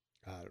just,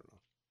 I don't know.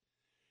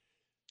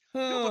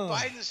 No, but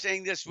Biden's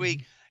saying this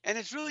week, and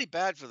it's really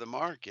bad for the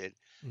market.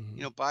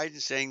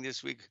 Biden's saying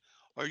this week,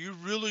 are you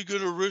really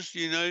going to risk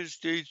the United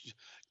States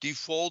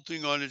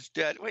defaulting on its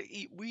debt?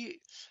 We,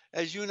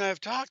 as you and I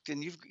have talked,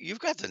 and you've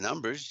got the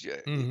numbers.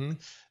 The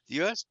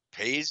U.S.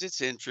 pays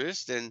its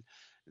interest, and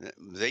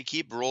they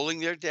keep rolling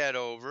their debt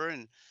over.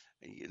 And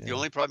the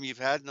only problem you've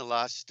had in the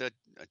last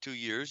 2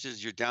 years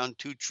is you're down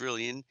 $2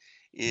 trillion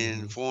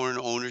in foreign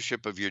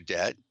ownership of your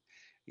debt.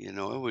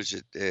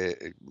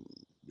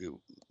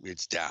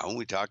 It's down.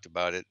 We talked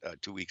about it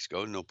 2 weeks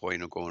ago. No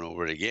point in going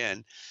over it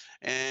again.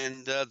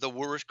 And the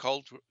worst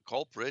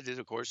culprit,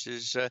 of course,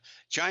 is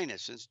China.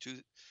 Since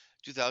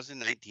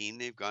 2019,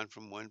 they've gone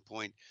from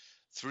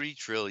 1.3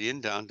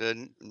 trillion down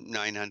to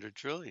 900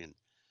 trillion.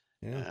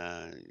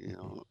 Yeah.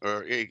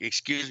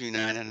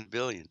 900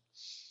 billion.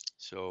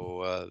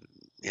 So,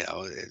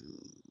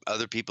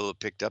 other people have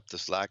picked up the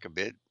slack a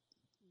bit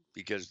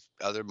because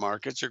other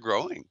markets are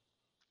growing.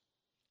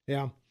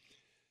 Yeah.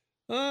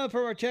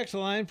 From our text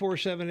line,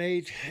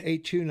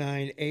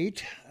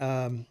 478-8298,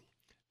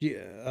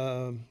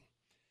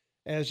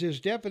 as his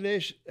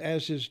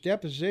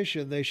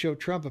deposition, they show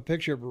Trump a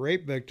picture of a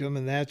rape victim,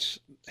 and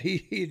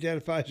he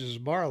identifies as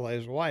Marla,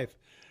 his wife.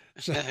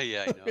 So,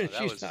 yeah, I know.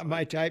 She's not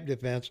my type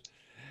defense.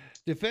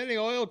 Defending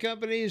oil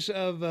companies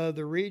of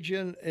the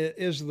region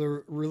is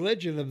the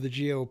religion of the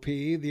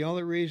GOP. The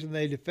only reason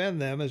they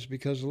defend them is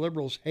because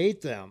liberals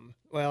hate them.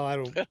 Well, I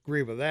don't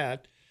agree with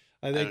that.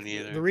 I think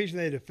the reason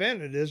they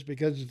defend it is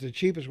because it's the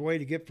cheapest way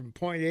to get from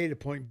point A to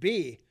point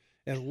B,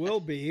 and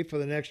will be for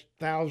the next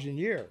 1,000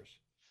 years.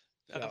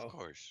 So, of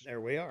course. There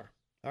we are.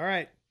 All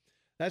right.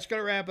 That's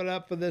going to wrap it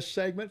up for this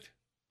segment.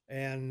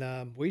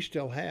 And we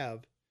still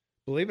have,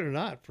 believe it or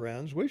not,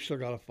 friends, we've still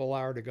got a full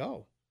hour to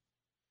go.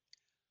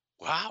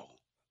 Wow.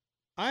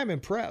 I'm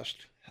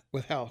impressed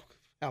with how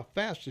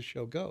fast the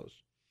show goes.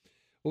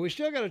 Well, we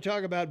still got to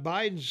talk about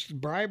Biden's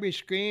bribery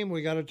scheme.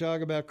 We got to talk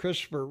about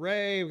Christopher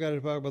Wray. We got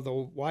to talk about the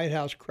White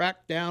House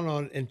crackdown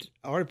on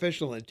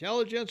artificial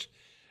intelligence,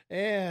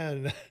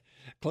 and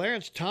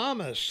Clarence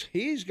Thomas.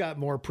 He's got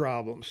more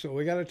problems. So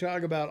we got to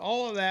talk about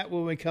all of that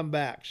when we come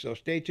back. So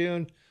stay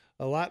tuned.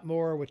 A lot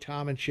more with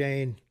Tom and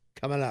Shane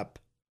coming up.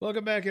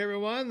 Welcome back,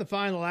 everyone. The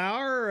final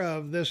hour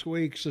of this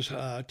week's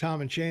Tom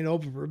and Shane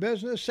Open for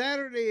Business.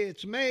 Saturday,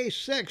 it's May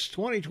 6,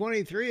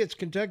 2023. It's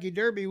Kentucky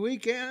Derby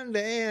weekend,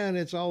 and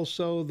it's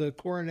also the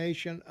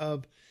coronation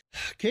of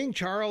King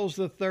Charles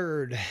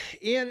III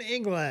in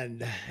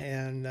England.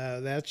 And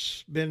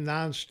that's been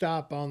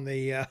nonstop on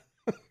the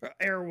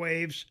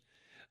airwaves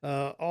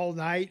all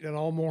night and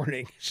all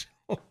morning.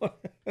 So,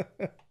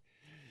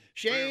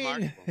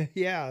 Shane,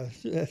 yeah,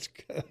 it's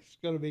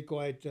going to be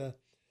quite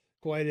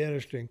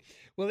interesting.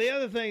 Well, the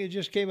other thing that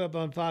just came up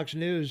on Fox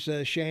News,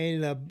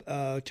 Shane,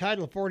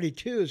 Title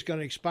 42 is going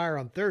to expire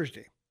on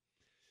Thursday.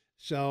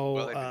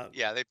 So,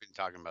 they've been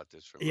talking about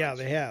this for months. Yeah,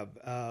 they have.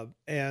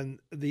 And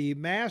the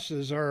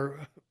masses are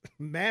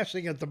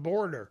massing at the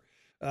border.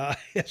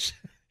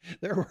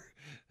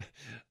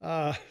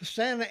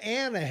 Santa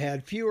Ana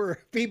had fewer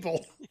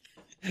people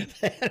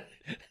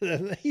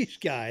than these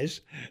guys.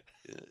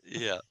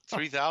 Yeah,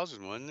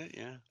 3,000, wasn't it?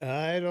 Yeah.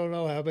 I don't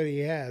know how many he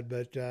had,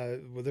 but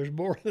well, there's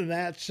more than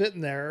that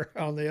sitting there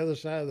on the other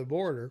side of the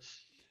border.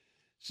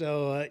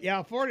 So,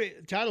 yeah,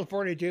 Title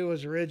 42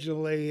 was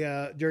originally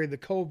during the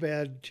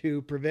COVID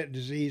to prevent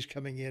disease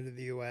coming into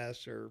the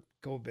U.S. or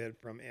COVID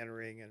from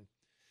entering. And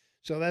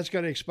so that's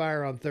going to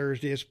expire on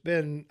Thursday. It's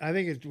been, I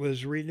think it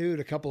was renewed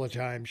a couple of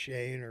times,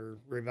 Shane, or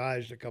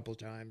revised a couple of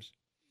times.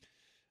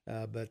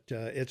 But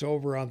it's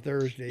over on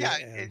Thursday. Yeah,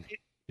 and,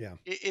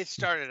 it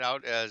started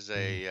out as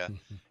a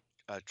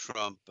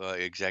Trump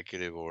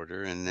executive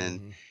order, and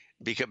then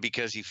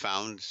because he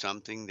found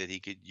something that he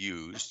could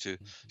use to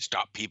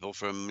stop people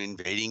from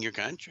invading your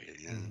country.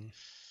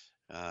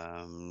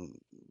 And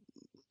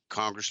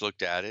Congress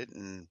looked at it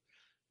and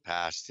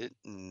passed it,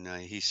 and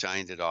he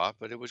signed it off,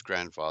 but it was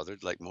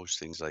grandfathered like most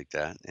things like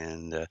that,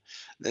 and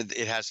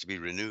it has to be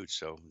renewed.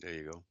 So there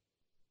you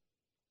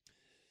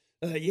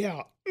go.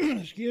 Yeah,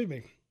 excuse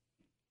me.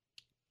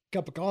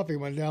 Cup of coffee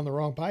went down the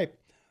wrong pipe.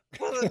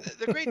 Well,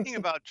 the great thing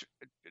about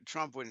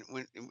Trump, when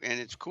and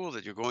it's cool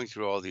that you're going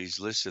through all these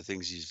lists of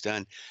things he's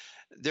done.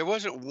 There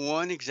wasn't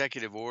one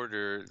executive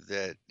order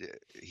that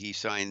he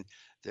signed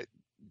that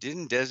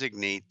didn't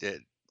designate that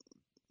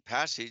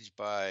passage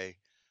by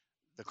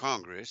the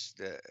Congress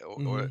that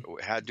or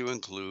had to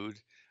include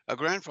a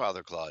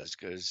grandfather clause,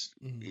 because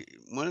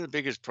one of the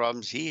biggest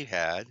problems he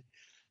had,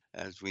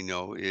 as we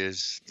know,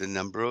 is the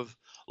number of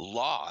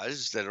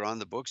laws that are on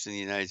the books in the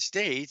United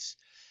States.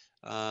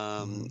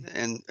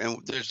 And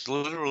there's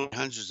literally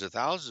hundreds of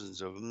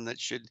thousands of them that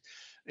should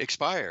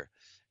expire.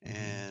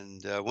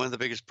 And one of the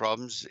biggest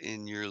problems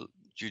in your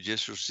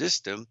judicial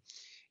system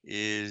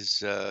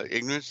is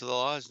ignorance of the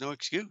law is no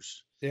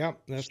excuse. Yeah,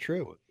 that's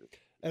true.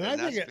 And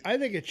I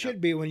think it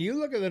should be. When you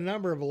look at the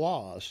number of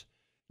laws,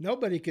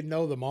 nobody can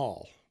know them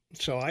all.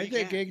 So I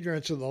think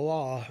ignorance of the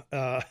law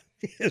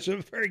is a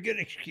very good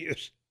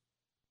excuse.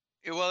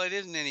 Well, it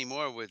isn't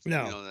anymore with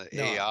the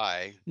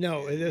AI.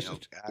 No, it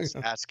isn't.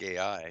 Ask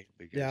AI.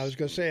 Yeah, I was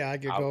going to say I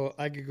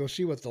could go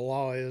see what the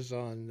law is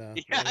on.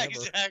 Yeah,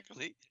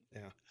 exactly.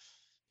 Yeah.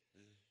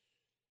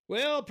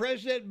 Well,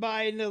 President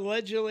Biden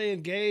allegedly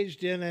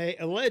engaged in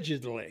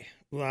allegedly.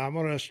 Well, I'm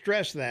going to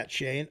stress that,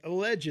 Shane.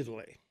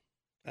 Allegedly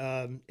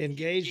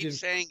engaged in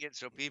saying it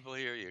so people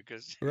hear you,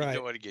 because you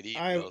don't want to get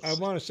emails. I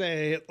want to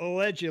say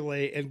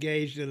allegedly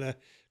engaged in a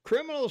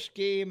criminal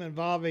scheme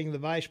involving the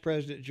Vice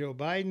President Joe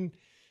Biden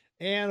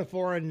and a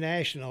foreign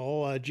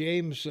national,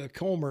 James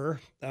Comer,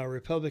 a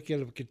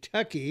Republican of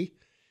Kentucky.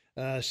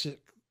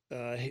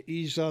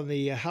 He's on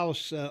the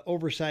House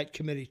Oversight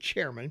Committee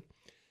chairman,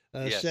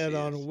 said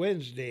on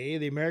Wednesday,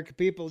 the American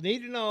people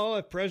need to know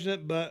if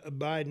President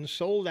Biden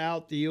sold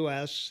out the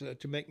U.S.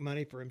 To make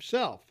money for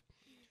himself.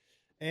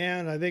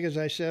 And I think, as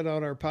I said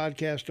on our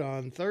podcast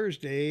on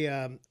Thursday,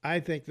 I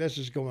think this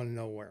is going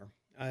nowhere.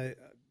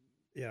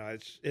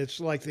 It's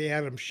like the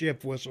Adam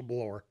Schiff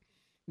whistleblower.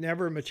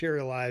 Never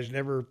materialized,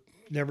 never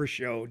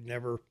showed,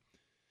 never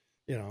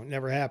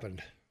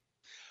happened.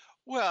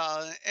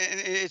 Well, and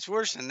it's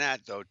worse than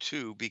that, though,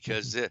 too,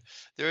 because there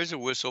is a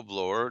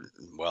whistleblower.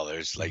 Well,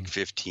 there's like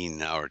 15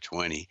 now or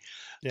 20,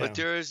 but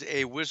there is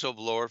a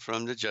whistleblower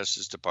from the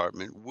Justice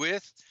Department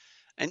with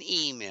an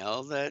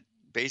email that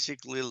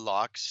basically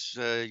locks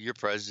your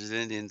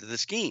president into the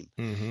scheme.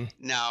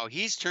 Now,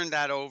 he's turned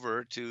that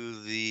over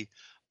to the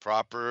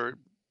proper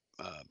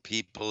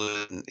people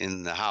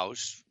in the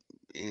House,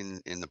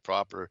 in the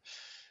proper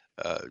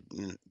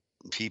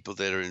people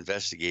that are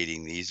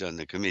investigating these on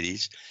the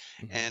committees,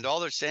 and all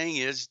they're saying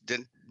is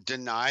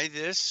deny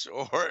this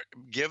or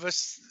give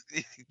us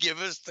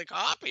the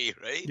copy,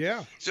 right?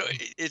 Yeah. So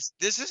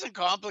this isn't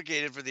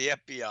complicated for the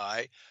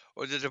FBI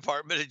or the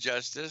Department of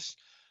Justice,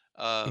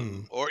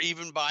 or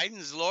even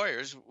Biden's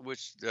lawyers,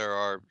 which there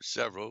are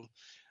several.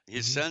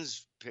 His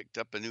son's picked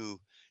up a new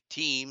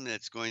team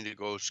that's going to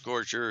go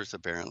scorch earth,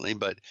 apparently,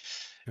 but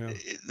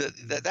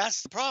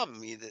that's the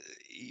problem.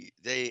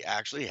 They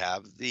actually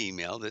have the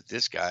email that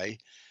this guy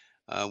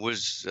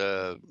was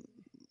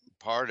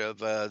part of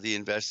the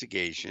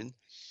investigation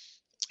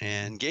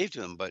and gave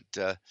to them, but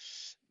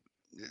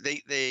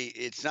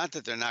it's not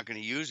that they're not going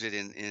to use it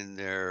in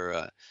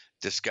their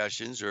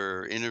discussions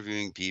or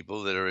interviewing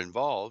people that are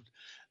involved,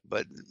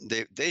 but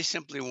they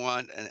simply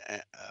want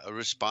a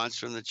response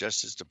from the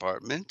Justice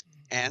Department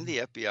and the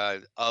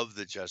FBI of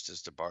the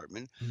Justice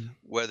Department,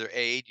 whether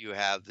A, do you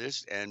have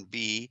this, and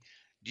B,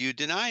 do you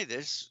deny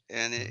this,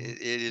 and it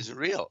isn't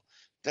real.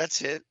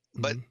 That's it.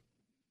 But,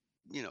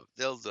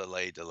 they'll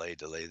delay.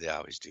 They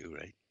always do,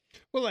 right?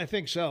 Well, I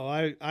think so.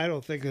 I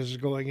don't think this is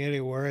going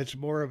anywhere. It's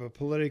more of a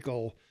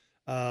political,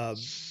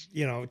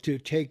 to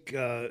take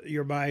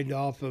your mind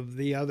off of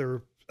the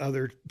other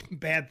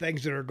bad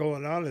things that are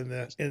going on in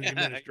the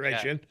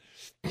administration.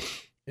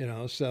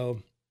 So.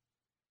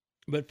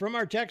 But from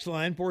our text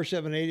line,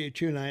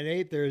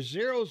 478-8298, there's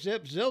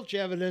zilch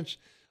evidence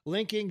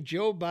linking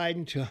Joe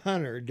Biden to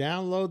Hunter.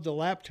 Download the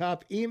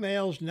laptop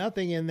emails,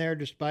 nothing in there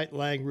despite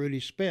Lang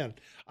Rudy's spin.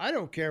 I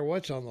don't care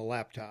what's on the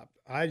laptop.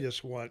 I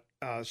just want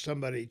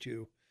somebody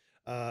to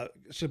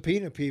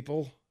subpoena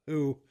people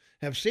who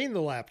have seen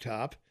the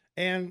laptop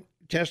and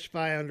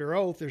testify under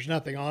oath there's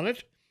nothing on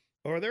it,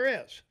 or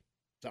there is.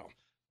 So,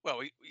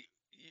 well,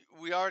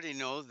 we already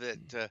know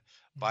that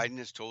Biden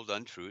has told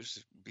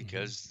untruths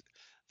because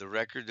the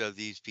record of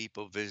these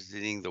people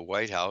visiting the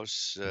White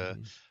House,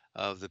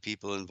 of the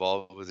people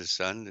involved with his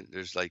son,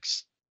 there's like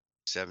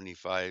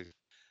 75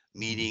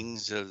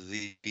 meetings of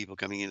the people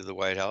coming into the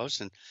White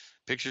House, and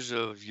pictures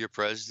of your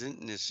president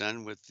and his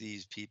son with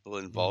these people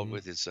involved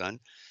with his son,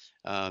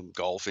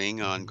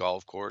 golfing on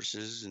golf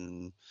courses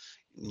and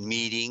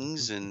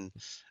meetings. And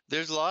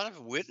there's a lot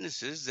of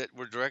witnesses that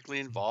were directly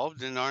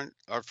involved and aren't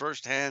are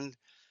firsthand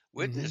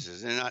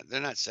witnesses. They're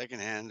not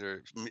secondhand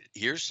or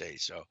hearsay.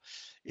 So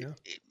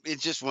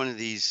it's just one of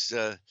these.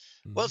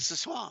 Well, it's the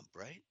swamp,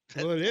 right?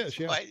 Well, it is.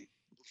 Yeah.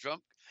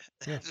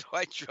 That's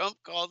why Trump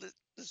called it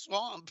the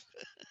swamp.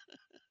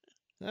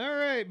 All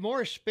right,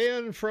 more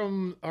spin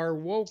from our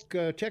woke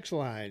text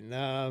line,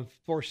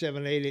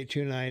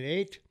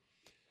 478-8298.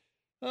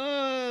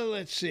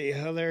 Let's see.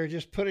 They're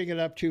just putting it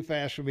up too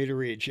fast for me to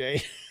read,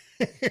 Jay.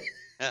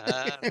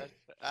 I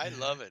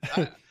love it.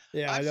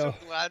 I'm so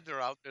glad they're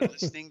out there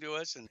listening to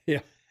us and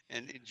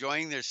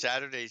enjoying their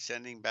Saturday,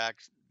 sending back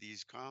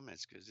these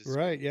comments because it's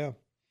right. Yeah,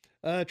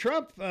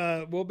 Trump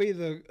will be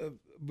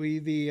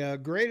the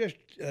greatest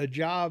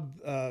job.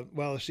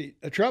 Well, let's see.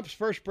 Trump's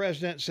first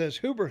president says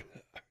Hubert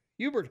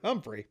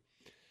Humphrey.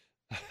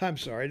 I'm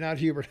sorry, not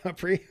Hubert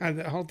Humphrey. I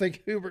don't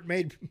think Hubert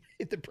made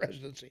the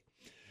presidency.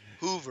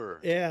 Hoover.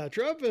 Yeah,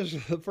 Trump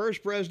is the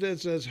first president,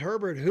 says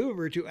Herbert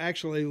Hoover, to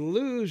actually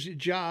lose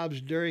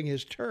jobs during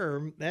his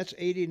term. That's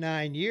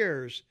 89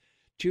 years,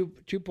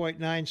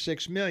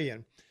 2.96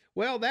 million.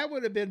 Well, that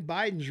would have been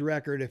Biden's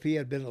record if he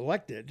had been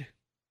elected.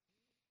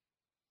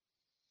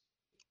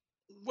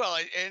 Well,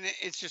 and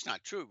it's just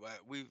not true.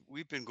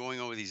 We've been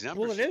going over these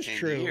numbers. Well, it is for 10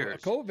 true. years.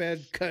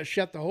 COVID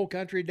shut the whole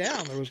country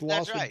down. There was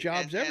loss of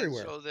jobs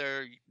everywhere. And so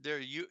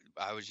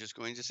I was just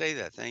going to say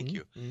that. Thank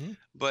you.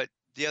 But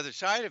the other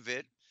side of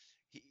it,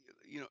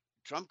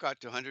 Trump got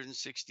to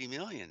 160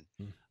 million.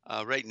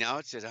 Right now,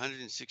 it's at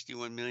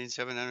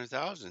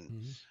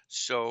 161,700,000.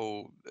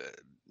 So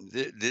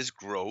this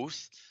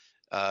growth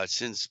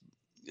since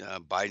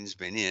Biden's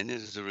been in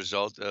is a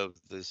result of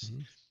this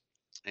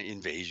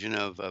invasion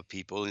of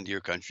people into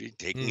your country,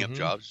 taking up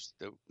jobs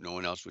that no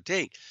one else would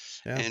take.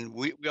 And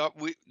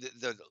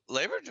the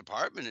Labor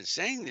Department is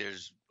saying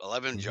there's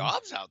 11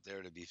 jobs out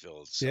there to be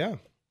filled. So yeah.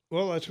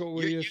 Well, that's what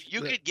we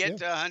you could get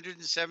to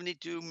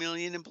 172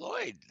 million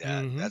employed.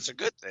 That's a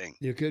good thing.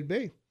 You could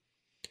be.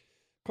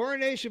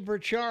 Coronation for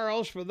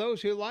Charles, for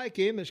those who like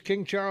him, is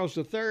King Charles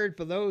III.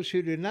 For those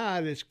who do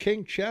not, it's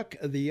King Chuck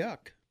the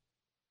Yuck.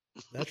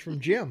 That's from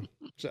Jim.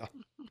 So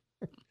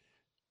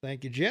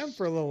thank you, Jim,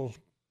 for a little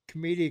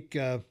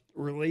comedic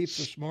relief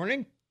this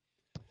morning.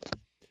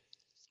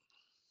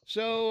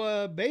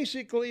 So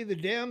basically, the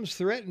Dems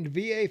threatened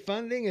VA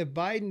funding if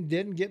Biden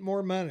didn't get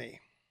more money.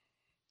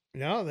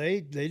 No,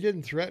 they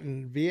didn't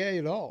threaten VA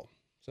at all.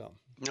 So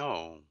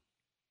no,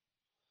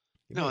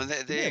 and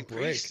they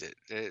increased it.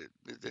 The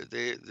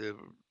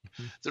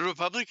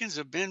Republicans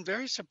have been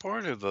very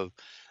supportive of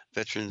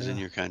veterans in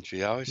your country.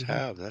 They always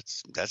have.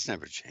 That's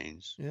never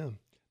changed. Yeah.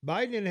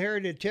 Biden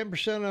inherited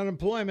 10%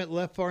 unemployment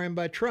left for him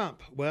by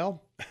Trump.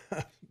 Well,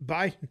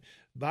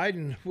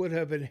 Biden would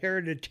have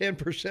inherited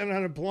 10%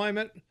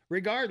 unemployment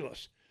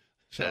regardless.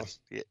 So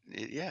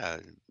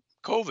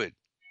COVID.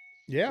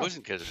 Yeah. It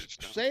wasn't because of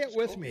Trump. Say it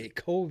with me.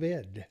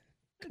 COVID.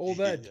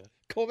 COVID.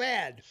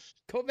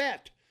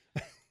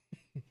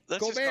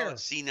 Let's just call it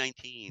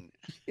C-19.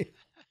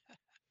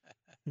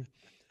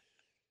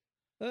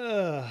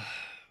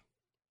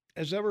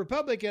 As a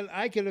Republican,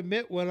 I can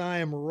admit when I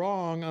am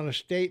wrong on a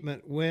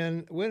statement.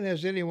 When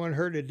has anyone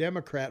heard a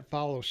Democrat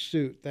follow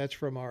suit? That's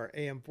from our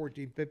AM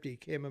 1450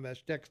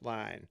 KMMS text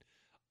line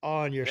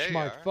on your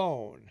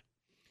smartphone.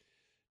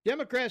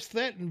 Democrats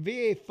threaten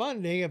VA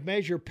funding if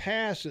measure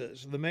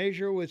passes. The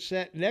measure would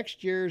set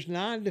next year's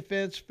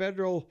non-defense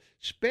federal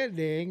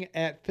spending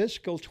at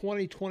fiscal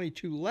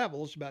 2022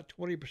 levels, about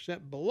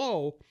 20%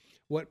 below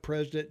what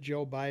President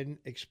Joe Biden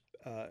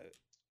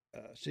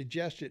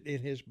suggested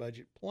in his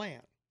budget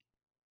plan.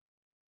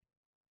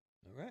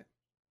 All right.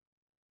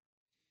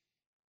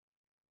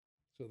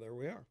 So there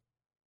we are.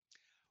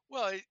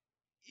 Well,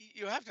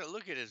 you have to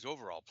look at his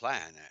overall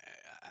plan.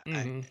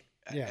 I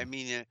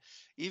mean,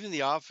 even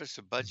the Office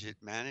of Budget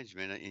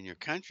Management in your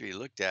country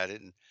looked at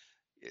it, and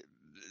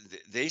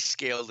they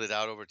scaled it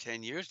out over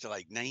 10 years to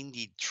like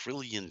 $90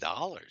 trillion.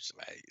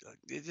 Right?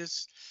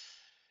 It's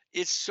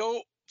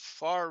so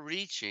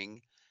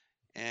far-reaching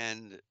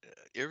and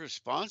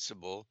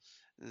irresponsible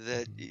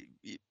that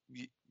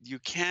you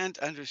can't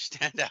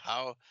understand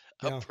how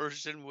a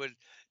person would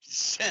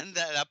send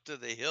that up to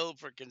the hill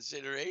for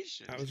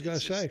consideration. I was going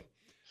to say.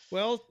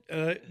 Well,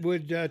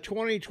 would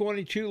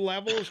 2022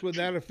 levels, would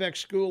that affect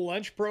school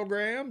lunch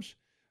programs?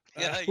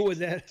 Would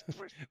that?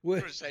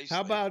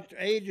 How about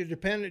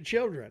age-dependent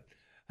children?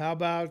 How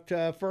about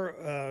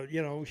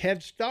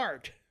Head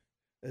Start?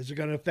 Is it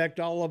going to affect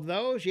all of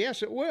those?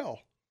 Yes, it will.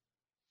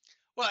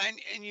 Well,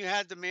 and you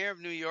had the mayor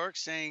of New York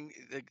saying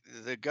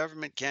the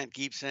government can't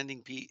keep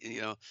sending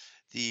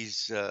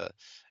these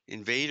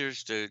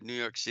invaders to New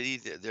York City.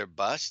 They're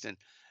bust, and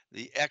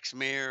the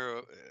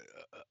ex-mayor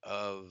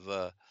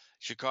of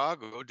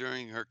Chicago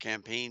during her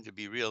campaign to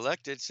be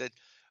reelected said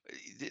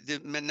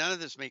none of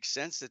this makes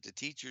sense that the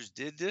teachers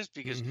did this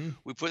because Mm-hmm.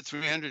 we put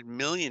 $300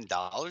 million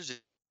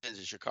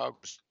into Chicago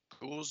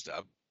schools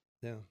to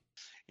Yeah.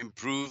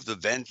 improve the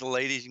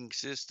ventilating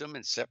system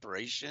and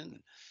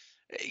separation.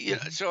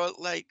 Mm-hmm. So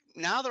like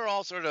now they're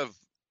all sort of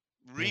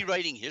Yeah.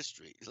 rewriting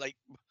history. It's like,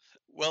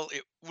 well,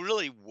 it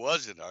really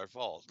wasn't our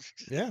fault.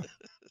 Yeah.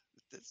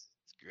 That's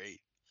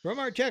great. From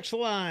our text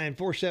line,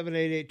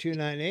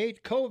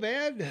 4788298,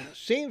 COVID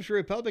seems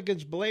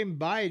Republicans blame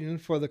Biden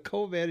for the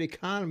COVID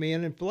economy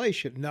and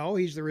inflation. No,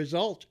 he's the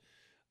result.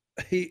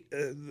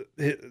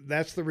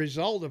 That's the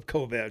result of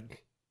COVID.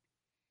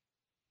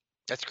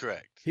 That's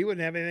correct. He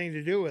wouldn't have anything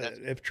to do with it.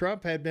 If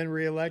Trump had been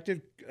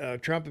reelected,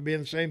 Trump would be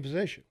in the same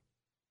position.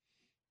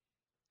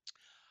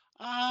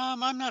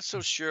 I'm not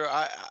so sure.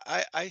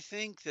 I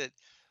think that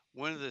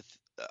one of the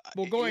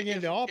well, going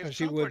into office,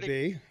 he would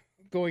be.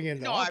 Going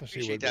into no, office, I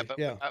appreciate he would that, be. but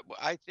Yeah.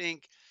 I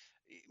think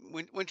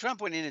when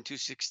Trump went in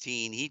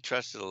 2016, he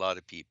trusted a lot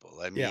of people.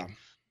 I mean,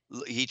 Yeah.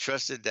 he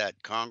trusted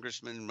that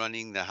congressman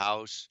running the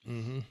House,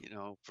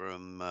 Mm-hmm.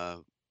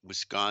 from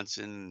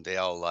Wisconsin. They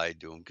all lied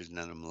to him because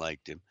none of them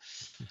liked him.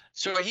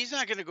 So he's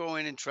not going to go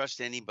in and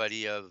trust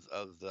anybody of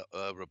the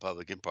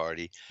Republican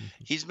Party.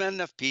 He's met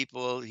enough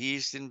people.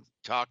 He's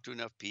talked to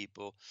enough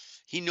people.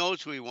 He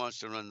knows who he wants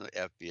to run the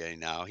FBI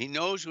now. He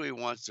knows who he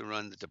wants to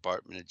run the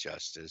Department of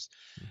Justice.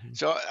 Mm-hmm.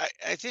 So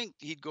I think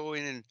he'd go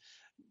in and,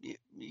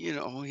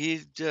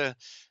 he'd.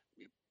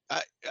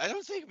 I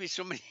don't think it'd be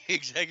so many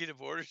executive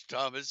orders,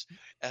 Thomas,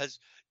 as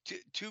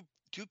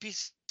two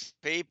pieces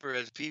of paper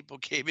as people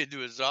came into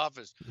his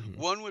office. Mm-hmm.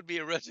 One would be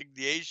a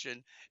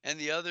resignation, and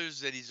the others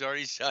that he's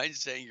already signed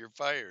saying you're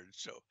fired.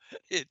 So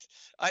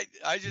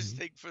I just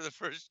think for the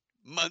first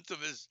month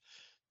of his,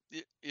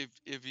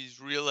 if he's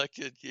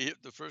reelected,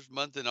 the first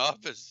month in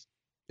office,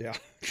 yeah,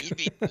 he'd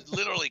be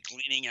literally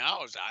cleaning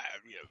house.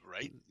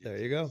 Right? There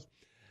you go.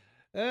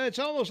 It's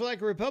almost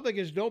like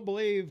Republicans don't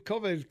believe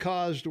COVID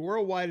caused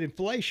worldwide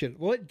inflation.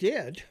 Well, it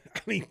did. I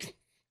mean,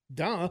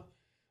 duh.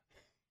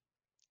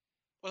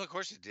 Well, of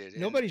course it did.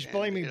 Nobody's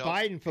blaming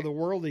Biden for the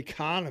world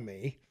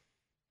economy.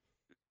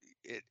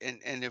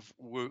 And if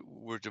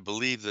we're to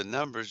believe the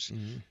numbers,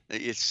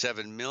 it's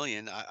 7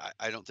 million.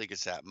 I don't think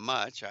it's that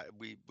much.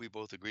 We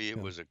both agree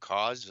it was a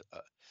cause.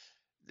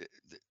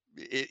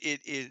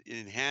 It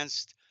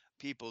enhanced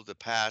people to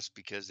pass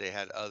because they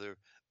had other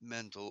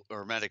mental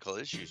or medical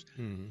issues.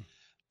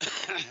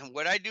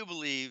 What I do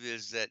believe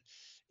is that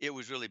it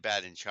was really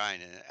bad in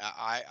China.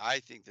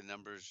 I think the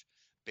numbers,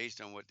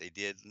 based on what they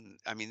did,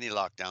 I mean, they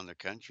locked down their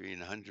country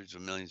and hundreds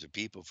of millions of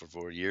people for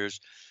 4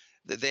 years.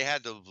 That they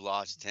had to have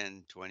lost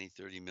 10, 20,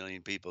 30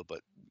 million people,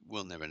 but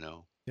we'll never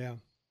know. Yeah.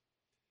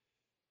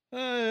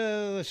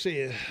 Let's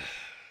see.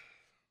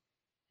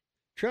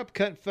 Trump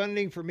cut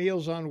funding for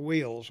Meals on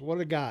Wheels.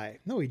 What a guy.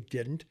 No, he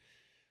didn't.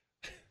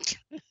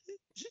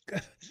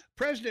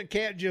 President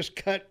can't just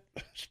cut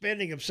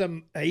spending of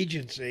some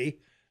agency.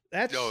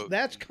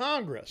 That's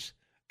Congress.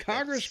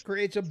 Congress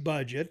creates a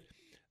budget.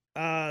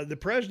 The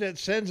president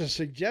sends a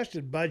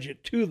suggested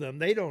budget to them.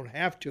 They don't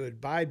have to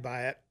abide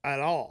by it at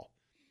all.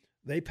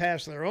 They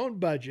pass their own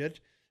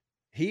budget.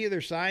 He either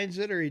signs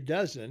it or he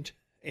doesn't,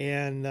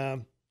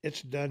 and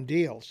it's a done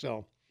deal.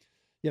 So,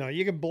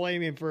 you can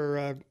blame him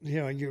for,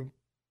 you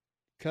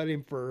cut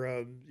him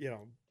for,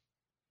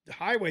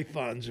 highway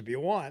funds if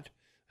you want.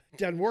 It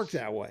doesn't work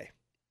that way.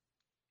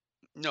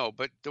 No,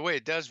 but the way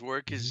it does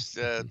work is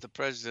the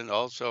president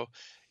also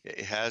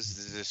has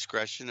the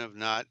discretion of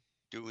not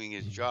doing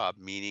his job,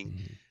 meaning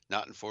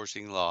not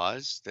enforcing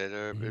laws that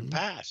have been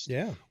passed,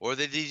 or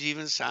that he's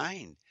even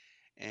signed.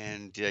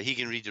 And he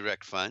can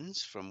redirect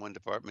funds from one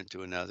department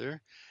to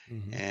another.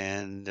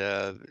 And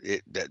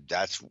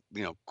that's,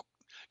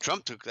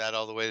 Trump took that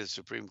all the way to the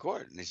Supreme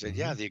Court. And they said,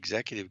 yeah, the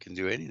executive can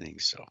do anything.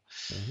 So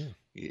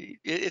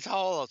it's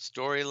all a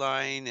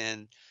storyline,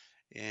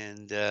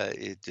 and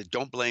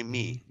don't blame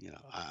me.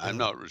 I'm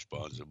not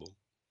responsible.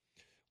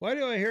 Why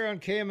do I hear on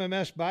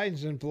KMMS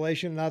Biden's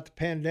inflation, not the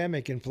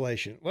pandemic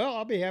inflation? Well,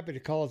 I'll be happy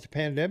to call it the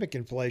pandemic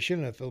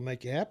inflation if it'll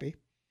make you happy,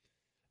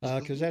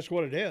 because that's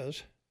what it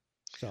is.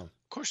 So, of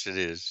course it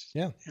is.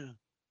 Yeah.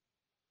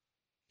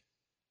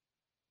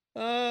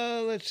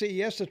 Let's see.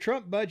 Yes, the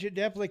Trump budget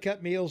definitely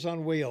cut Meals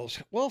on Wheels.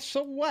 Well,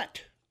 so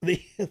what?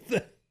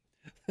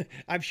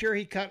 I'm sure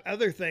he cut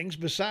other things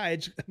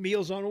besides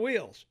Meals on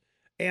Wheels.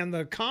 And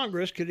the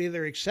Congress could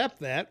either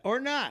accept that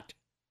or not.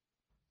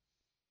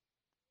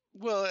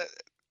 Well,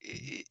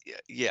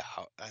 yeah.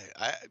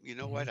 You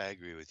know what? I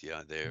agree with you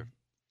on there,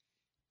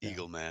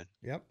 Eagle Man.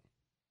 Yep.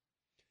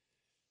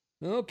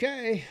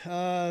 Okay.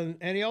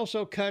 And he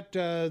also cut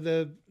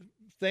the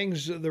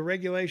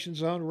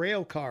regulations on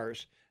rail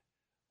cars.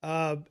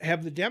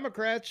 Have the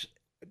Democrats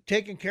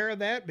taken care of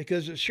that?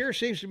 Because it sure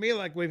seems to me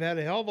like we've had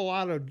a hell of a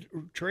lot of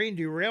train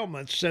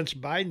derailments since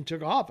Biden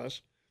took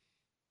office.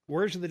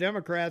 where's the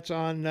Democrats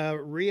on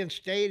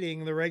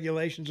reinstating the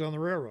regulations on the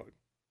railroad?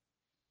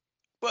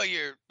 Well,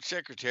 your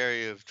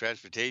Secretary of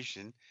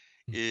Transportation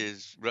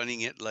is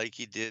running it like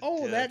he did.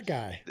 Oh, that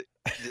guy.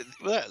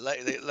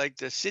 Like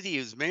the city he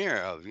was mayor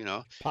of,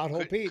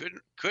 Pothole Pete.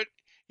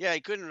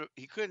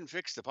 He couldn't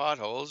fix the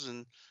potholes,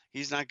 and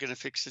he's not going to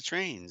fix the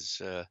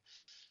trains.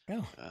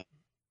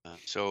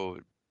 So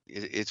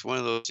it's one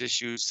of those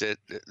issues that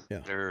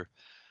are,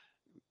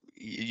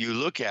 you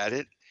look at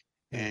it,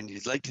 and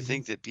you'd like to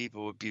think that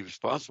people would be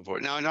responsible for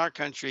it. Now, in our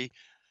country,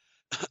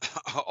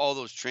 all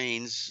those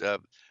trains,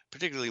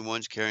 particularly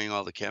ones carrying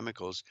all the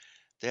chemicals,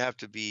 they have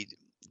to be,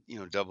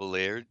 double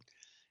layered,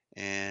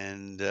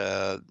 and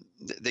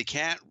they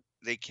can't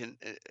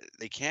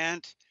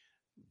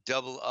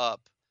double up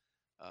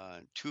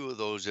two of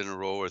those in a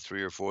row or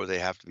three or four. They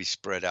have to be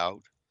spread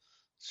out.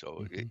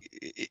 So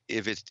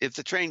if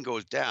the train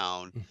goes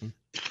down,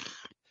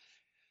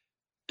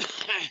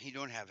 you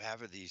don't have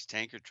half of these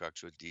tanker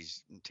trucks with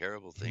these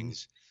terrible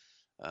things,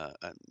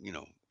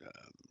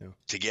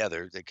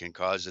 together that can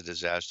cause a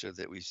disaster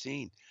that we've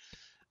seen.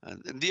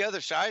 The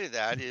other side of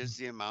that is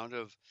the amount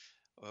of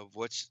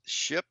what's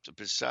shipped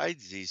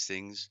besides these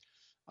things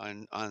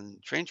on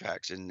train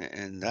tracks,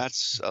 and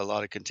that's a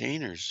lot of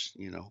containers.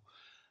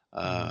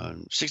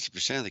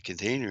 60% of the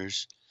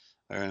containers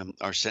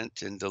are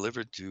sent and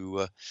delivered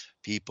to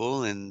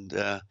people, and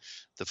the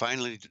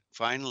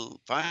final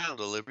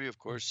delivery, of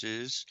course,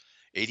 is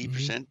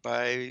 80%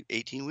 by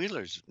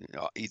 18-wheelers.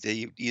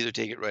 They either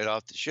take it right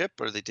off the ship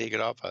or they take it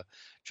off a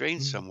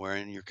train somewhere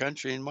in your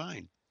country and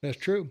mine. That's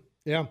true.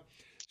 Yeah.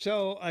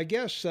 So I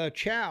guess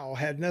Chow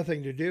had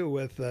nothing to do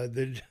with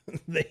the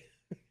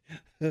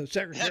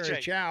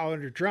Secretary Chow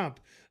under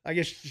Trump. I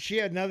guess she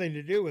had nothing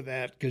to do with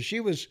that, because she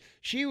was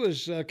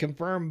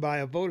confirmed by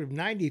a vote of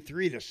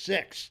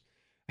 93-6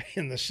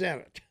 in the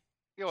Senate.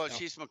 Well,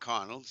 she's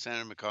McConnell,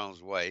 Senator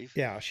McConnell's wife.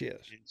 Yeah, she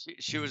is.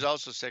 She was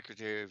also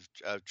Secretary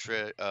of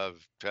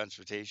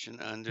Transportation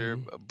under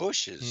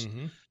Bush's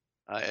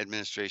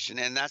administration,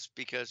 and that's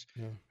because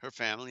her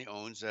family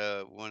owns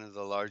one of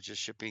the largest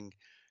shipping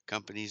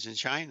companies in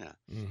China.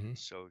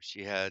 So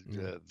she had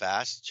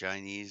vast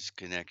Chinese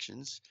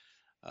connections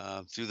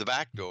through the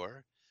back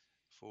door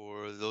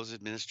for those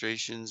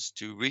administrations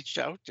to reach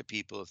out to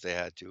people if they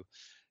had to.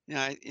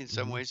 In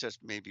some ways that's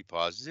maybe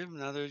positive,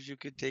 and others you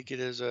could take it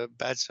as a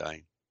bad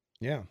sign.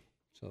 Yeah,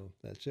 so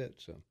that's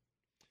it. So,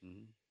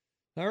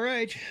 all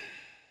right.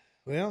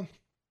 Well,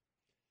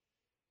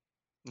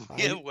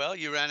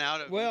 you ran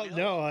out of. Well, email?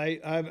 No,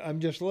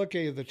 I'm just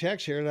looking at the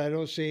text here, and I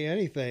don't see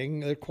anything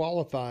that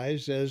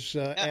qualifies as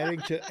adding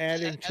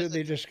to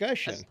the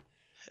discussion.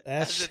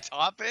 That's a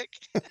topic.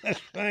 That's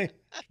fine.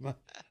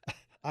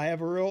 I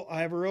have a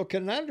real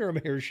conundrum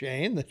here,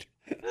 Shane. That.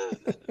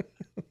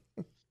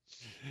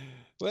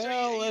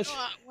 Well,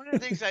 one of the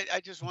things I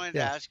just wanted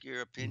to ask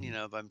your opinion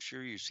of. I'm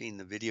sure you've seen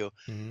the video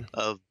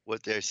of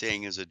what they're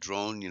saying is a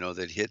drone,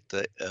 that hit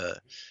the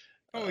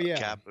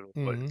Capitol,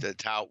 but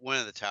one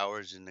of the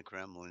towers in the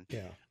Kremlin.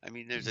 Yeah, I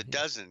mean, there's a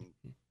dozen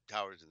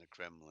towers in the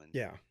Kremlin.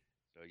 Yeah,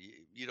 so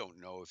you don't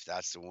know if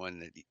that's the one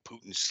that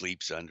Putin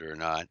sleeps under or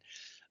not.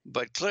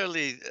 But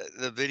clearly,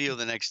 the video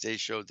the next day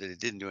showed that it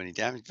didn't do any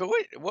damage. But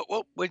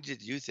what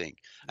did you think?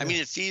 I mean,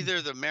 it's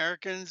either the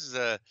Americans,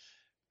 the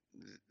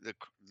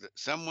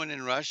someone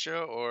in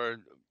Russia, or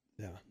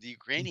the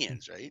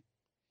Ukrainians, right?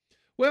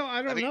 Well,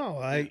 I don't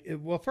know.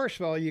 Well, first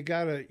of all, you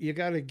gotta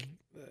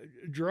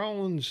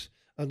drones,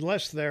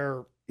 unless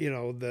they're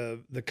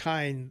the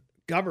kind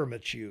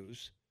governments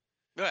use,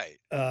 right?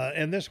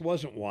 And this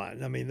wasn't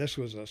one. I mean, this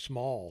was a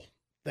small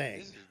thing.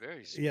 This is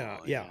very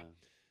small. Yeah.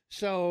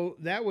 So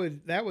that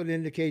would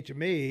indicate to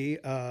me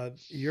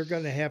you're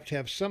going to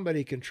have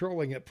somebody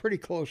controlling it pretty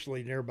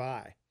closely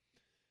nearby.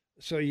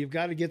 So you've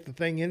got to get the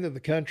thing into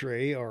the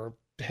country, or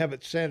have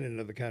it sent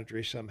into the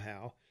country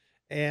somehow,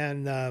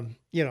 and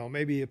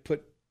maybe you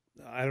put,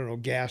 I don't know,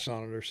 gas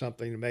on it or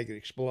something to make it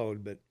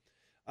explode. But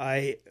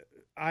I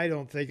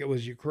don't think it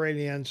was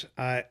Ukrainians.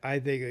 I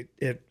think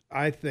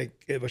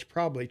it was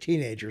probably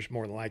teenagers,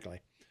 more than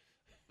likely.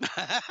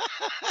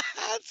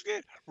 That's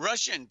good.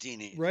 Russian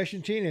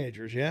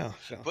teenagers, yeah.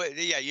 So. But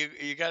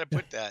you got to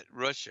put that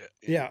Russia.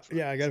 I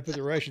got to put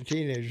the Russian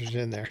teenagers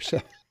in there.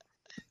 So.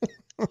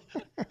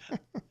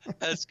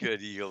 That's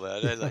good, Eagle.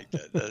 That I like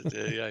that.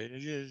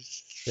 It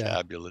is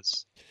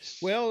fabulous.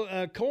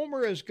 Well,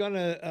 Comer is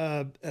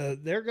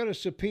they're gonna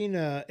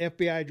subpoena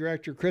FBI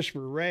Director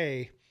Christopher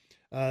Wray,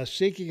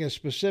 seeking a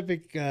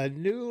specific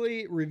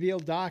newly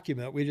revealed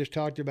document we just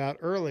talked about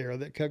earlier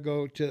that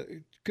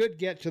could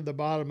get to the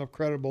bottom of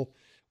credible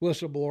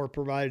whistleblower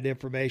provided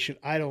information.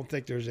 I don't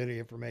think there's any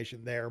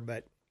information there,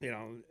 but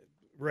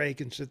Wray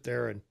can sit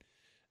there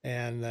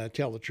and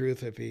tell the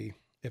truth if he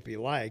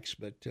likes,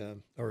 but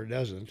or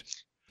doesn't.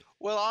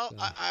 Well,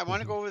 I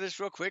want to go over this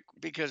real quick,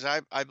 because I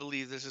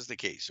believe this is the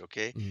case.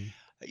 Okay,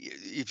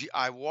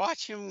 I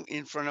watch him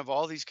in front of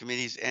all these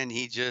committees, and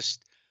he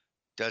just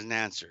doesn't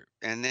answer,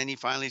 and then he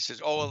finally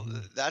says, "Oh, well,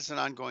 that's an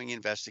ongoing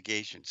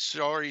investigation."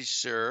 Sorry,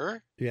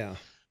 sir. Yeah,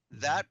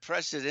 that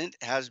precedent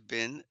has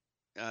been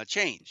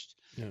changed.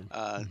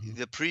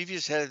 The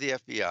previous head of the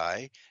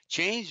FBI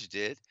changed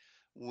it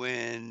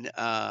when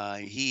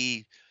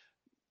he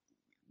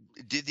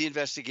did the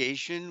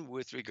investigation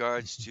with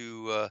regards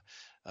to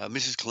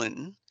Mrs.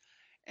 Clinton,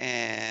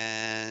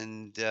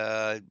 and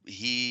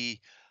he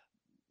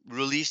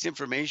released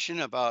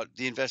information about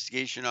the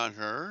investigation on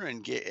her,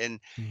 and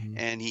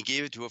he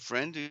gave it to a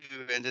friend who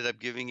ended up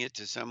giving it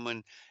to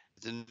someone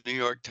at the New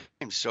York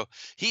Times. So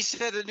he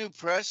set a new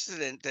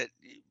precedent that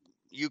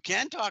you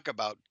can talk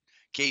about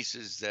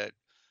cases that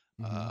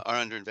are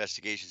under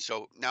investigation.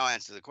 So now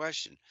answer the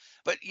question.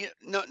 But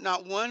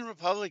not one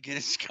Republican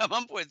has come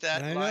up with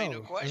that line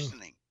of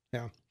questioning.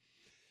 Yeah.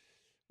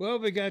 Well,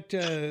 we got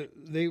the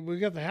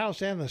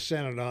House and the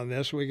Senate on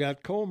this. We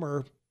got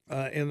Comer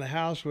in the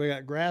House. We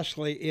got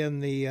Grassley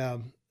in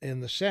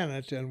the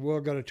Senate, and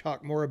we're going to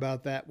talk more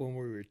about that when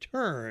we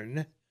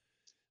return.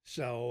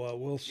 So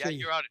we'll see. Yeah,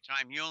 you're out of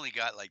time. You only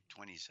got like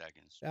 20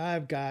 seconds.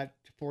 I've got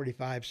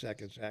 45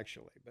 seconds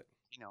actually, but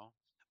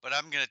but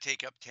I'm going to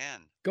take up 10.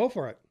 Go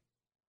for it.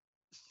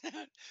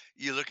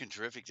 You're looking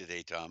terrific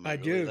today, Tom. I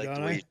really do, like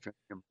don't the way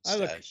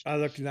I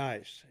look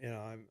nice.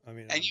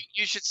 And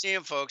you should see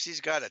him, folks.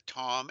 He's got a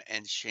Tom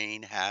and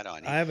Shane hat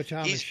on. I have a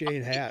Tom and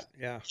Shane hat.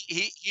 Yeah.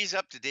 He's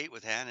up to date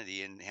with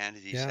Hannity and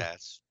Hannity's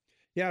hats.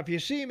 Yeah, if you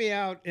see me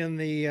out in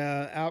the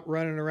out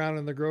running around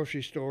in the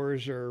grocery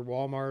stores or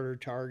Walmart or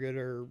Target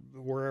or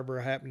wherever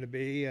I happen to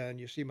be, and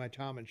you see my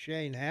Tom and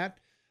Shane hat,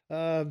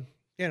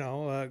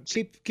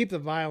 keep the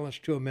violence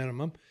to a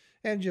minimum.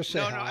 And just say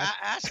hi. No,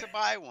 ask to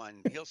buy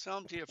one. He'll sell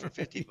them to you for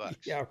 $50.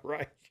 Yeah,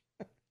 right.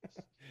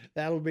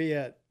 That'll be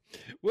it.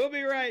 We'll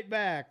be right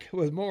back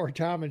with more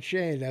Tom and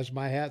Shane, as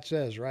my hat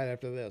says, right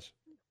after this.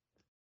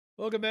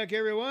 Welcome back,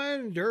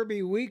 everyone.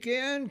 Derby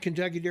weekend,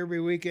 Kentucky Derby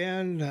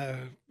weekend.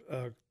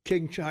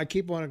 I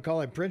keep wanting to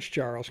call him Prince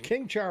Charles.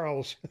 King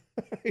Charles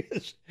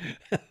is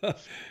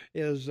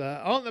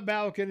on the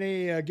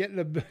balcony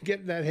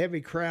getting that heavy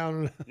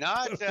crown.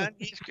 Not done.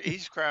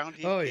 He's crowned.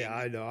 Yeah,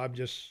 I know. I'm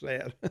just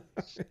saying.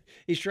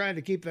 He's trying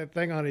to keep that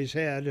thing on his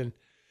head,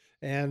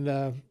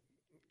 and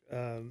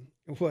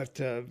what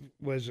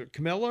was it?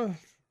 Camilla?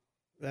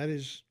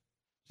 Is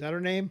that her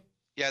name?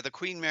 Yeah, the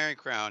Queen Mary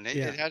crown.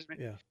 It has been.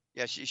 Yeah.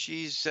 Yeah,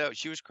 she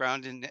was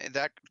crowned, and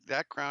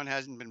that crown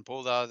hasn't been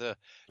pulled out of the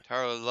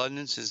Tower of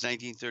London since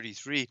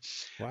 1933.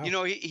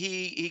 Wow.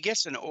 He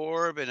gets an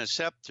orb and a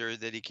scepter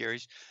that he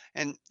carries,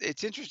 and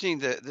it's interesting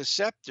that the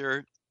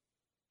scepter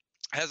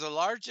has the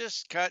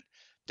largest cut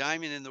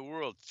diamond in the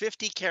world,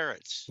 50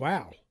 carats.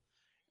 Wow.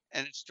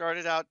 And it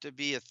started out to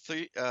be a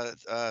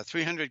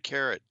 300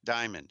 carat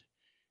diamond,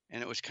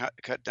 and it was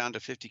cut down to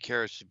 50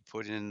 carats to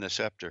put in the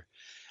scepter.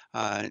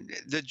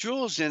 The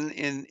jewels in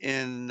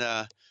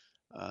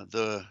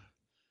the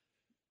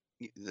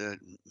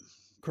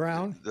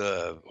crown,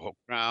 the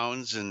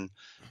crowns, and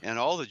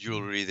all the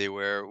jewelry they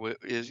wear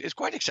is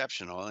quite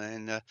exceptional.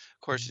 And of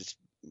course, it's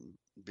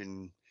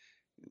been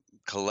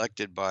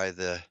collected by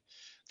the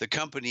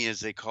company, as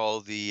they call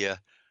the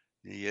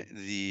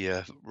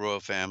royal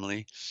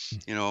family.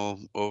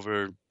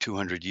 Over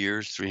 200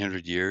 years,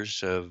 300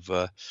 years of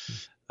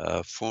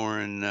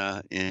foreign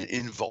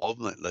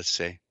involvement, let's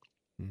say.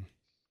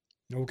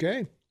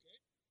 Okay.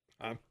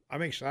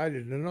 I'm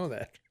excited to know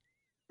that.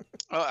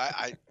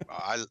 I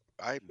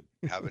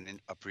have an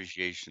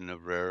appreciation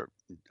of rare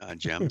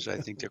gems. I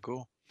think they're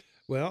cool.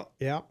 Well,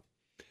 yeah.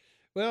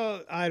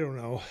 Well, I don't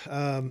know.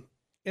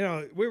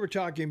 We were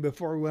talking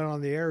before we went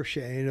on the air,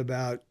 Shane,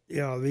 about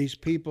these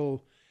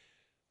people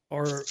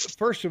are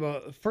first of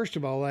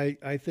all,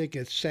 I think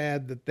it's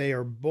sad that they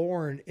are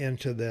born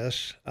into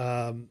this.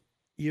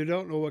 You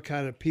don't know what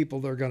kind of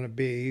people they're going to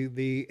be.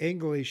 The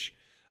English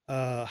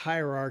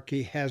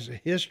hierarchy has a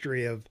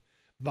history of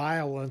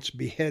violence,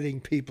 beheading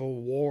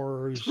people,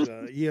 wars,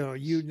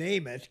 you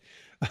name it.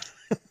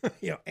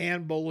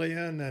 Anne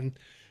Boleyn and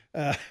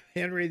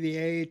Henry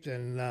VIII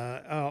and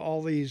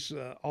all these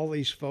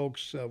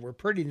folks were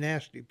pretty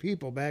nasty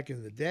people back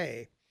in the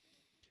day.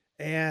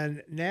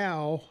 And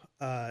now,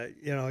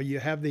 you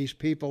have these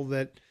people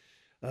that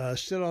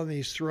sit on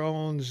these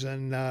thrones,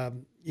 and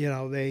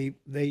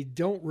they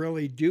don't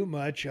really do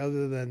much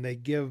other than they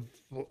give.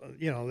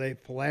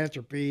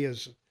 Philanthropy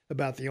is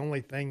about the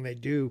only thing they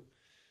do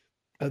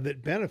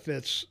that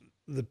benefits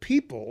the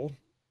people.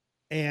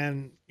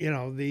 And,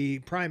 the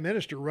prime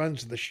minister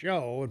runs the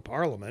show in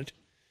Parliament.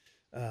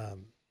 I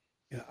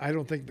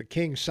don't think the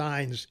king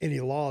signs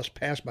any laws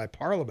passed by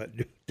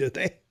Parliament, do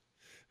they?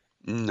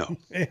 No.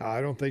 Yeah,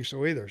 I don't think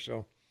so either.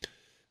 So,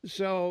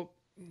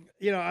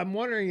 I'm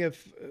wondering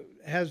if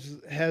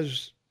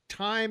has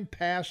time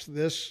passed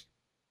this,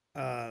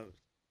 what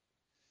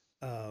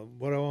I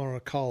want to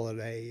call it,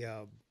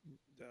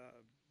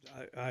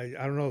 I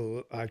don't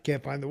know. I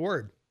can't find the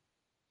word.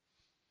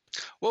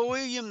 Well,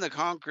 William the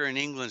Conqueror in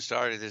England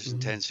started this in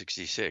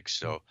 1066,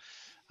 so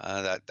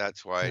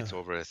that's why it's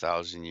over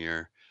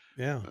 1,000-year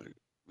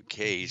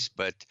case.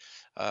 But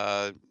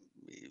as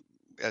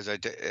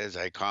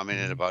I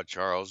commented about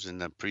Charles in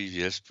the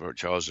previous, for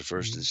Charles I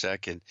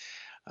and II,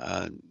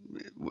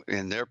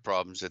 and their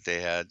problems that they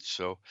had.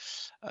 So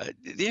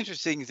the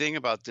interesting thing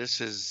about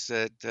this is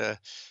that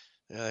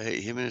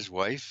him and his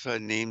wife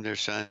named their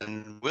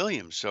son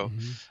William. So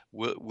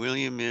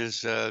William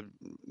is,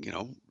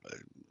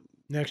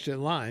 next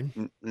in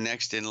line.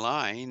 Next in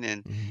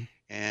line,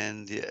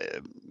 and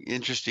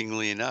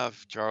interestingly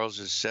enough, Charles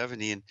is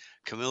 70 and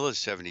Camilla's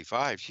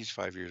 75. She's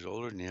 5 years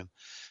older than him.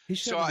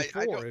 He's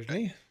 74, isn't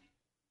he?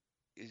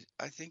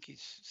 I think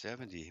he's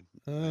 70.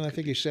 I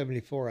think he's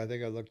 74. I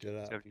think I looked it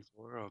up.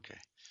 74. Okay.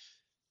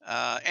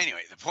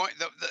 Anyway, the point,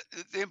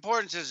 the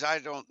importance is I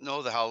don't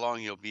know how long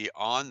he'll be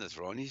on the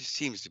throne. He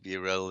seems to be a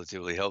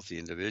relatively healthy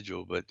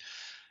individual, but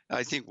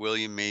I think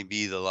William may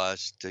be the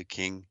last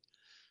king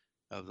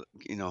of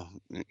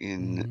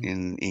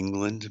in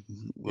England.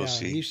 We'll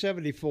see. He's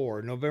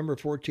 74. November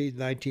 14th,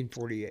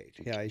 1948.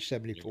 Yeah, he's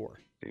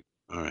 74.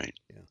 All right.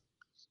 Yeah.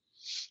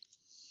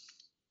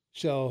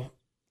 So,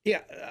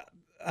 yeah.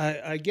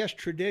 I guess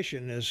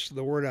tradition is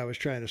the word I was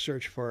trying to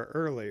search for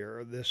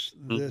earlier. This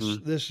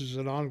is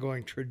an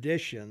ongoing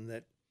tradition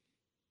that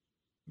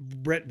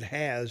Britain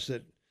has.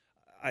 That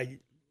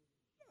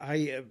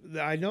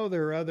I know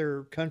there are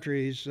other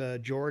countries.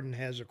 Jordan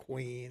has a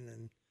queen,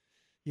 and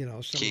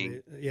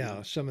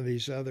some of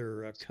these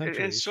other countries.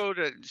 And so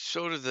do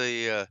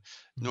the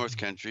North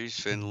countries: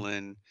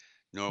 Finland,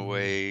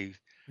 Norway,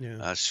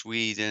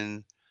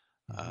 Sweden.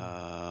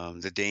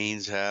 The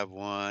Danes have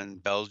one.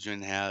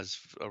 Belgium has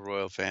a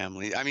royal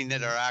family. I mean,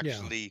 that are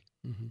actually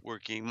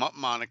working.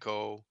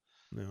 Monaco,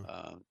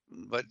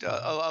 but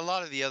a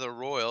lot of the other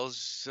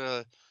royals,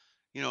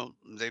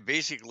 they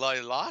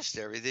basically lost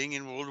everything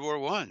in World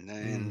War I,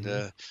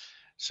 and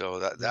so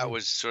that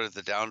was sort of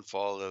the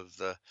downfall of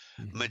the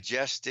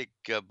majestic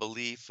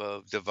belief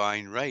of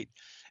divine right,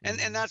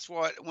 and that's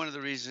one of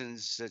the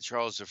reasons that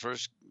Charles I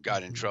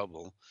got in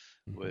trouble.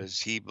 Was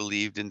he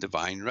believed in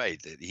divine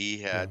right, that he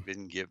had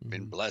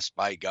been blessed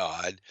by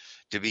God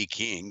to be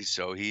king,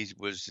 so he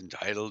was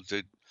entitled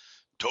to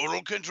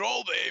total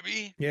control,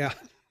 baby. Yeah.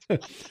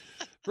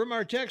 From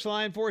our text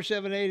line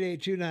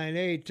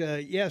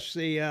 478-8298, yes,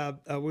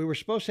 we were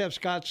supposed to have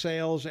Scott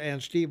Sales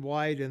and Steve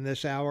White in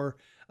this hour.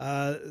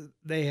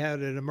 They had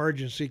an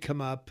emergency come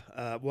up.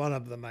 One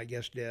of them, I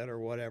guess, did or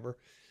whatever.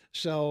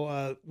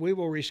 So we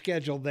will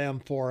reschedule them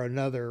for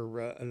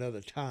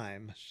another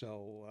time.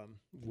 So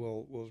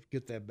we'll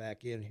get them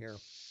back in here.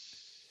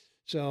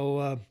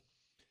 So,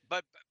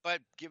 but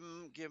give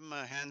them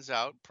a hands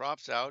out,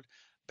 props out,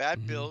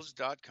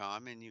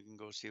 badbills.com, and you can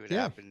go see what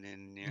happened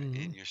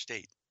in your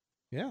state.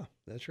 Yeah,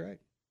 that's right.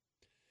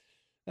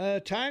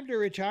 Time to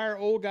retire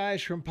old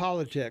guys from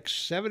politics,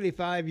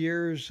 75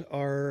 years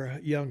or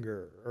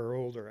younger or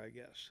older, I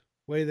guess.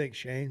 What do you think,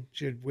 Shane?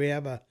 Should we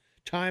have a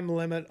time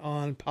limit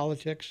on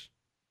politics?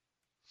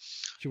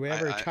 Should we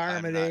have a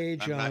retirement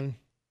age on?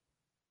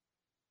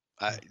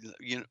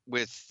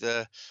 With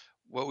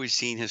what we've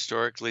seen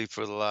historically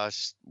for the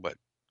last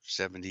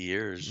 70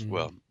 years,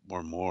 well,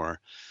 or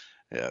more,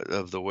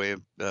 of the way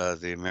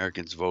the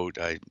Americans vote,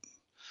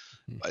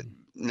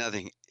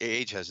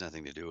 age has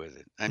nothing to do with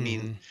it. I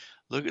mean,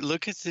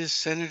 look at this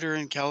senator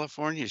in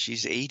California.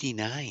 She's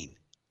 89.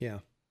 Yeah.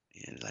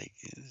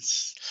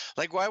 It's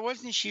like, why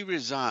wasn't she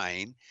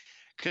resign?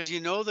 Because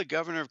the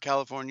governor of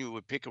California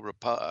would pick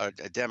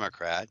a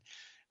Democrat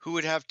who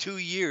would have 2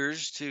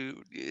 years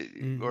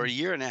or a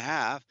year and a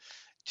half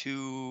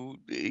to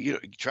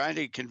trying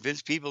to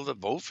convince people to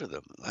vote for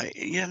them.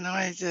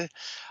 It's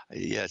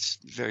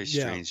very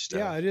strange stuff.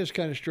 Yeah, it is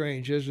kind of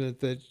strange, isn't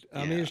it? That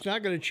I mean, it's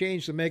not going to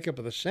change the makeup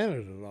of the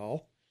Senate at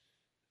all.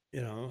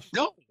 No,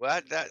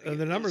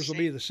 the numbers will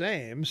be the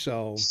same.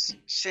 So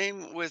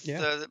same with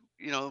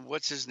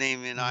what's his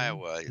name in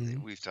Iowa?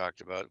 We've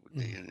talked about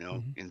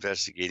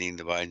investigating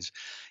the Bidens.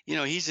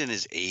 He's in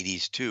his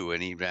 80s too,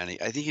 and he ran.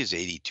 I think he was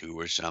 82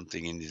 or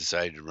something, and he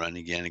decided to run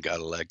again and got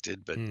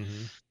elected. But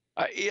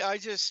I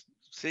just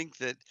think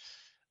that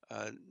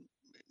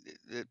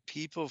that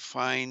people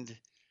find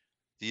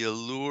the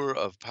allure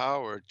of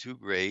power too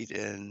great,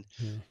 and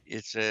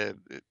it's a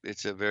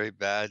very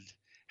bad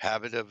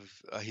habit of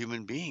a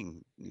human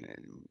being,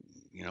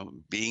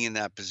 being in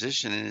that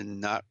position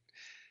and not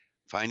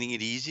finding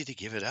it easy to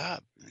give it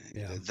up.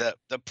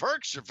 The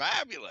perks are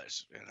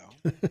fabulous,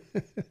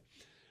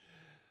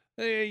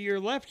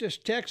 Your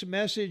leftist text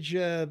message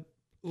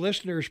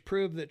listeners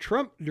prove that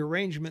Trump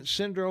derangement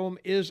syndrome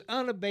is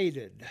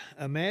unabated.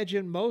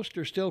 Imagine most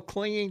are still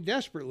clinging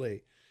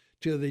desperately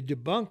to the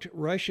debunked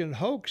Russian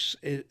hoax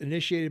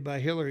initiated by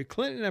Hillary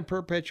Clinton and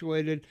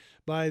perpetuated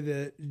by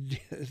the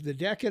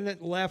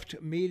decadent left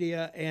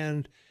media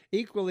and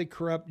equally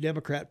corrupt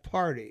Democrat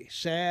Party.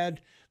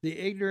 Sad, the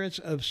ignorance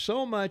of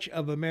so much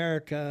of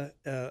America,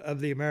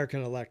 of the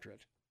American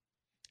electorate.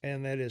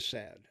 And that is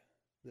sad.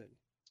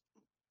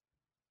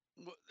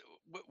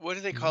 What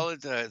do they call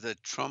it? The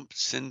Trump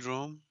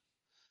syndrome?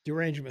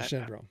 Derangement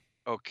syndrome.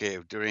 Okay,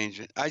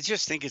 derangement. I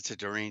just think it's a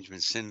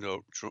derangement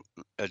syndrome.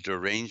 A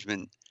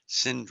derangement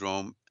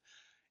syndrome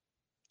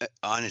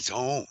on its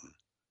own,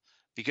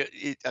 because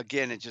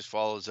it just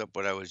follows up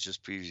what I was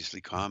just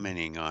previously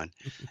commenting on.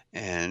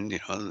 And,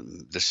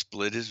 the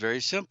split is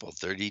very simple.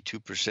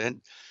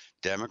 32%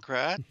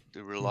 Democrat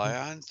they rely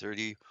on,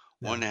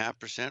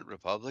 31.5%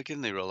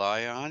 Republican they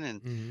rely on,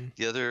 and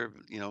the other,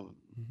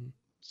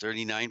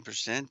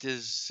 39%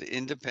 is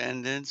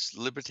independents,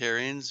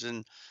 libertarians,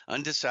 and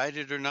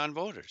undecided or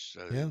non-voters.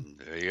 So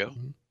there you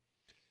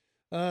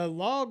go.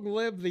 Long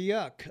live the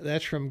yuck.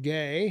 That's from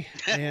Gay.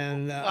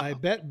 And I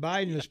bet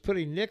Biden is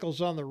putting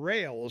nickels on the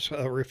rails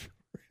to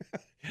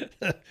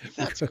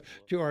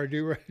our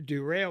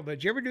derail. But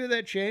did you ever do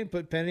that, Shane?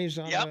 Put pennies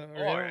on the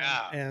rail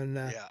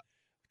and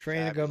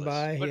train to come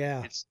by? But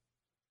Yeah.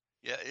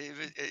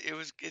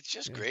 It's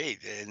just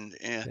great. And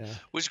it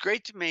was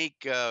great to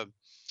make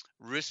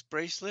wrist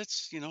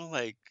bracelets,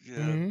 like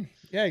you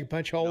can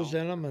punch holes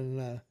in them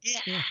and you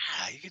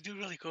can do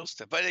really cool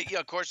stuff. But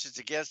of course, it's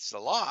against the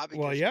law.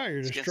 Well,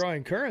 you're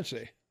destroying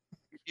currency.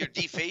 You're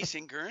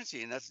defacing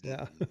currency, and that's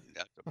a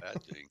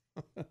bad thing.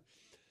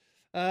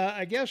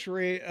 I guess,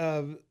 Ray,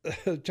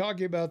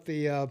 talking about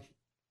the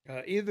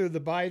either the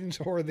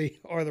Bidens or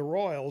the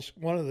Royals,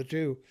 one of the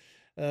two.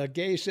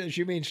 Gay says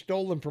you mean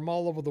stolen from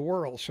all over the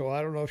world. So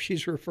I don't know if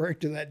she's referring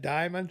to that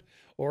diamond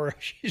or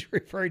if she's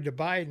referring to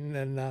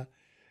Biden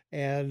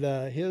and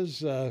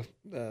his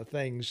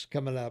things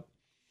coming up.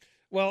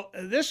 Well,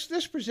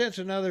 this presents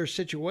another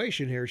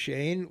situation here,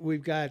 Shane.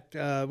 We've got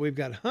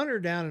Hunter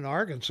down in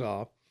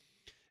Arkansas,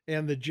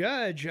 and the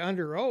judge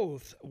under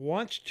oath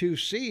wants to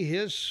see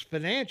his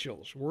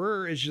financials.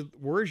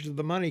 Where's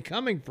the money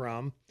coming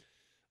from?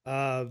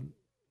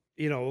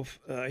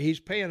 He's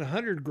paying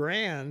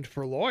 $100,000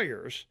 for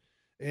lawyers,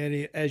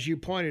 and as you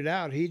pointed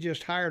out, he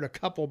just hired a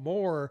couple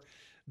more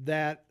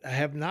that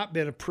have not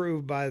been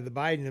approved by the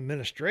Biden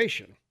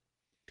administration.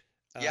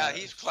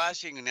 He's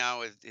clashing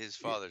now with his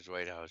father's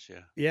White House.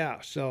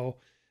 Yeah. So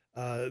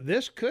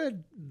this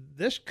could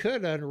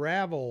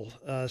unravel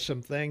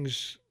some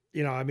things.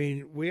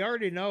 We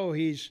already know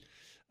he's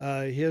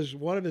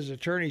one of his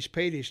attorneys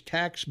paid his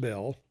tax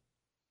bill.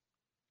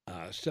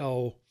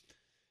 So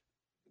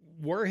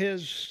were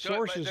his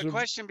sources? The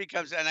question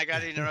becomes, and I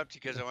got to interrupt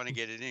you because I want to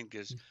get it in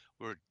because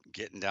we're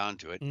getting down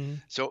to it. Mm-hmm.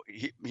 So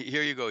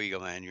here you go, Eagle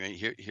Man. Right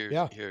here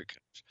it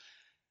comes.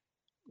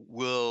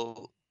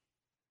 Will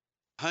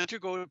Hunter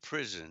go to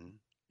prison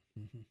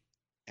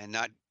and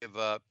not give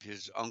up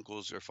his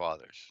uncles or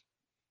fathers?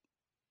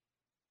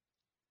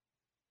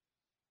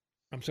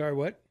 I'm sorry,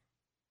 what?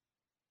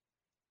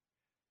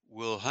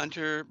 Will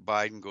Hunter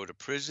Biden go to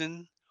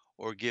prison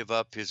or give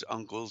up his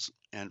uncles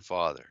and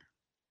father?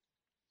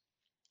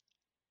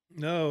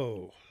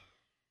 No.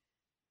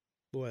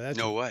 Boy,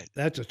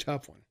 that's a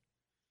tough one.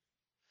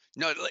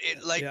 No,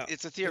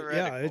 it's a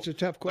theoretical. Yeah, it's a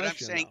tough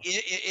question. But I'm saying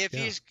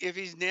if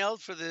he's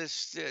nailed for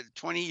this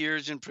 20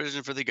 years in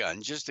prison for the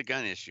gun, just the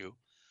gun issue,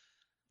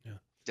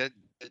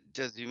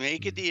 does he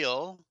make a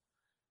deal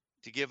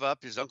to give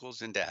up his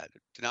uncles and dad,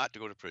 not to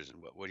go to prison?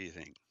 What do you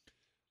think?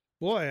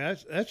 Boy,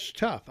 that's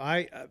tough.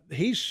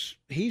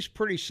 He's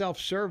pretty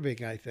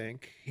self-serving, I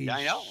think.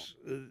 I know.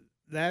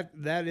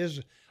 That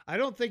is. I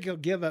don't think he'll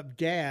give up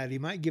dad. He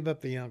might give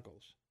up the uncles.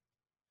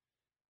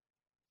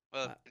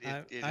 Well,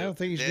 I don't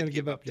think he's going to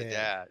give up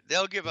dad.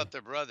 They'll give up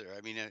their brother.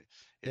 I mean, if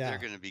they're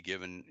going to be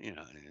given,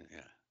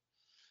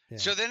 Yeah.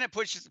 So then it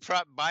puts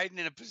Biden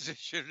in a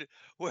position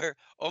where,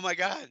 oh my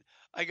God,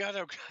 I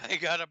gotta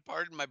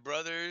pardon my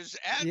brothers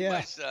and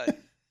my son.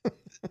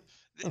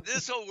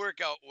 This will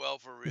work out well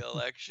for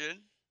re-election.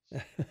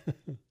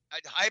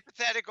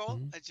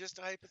 Hypothetical. It's just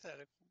a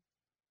hypothetical.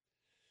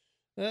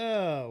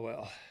 Oh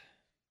well.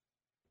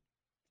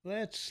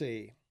 Let's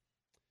see.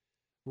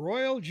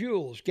 Royal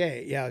jewels.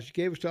 Gay. Yeah,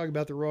 Gay was talking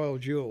about the royal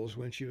jewels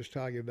when she was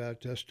talking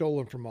about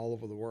stolen from all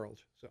over the world.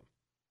 So.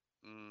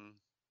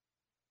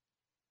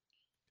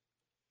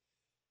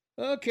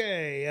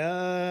 Okay.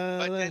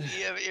 But then,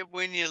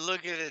 when you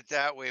look at it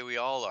that way, we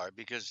all are,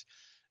 because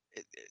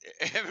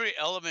every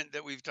element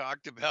that we've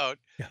talked about,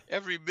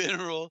 every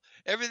mineral,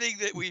 everything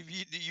that we've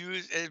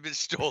used has been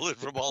stolen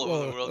from all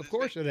over the world. Of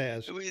course it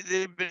has.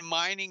 They've been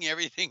mining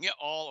everything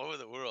all over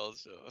the world.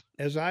 So,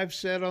 as I've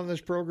said on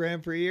this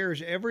program for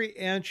years, every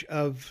inch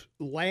of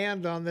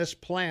land on this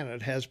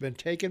planet has been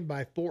taken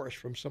by force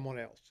from someone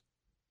else.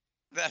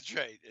 That's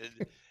right.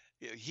 And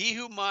he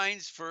who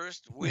mines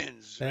first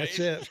wins. That's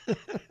right?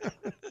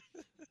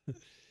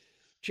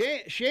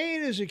 it.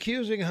 Shane is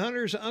accusing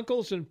Hunter's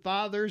uncles and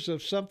fathers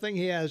of something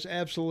he has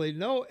absolutely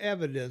no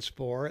evidence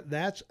for.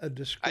 That's a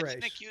disgrace. I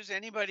didn't accuse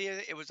anybody.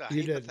 It was a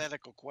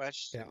hypothetical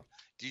question. Yeah.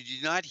 Did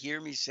you not hear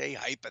me say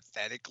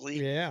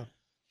hypothetically? Yeah.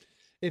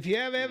 If you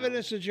have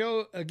evidence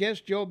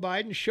against Joe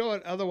Biden, show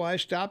it.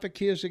 Otherwise, stop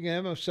accusing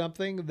him of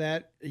something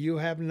that you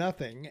have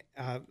nothing.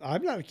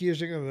 I'm not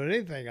accusing him of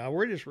anything.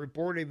 We're just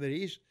reporting that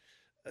he's,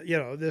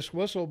 this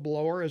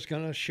whistleblower is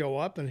going to show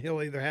up and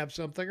he'll either have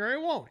something or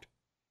he won't.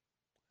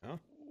 Huh?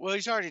 Well,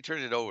 he's already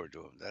turned it over to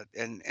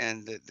him,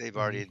 and they've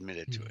already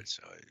admitted to it.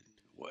 So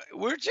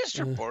we're just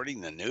reporting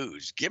the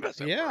news. Give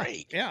us a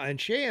break. Yeah, and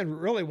Shane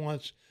really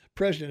wants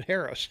President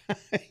Harris.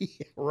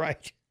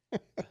 Right.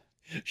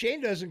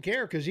 Shane doesn't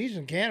care because he's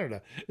in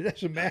Canada. It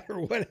doesn't matter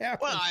what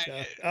happens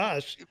to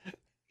us.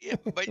 Yeah,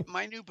 but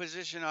my new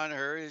position on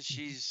her is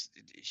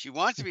she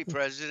wants to be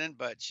president,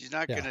 but she's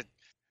not gonna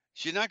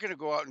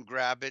go out and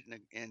grab it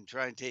and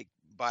try and take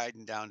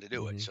Biden down to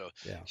do it. So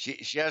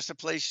she has to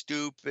play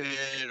stupid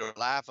or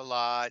laugh a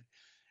lot.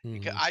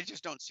 Because I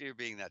just don't see her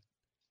being that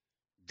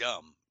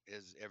dumb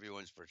as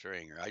everyone's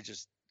portraying her.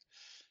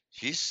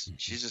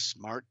 She's a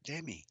smart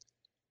Demi.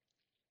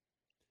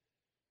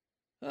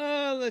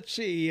 Let's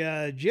see.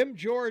 Jim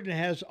Jordan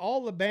has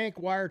all the bank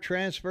wire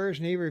transfers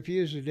and he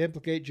refuses to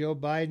implicate Joe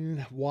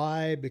Biden.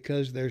 Why?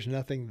 Because there's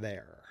nothing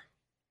there.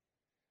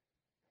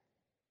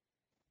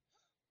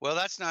 Well,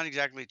 that's not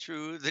exactly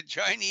true. The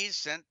Chinese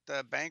sent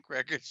the bank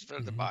records for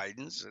the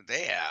Bidens.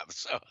 They have.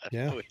 So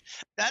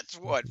that's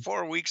what,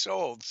 4 weeks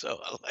old. So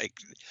like,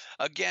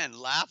 again,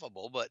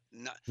 laughable, but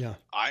not,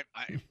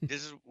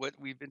 this is what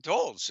we've been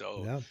told.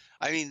 So,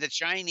 I mean, the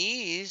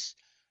Chinese,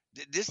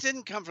 this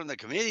didn't come from the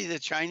committee. The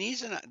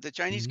Chinese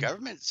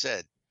government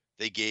said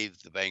they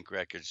gave the bank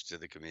records to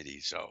the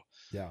committee. So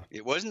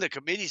it wasn't the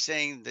committee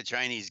saying the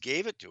Chinese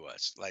gave it to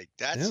us. Like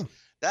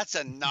that's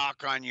a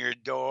knock on your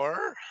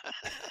door.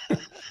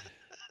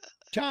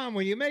 Tom,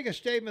 when you make a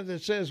statement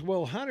that says,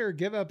 will Hunter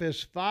give up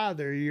his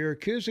father, you're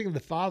accusing the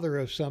father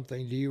of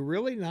something. Do you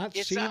really not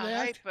see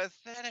that? It's a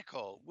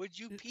hypothetical. Would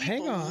you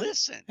people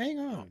listen? Hang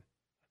on.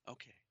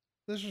 Okay.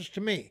 This is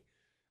to me.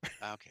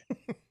 Okay.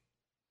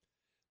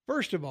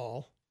 First of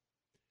all,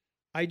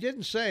 I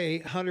didn't say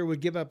Hunter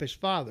would give up his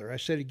father. I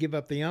said he'd give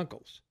up the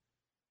uncles.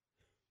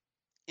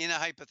 In a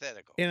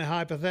hypothetical. In a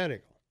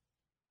hypothetical.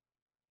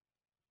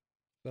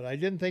 But I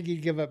didn't think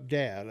he'd give up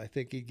Dad. I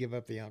think he'd give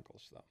up the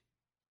uncles, though.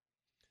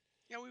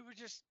 Yeah, we were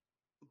just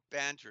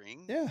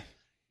bantering. Yeah.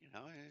 You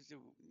know,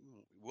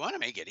 we want to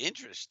make it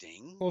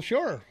interesting. Well,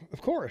 sure.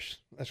 Of course.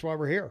 That's why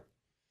we're here.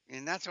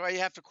 And that's why you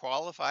have to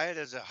qualify it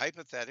as a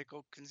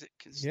hypothetical,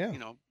 you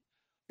know.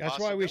 That's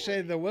why we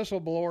say the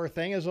whistleblower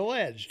thing is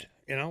alleged.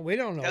 You know, we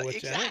don't know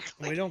what's in it.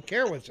 We don't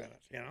care what's in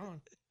it, you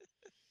know.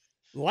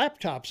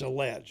 Laptop's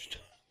alleged.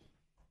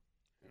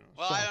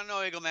 Well, I don't know,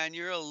 Eagleman.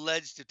 You're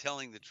alleged to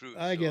telling the truth.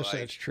 I guess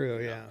that's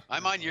true, yeah.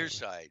 I'm on your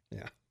side.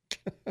 Yeah.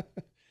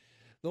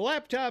 The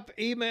laptop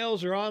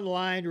emails are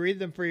online. Read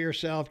them for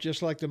yourself,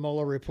 just like the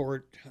Mueller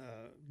report,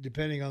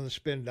 depending on the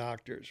spin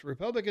doctors.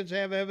 Republicans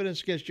have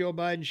evidence against Joe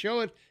Biden. Show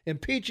it.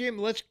 Impeach him.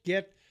 Let's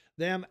get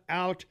them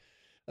out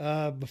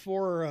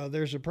before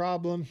there's a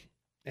problem.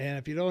 And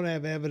if you don't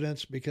have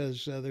evidence,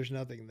 because there's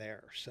nothing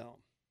there. So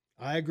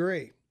I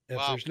agree. If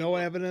there's no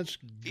evidence,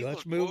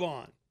 let's move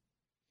on.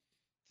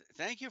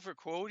 Thank you for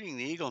quoting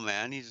the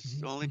Eagleman.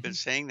 He's only been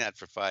saying that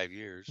for 5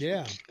 years.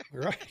 Yeah,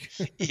 right.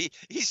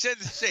 he said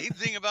the same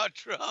thing about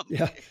Trump.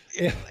 Yeah.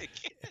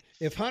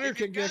 If Hunter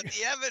can get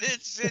the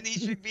evidence, then he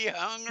should be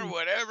hung or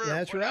whatever.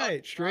 That's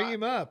right. String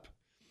him up.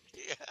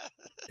 Yeah.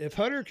 If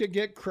Hunter could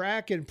get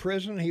crack in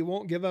prison, he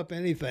won't give up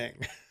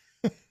anything.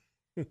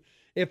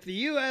 If the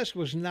U.S.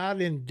 was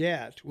not in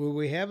debt, would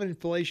we have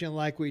inflation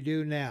like we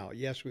do now?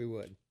 Yes, we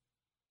would.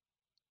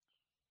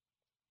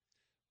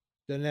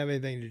 Doesn't have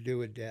anything to do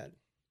with debt.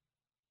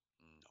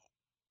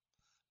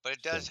 But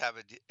it does have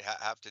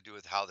to do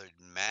with how they're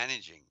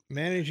managing.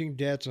 Managing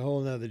debt's a whole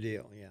nother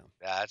deal, yeah.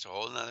 That's a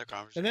whole nother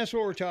conversation. And that's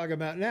what we're talking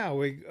about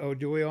now.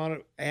 Do we want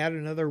to add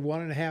another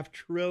 $1.5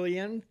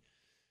 trillion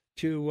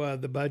to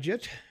the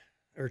budget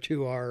or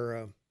to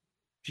our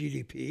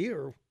GDP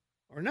or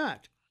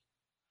not?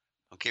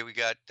 Okay, we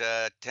got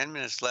 10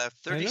 minutes left,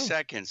 30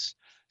 seconds.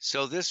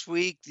 So this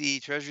week, the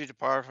Treasury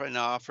Department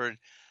offered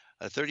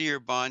a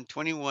 30-year bond,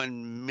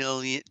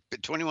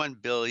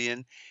 $21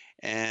 billion.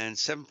 And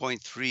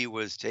 7.3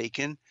 was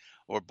taken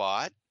or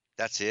bought.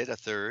 That's it, a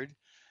third.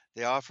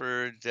 They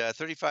offered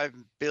 35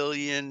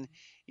 billion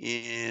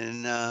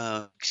in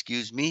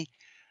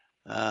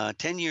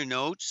 10-year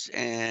notes,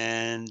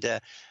 and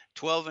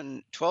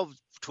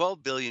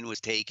 12 billion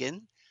was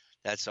taken.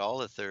 That's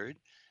all, a third.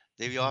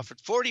 They offered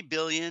 40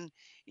 billion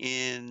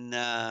in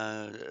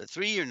a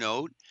 3-year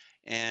note,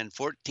 and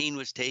 14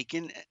 was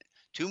taken.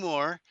 2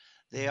 more.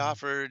 They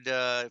offered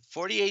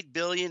 48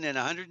 billion in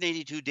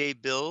 182-day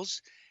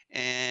bills,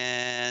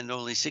 and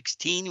only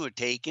 16 were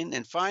taken.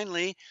 And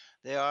finally,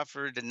 they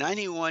offered a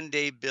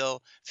 91-day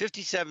bill,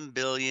 57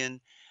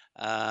 billion.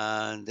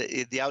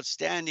 The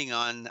outstanding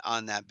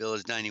on that bill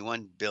is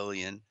 91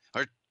 billion,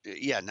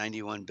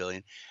 91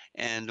 billion,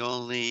 and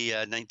only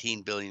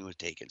 19 billion was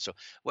taken. So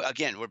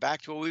again, we're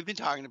back to what we've been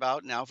talking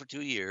about now for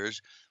 2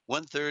 years.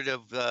 1/3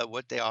 of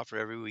what they offer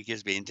every week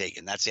is being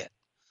taken. That's it.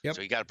 Yep.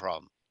 So you got a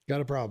problem.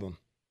 Got a problem.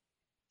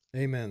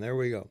 Amen. There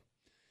we go.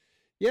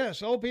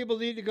 Yes, old people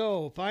need to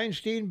go.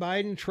 Feinstein,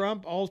 Biden,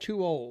 Trump, all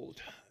too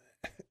old.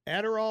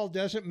 Adderall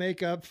doesn't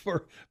make up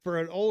for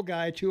an old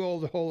guy too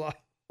old to hold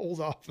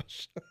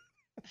office.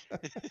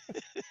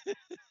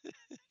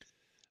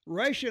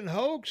 Russian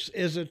hoax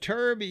is a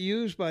term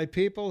used by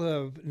people who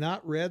have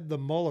not read the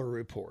Mueller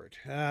report.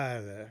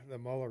 The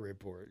Mueller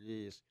report,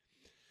 yes.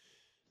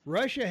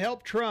 Russia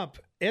helped Trump.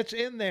 It's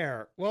in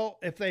there. Well,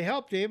 if they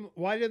helped him,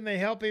 why didn't they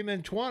help him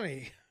in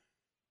 20?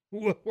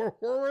 Where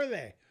were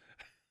they?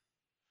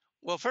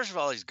 Well, first of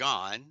all, he's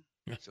gone,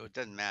 so it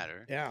doesn't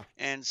matter. Yeah.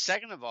 And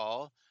second of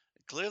all,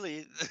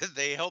 clearly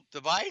they helped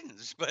the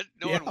Bidens, but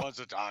no Yeah. one wants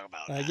to talk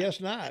about I that. guess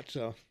not.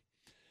 So,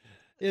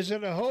 is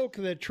it a hoax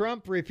that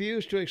Trump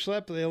refused to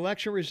accept the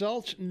election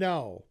results?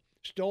 No.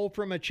 Stole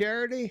from a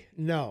charity?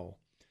 No.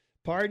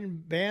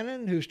 Pardon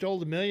Bannon, who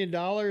stole $1 million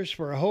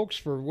for a hoax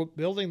for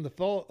building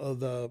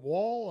the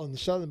wall on the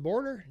southern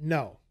border?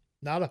 No,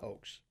 not a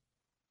hoax.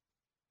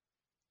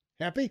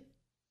 Happy?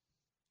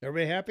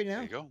 Everybody happy now?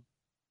 There you go.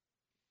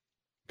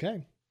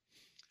 Okay.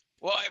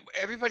 Well,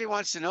 everybody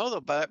wants to know,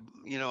 though, but,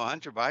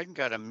 Hunter Biden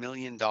got $1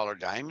 million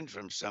diamond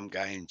from some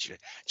guy in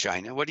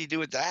China. What do you do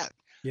with that?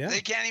 Yeah.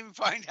 They can't even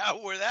find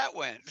out where that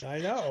went. I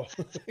know.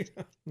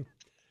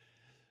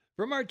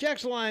 From our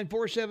text line,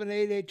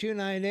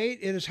 478-8298,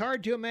 it is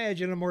hard to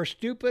imagine a more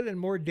stupid and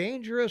more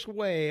dangerous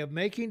way of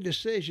making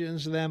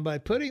decisions than by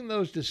putting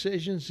those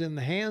decisions in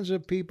the hands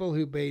of people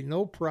who pay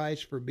no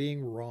price for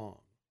being wrong.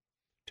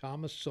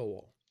 Thomas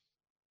Sowell.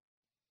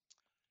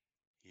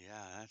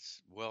 Yeah,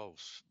 that's well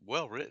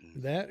written.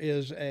 That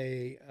is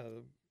a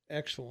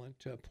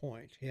excellent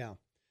point. Yeah.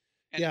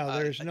 And, yeah,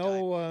 there's a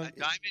no... diamond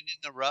in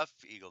the rough,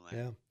 Eagleman.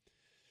 Yeah.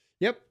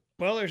 Yep.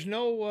 Well, there's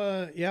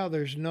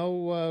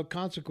no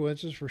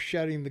consequences for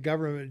shutting the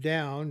government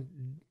down,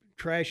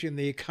 trashing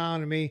the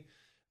economy,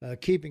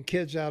 keeping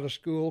kids out of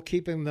school,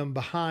 keeping them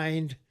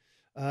behind.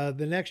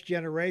 The next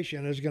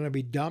generation is going to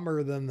be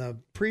dumber than the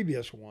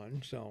previous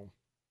one. So,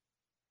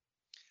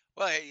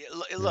 well,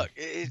 look,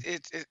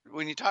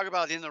 when you talk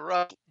about in the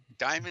rough,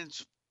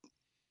 diamonds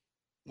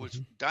were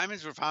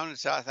found in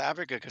South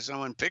Africa because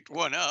someone picked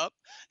one up,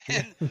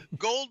 and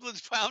gold was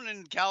found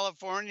in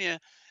California.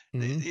 In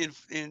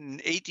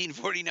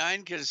 1849,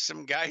 because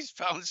some guys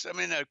found some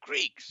in a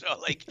creek. So,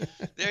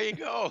 there you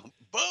go.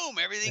 Boom,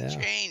 everything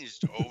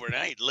changed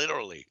overnight,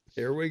 literally.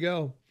 Here we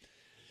go.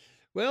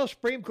 Well,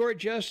 Supreme Court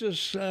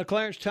Justice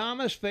Clarence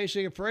Thomas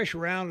facing a fresh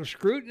round of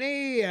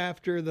scrutiny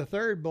after the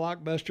third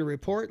blockbuster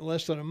report in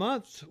less than a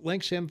month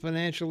links him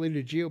financially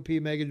to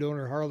GOP mega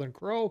donor Harlan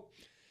Crow.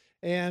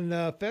 And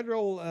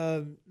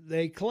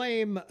they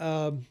claim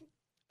the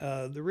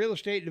real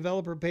estate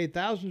developer paid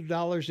thousands of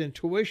dollars in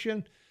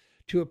tuition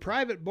to a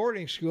private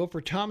boarding school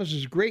for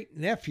Thomas's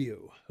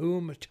great-nephew,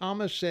 whom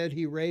Thomas said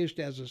he raised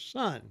as a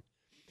son.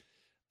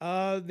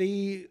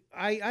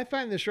 I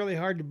find this really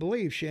hard to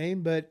believe,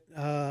 Shane, but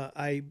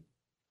I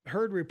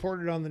heard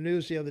reported on the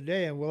news the other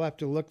day, and we'll have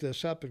to look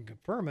this up and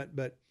confirm it,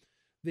 but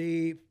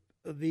the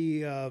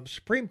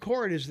Supreme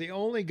Court is the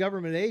only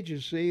government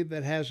agency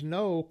that has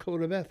no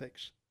code of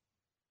ethics.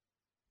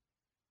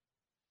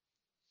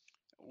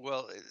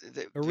 Well,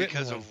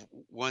 because of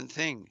one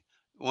thing,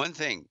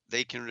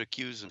 they can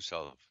recuse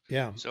themselves.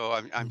 Yeah. So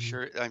I'm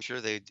sure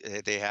they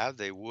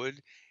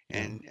would,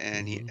 and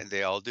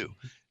they all do.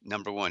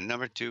 Number one.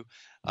 Number two,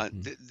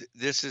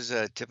 this is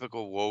a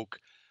typical woke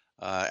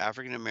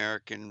African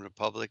American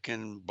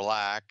Republican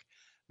black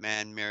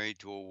man married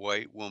to a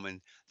white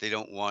woman. They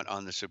don't want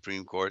on the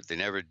Supreme Court. They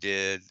never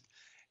did,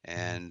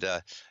 and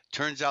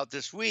turns out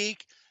this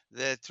week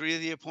that 3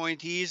 of the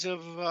appointees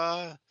of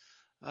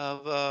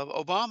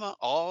Obama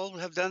all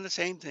have done the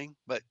same thing,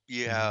 but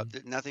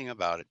nothing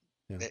about it.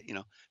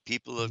 Yeah.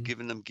 People have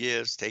given them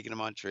gifts, taken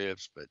them on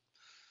trips, but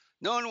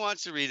no one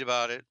wants to read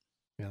about it.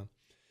 Yeah.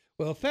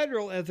 Well,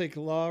 federal ethics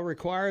law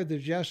required the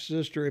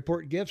justices to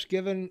report gifts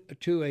given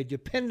to a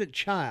dependent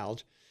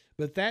child,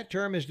 but that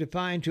term is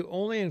defined to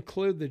only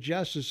include the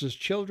justice's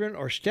children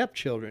or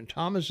stepchildren.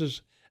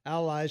 Thomas's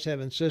allies have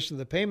insisted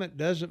the payment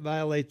doesn't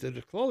violate the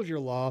disclosure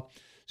law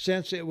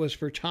since it was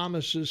for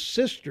Thomas's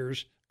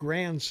sister's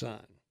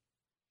grandson.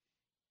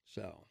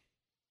 So,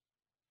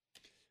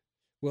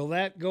 will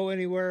that go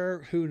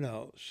anywhere? Who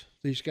knows?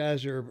 These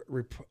guys are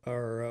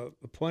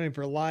appointed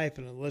for life,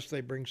 and unless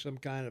they bring some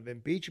kind of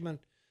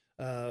impeachment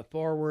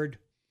forward,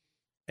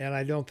 and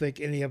I don't think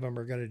any of them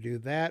are going to do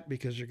that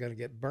because they're going to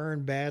get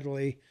burned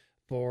badly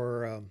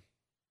for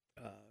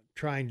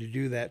trying to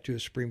do that to a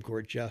Supreme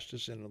Court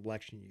justice in an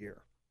election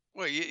year.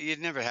 Well,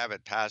 you'd never have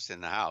it passed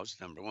in the House,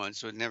 number one,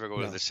 so it'd never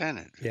go to the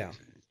Senate. Yeah.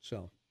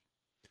 So.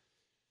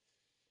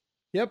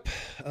 Yep,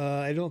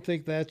 I don't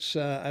think that's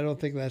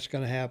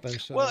going to happen.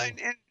 So. Well,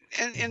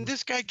 and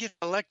this guy gets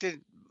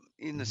elected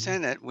in the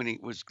Senate when he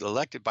was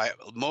elected by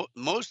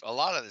a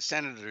lot of the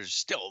senators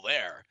still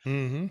there.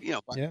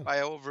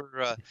 By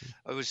over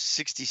it was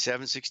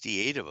 67,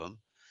 68 of them.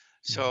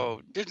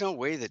 So there's no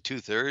way that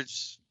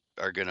 2/3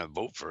 are going to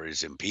vote for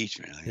his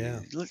impeachment.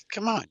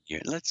 Come on,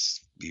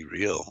 let's be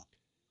real.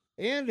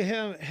 And to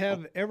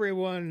have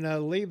everyone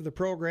leave the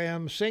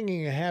program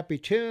singing a happy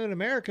tune.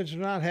 Americans are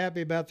not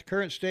happy about the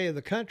current state of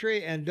the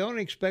country and don't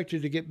expect it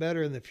to get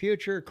better in the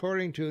future.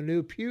 According to a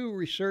new Pew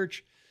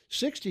Research,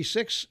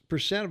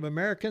 66% of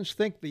Americans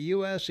think the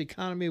U.S.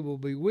 economy will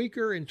be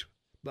weaker in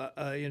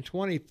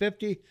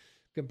 2050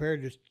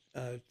 compared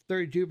to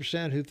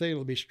 32% who think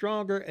it'll be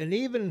stronger. And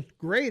even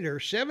greater,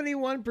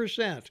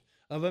 71%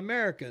 of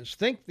Americans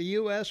think the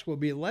U.S. will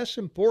be less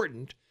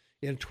important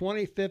in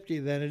 2050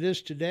 than it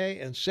is today,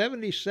 and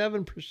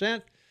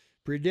 77%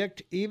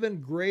 predict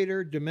even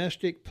greater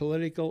domestic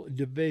political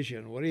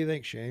division. What do you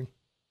think, Shane?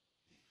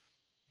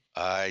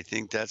 I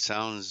think that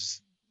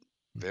sounds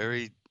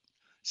very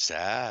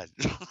sad.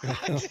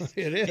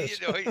 It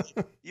is.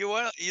 You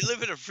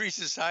live in a free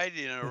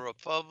society, and a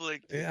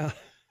republic Yeah.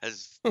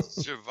 has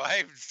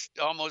survived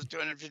almost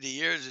 250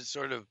 years. It's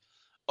sort of,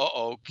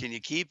 can you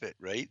keep it,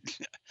 right?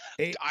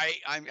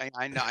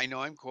 I know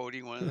I'm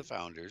quoting one of the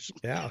founders.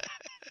 Yeah.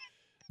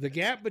 The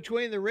gap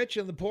between the rich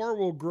and the poor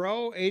will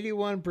grow.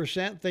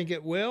 81% think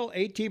it will.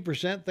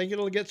 18% think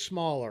it'll get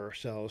smaller.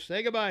 So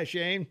say goodbye,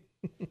 Shane.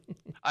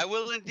 I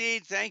will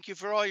indeed. Thank you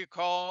for all your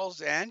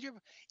calls and your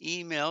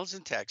emails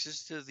and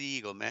texts to the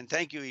Eagle Man.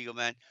 Thank you, Eagle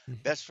Man.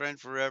 Best friend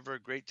forever.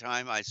 Great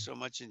time. I so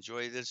much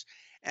enjoy this.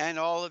 And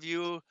all of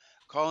you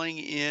calling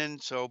in.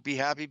 So be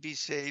happy, be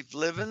safe,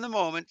 live in the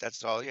moment.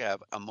 That's all you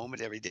have. A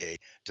moment every day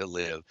to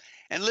live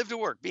and live to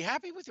work. Be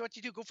happy with what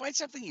you do. Go find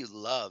something you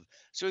love.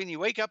 So when you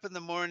wake up in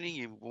the morning,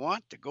 you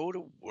want to go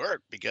to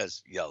work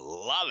because you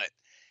love it.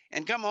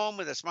 And come home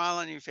with a smile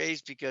on your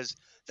face because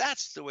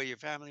that's the way your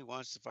family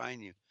wants to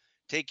find you.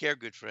 Take care,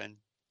 good friend.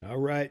 All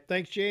right.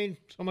 Thanks, Shane,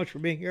 so much for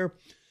being here.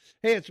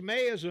 Hey, it's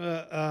May is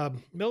a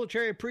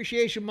Military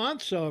Appreciation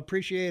Month, so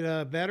appreciate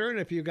a veteran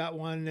if you got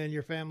one in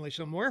your family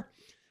somewhere.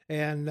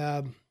 And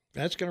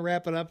that's going to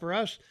wrap it up for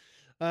us.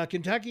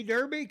 Kentucky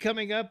Derby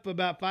coming up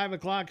about 5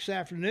 o'clock this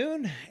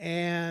afternoon,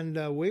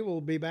 and we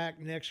will be back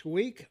next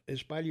week. In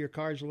spite of your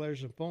cards,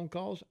 letters, and phone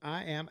calls,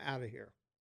 I am out of here.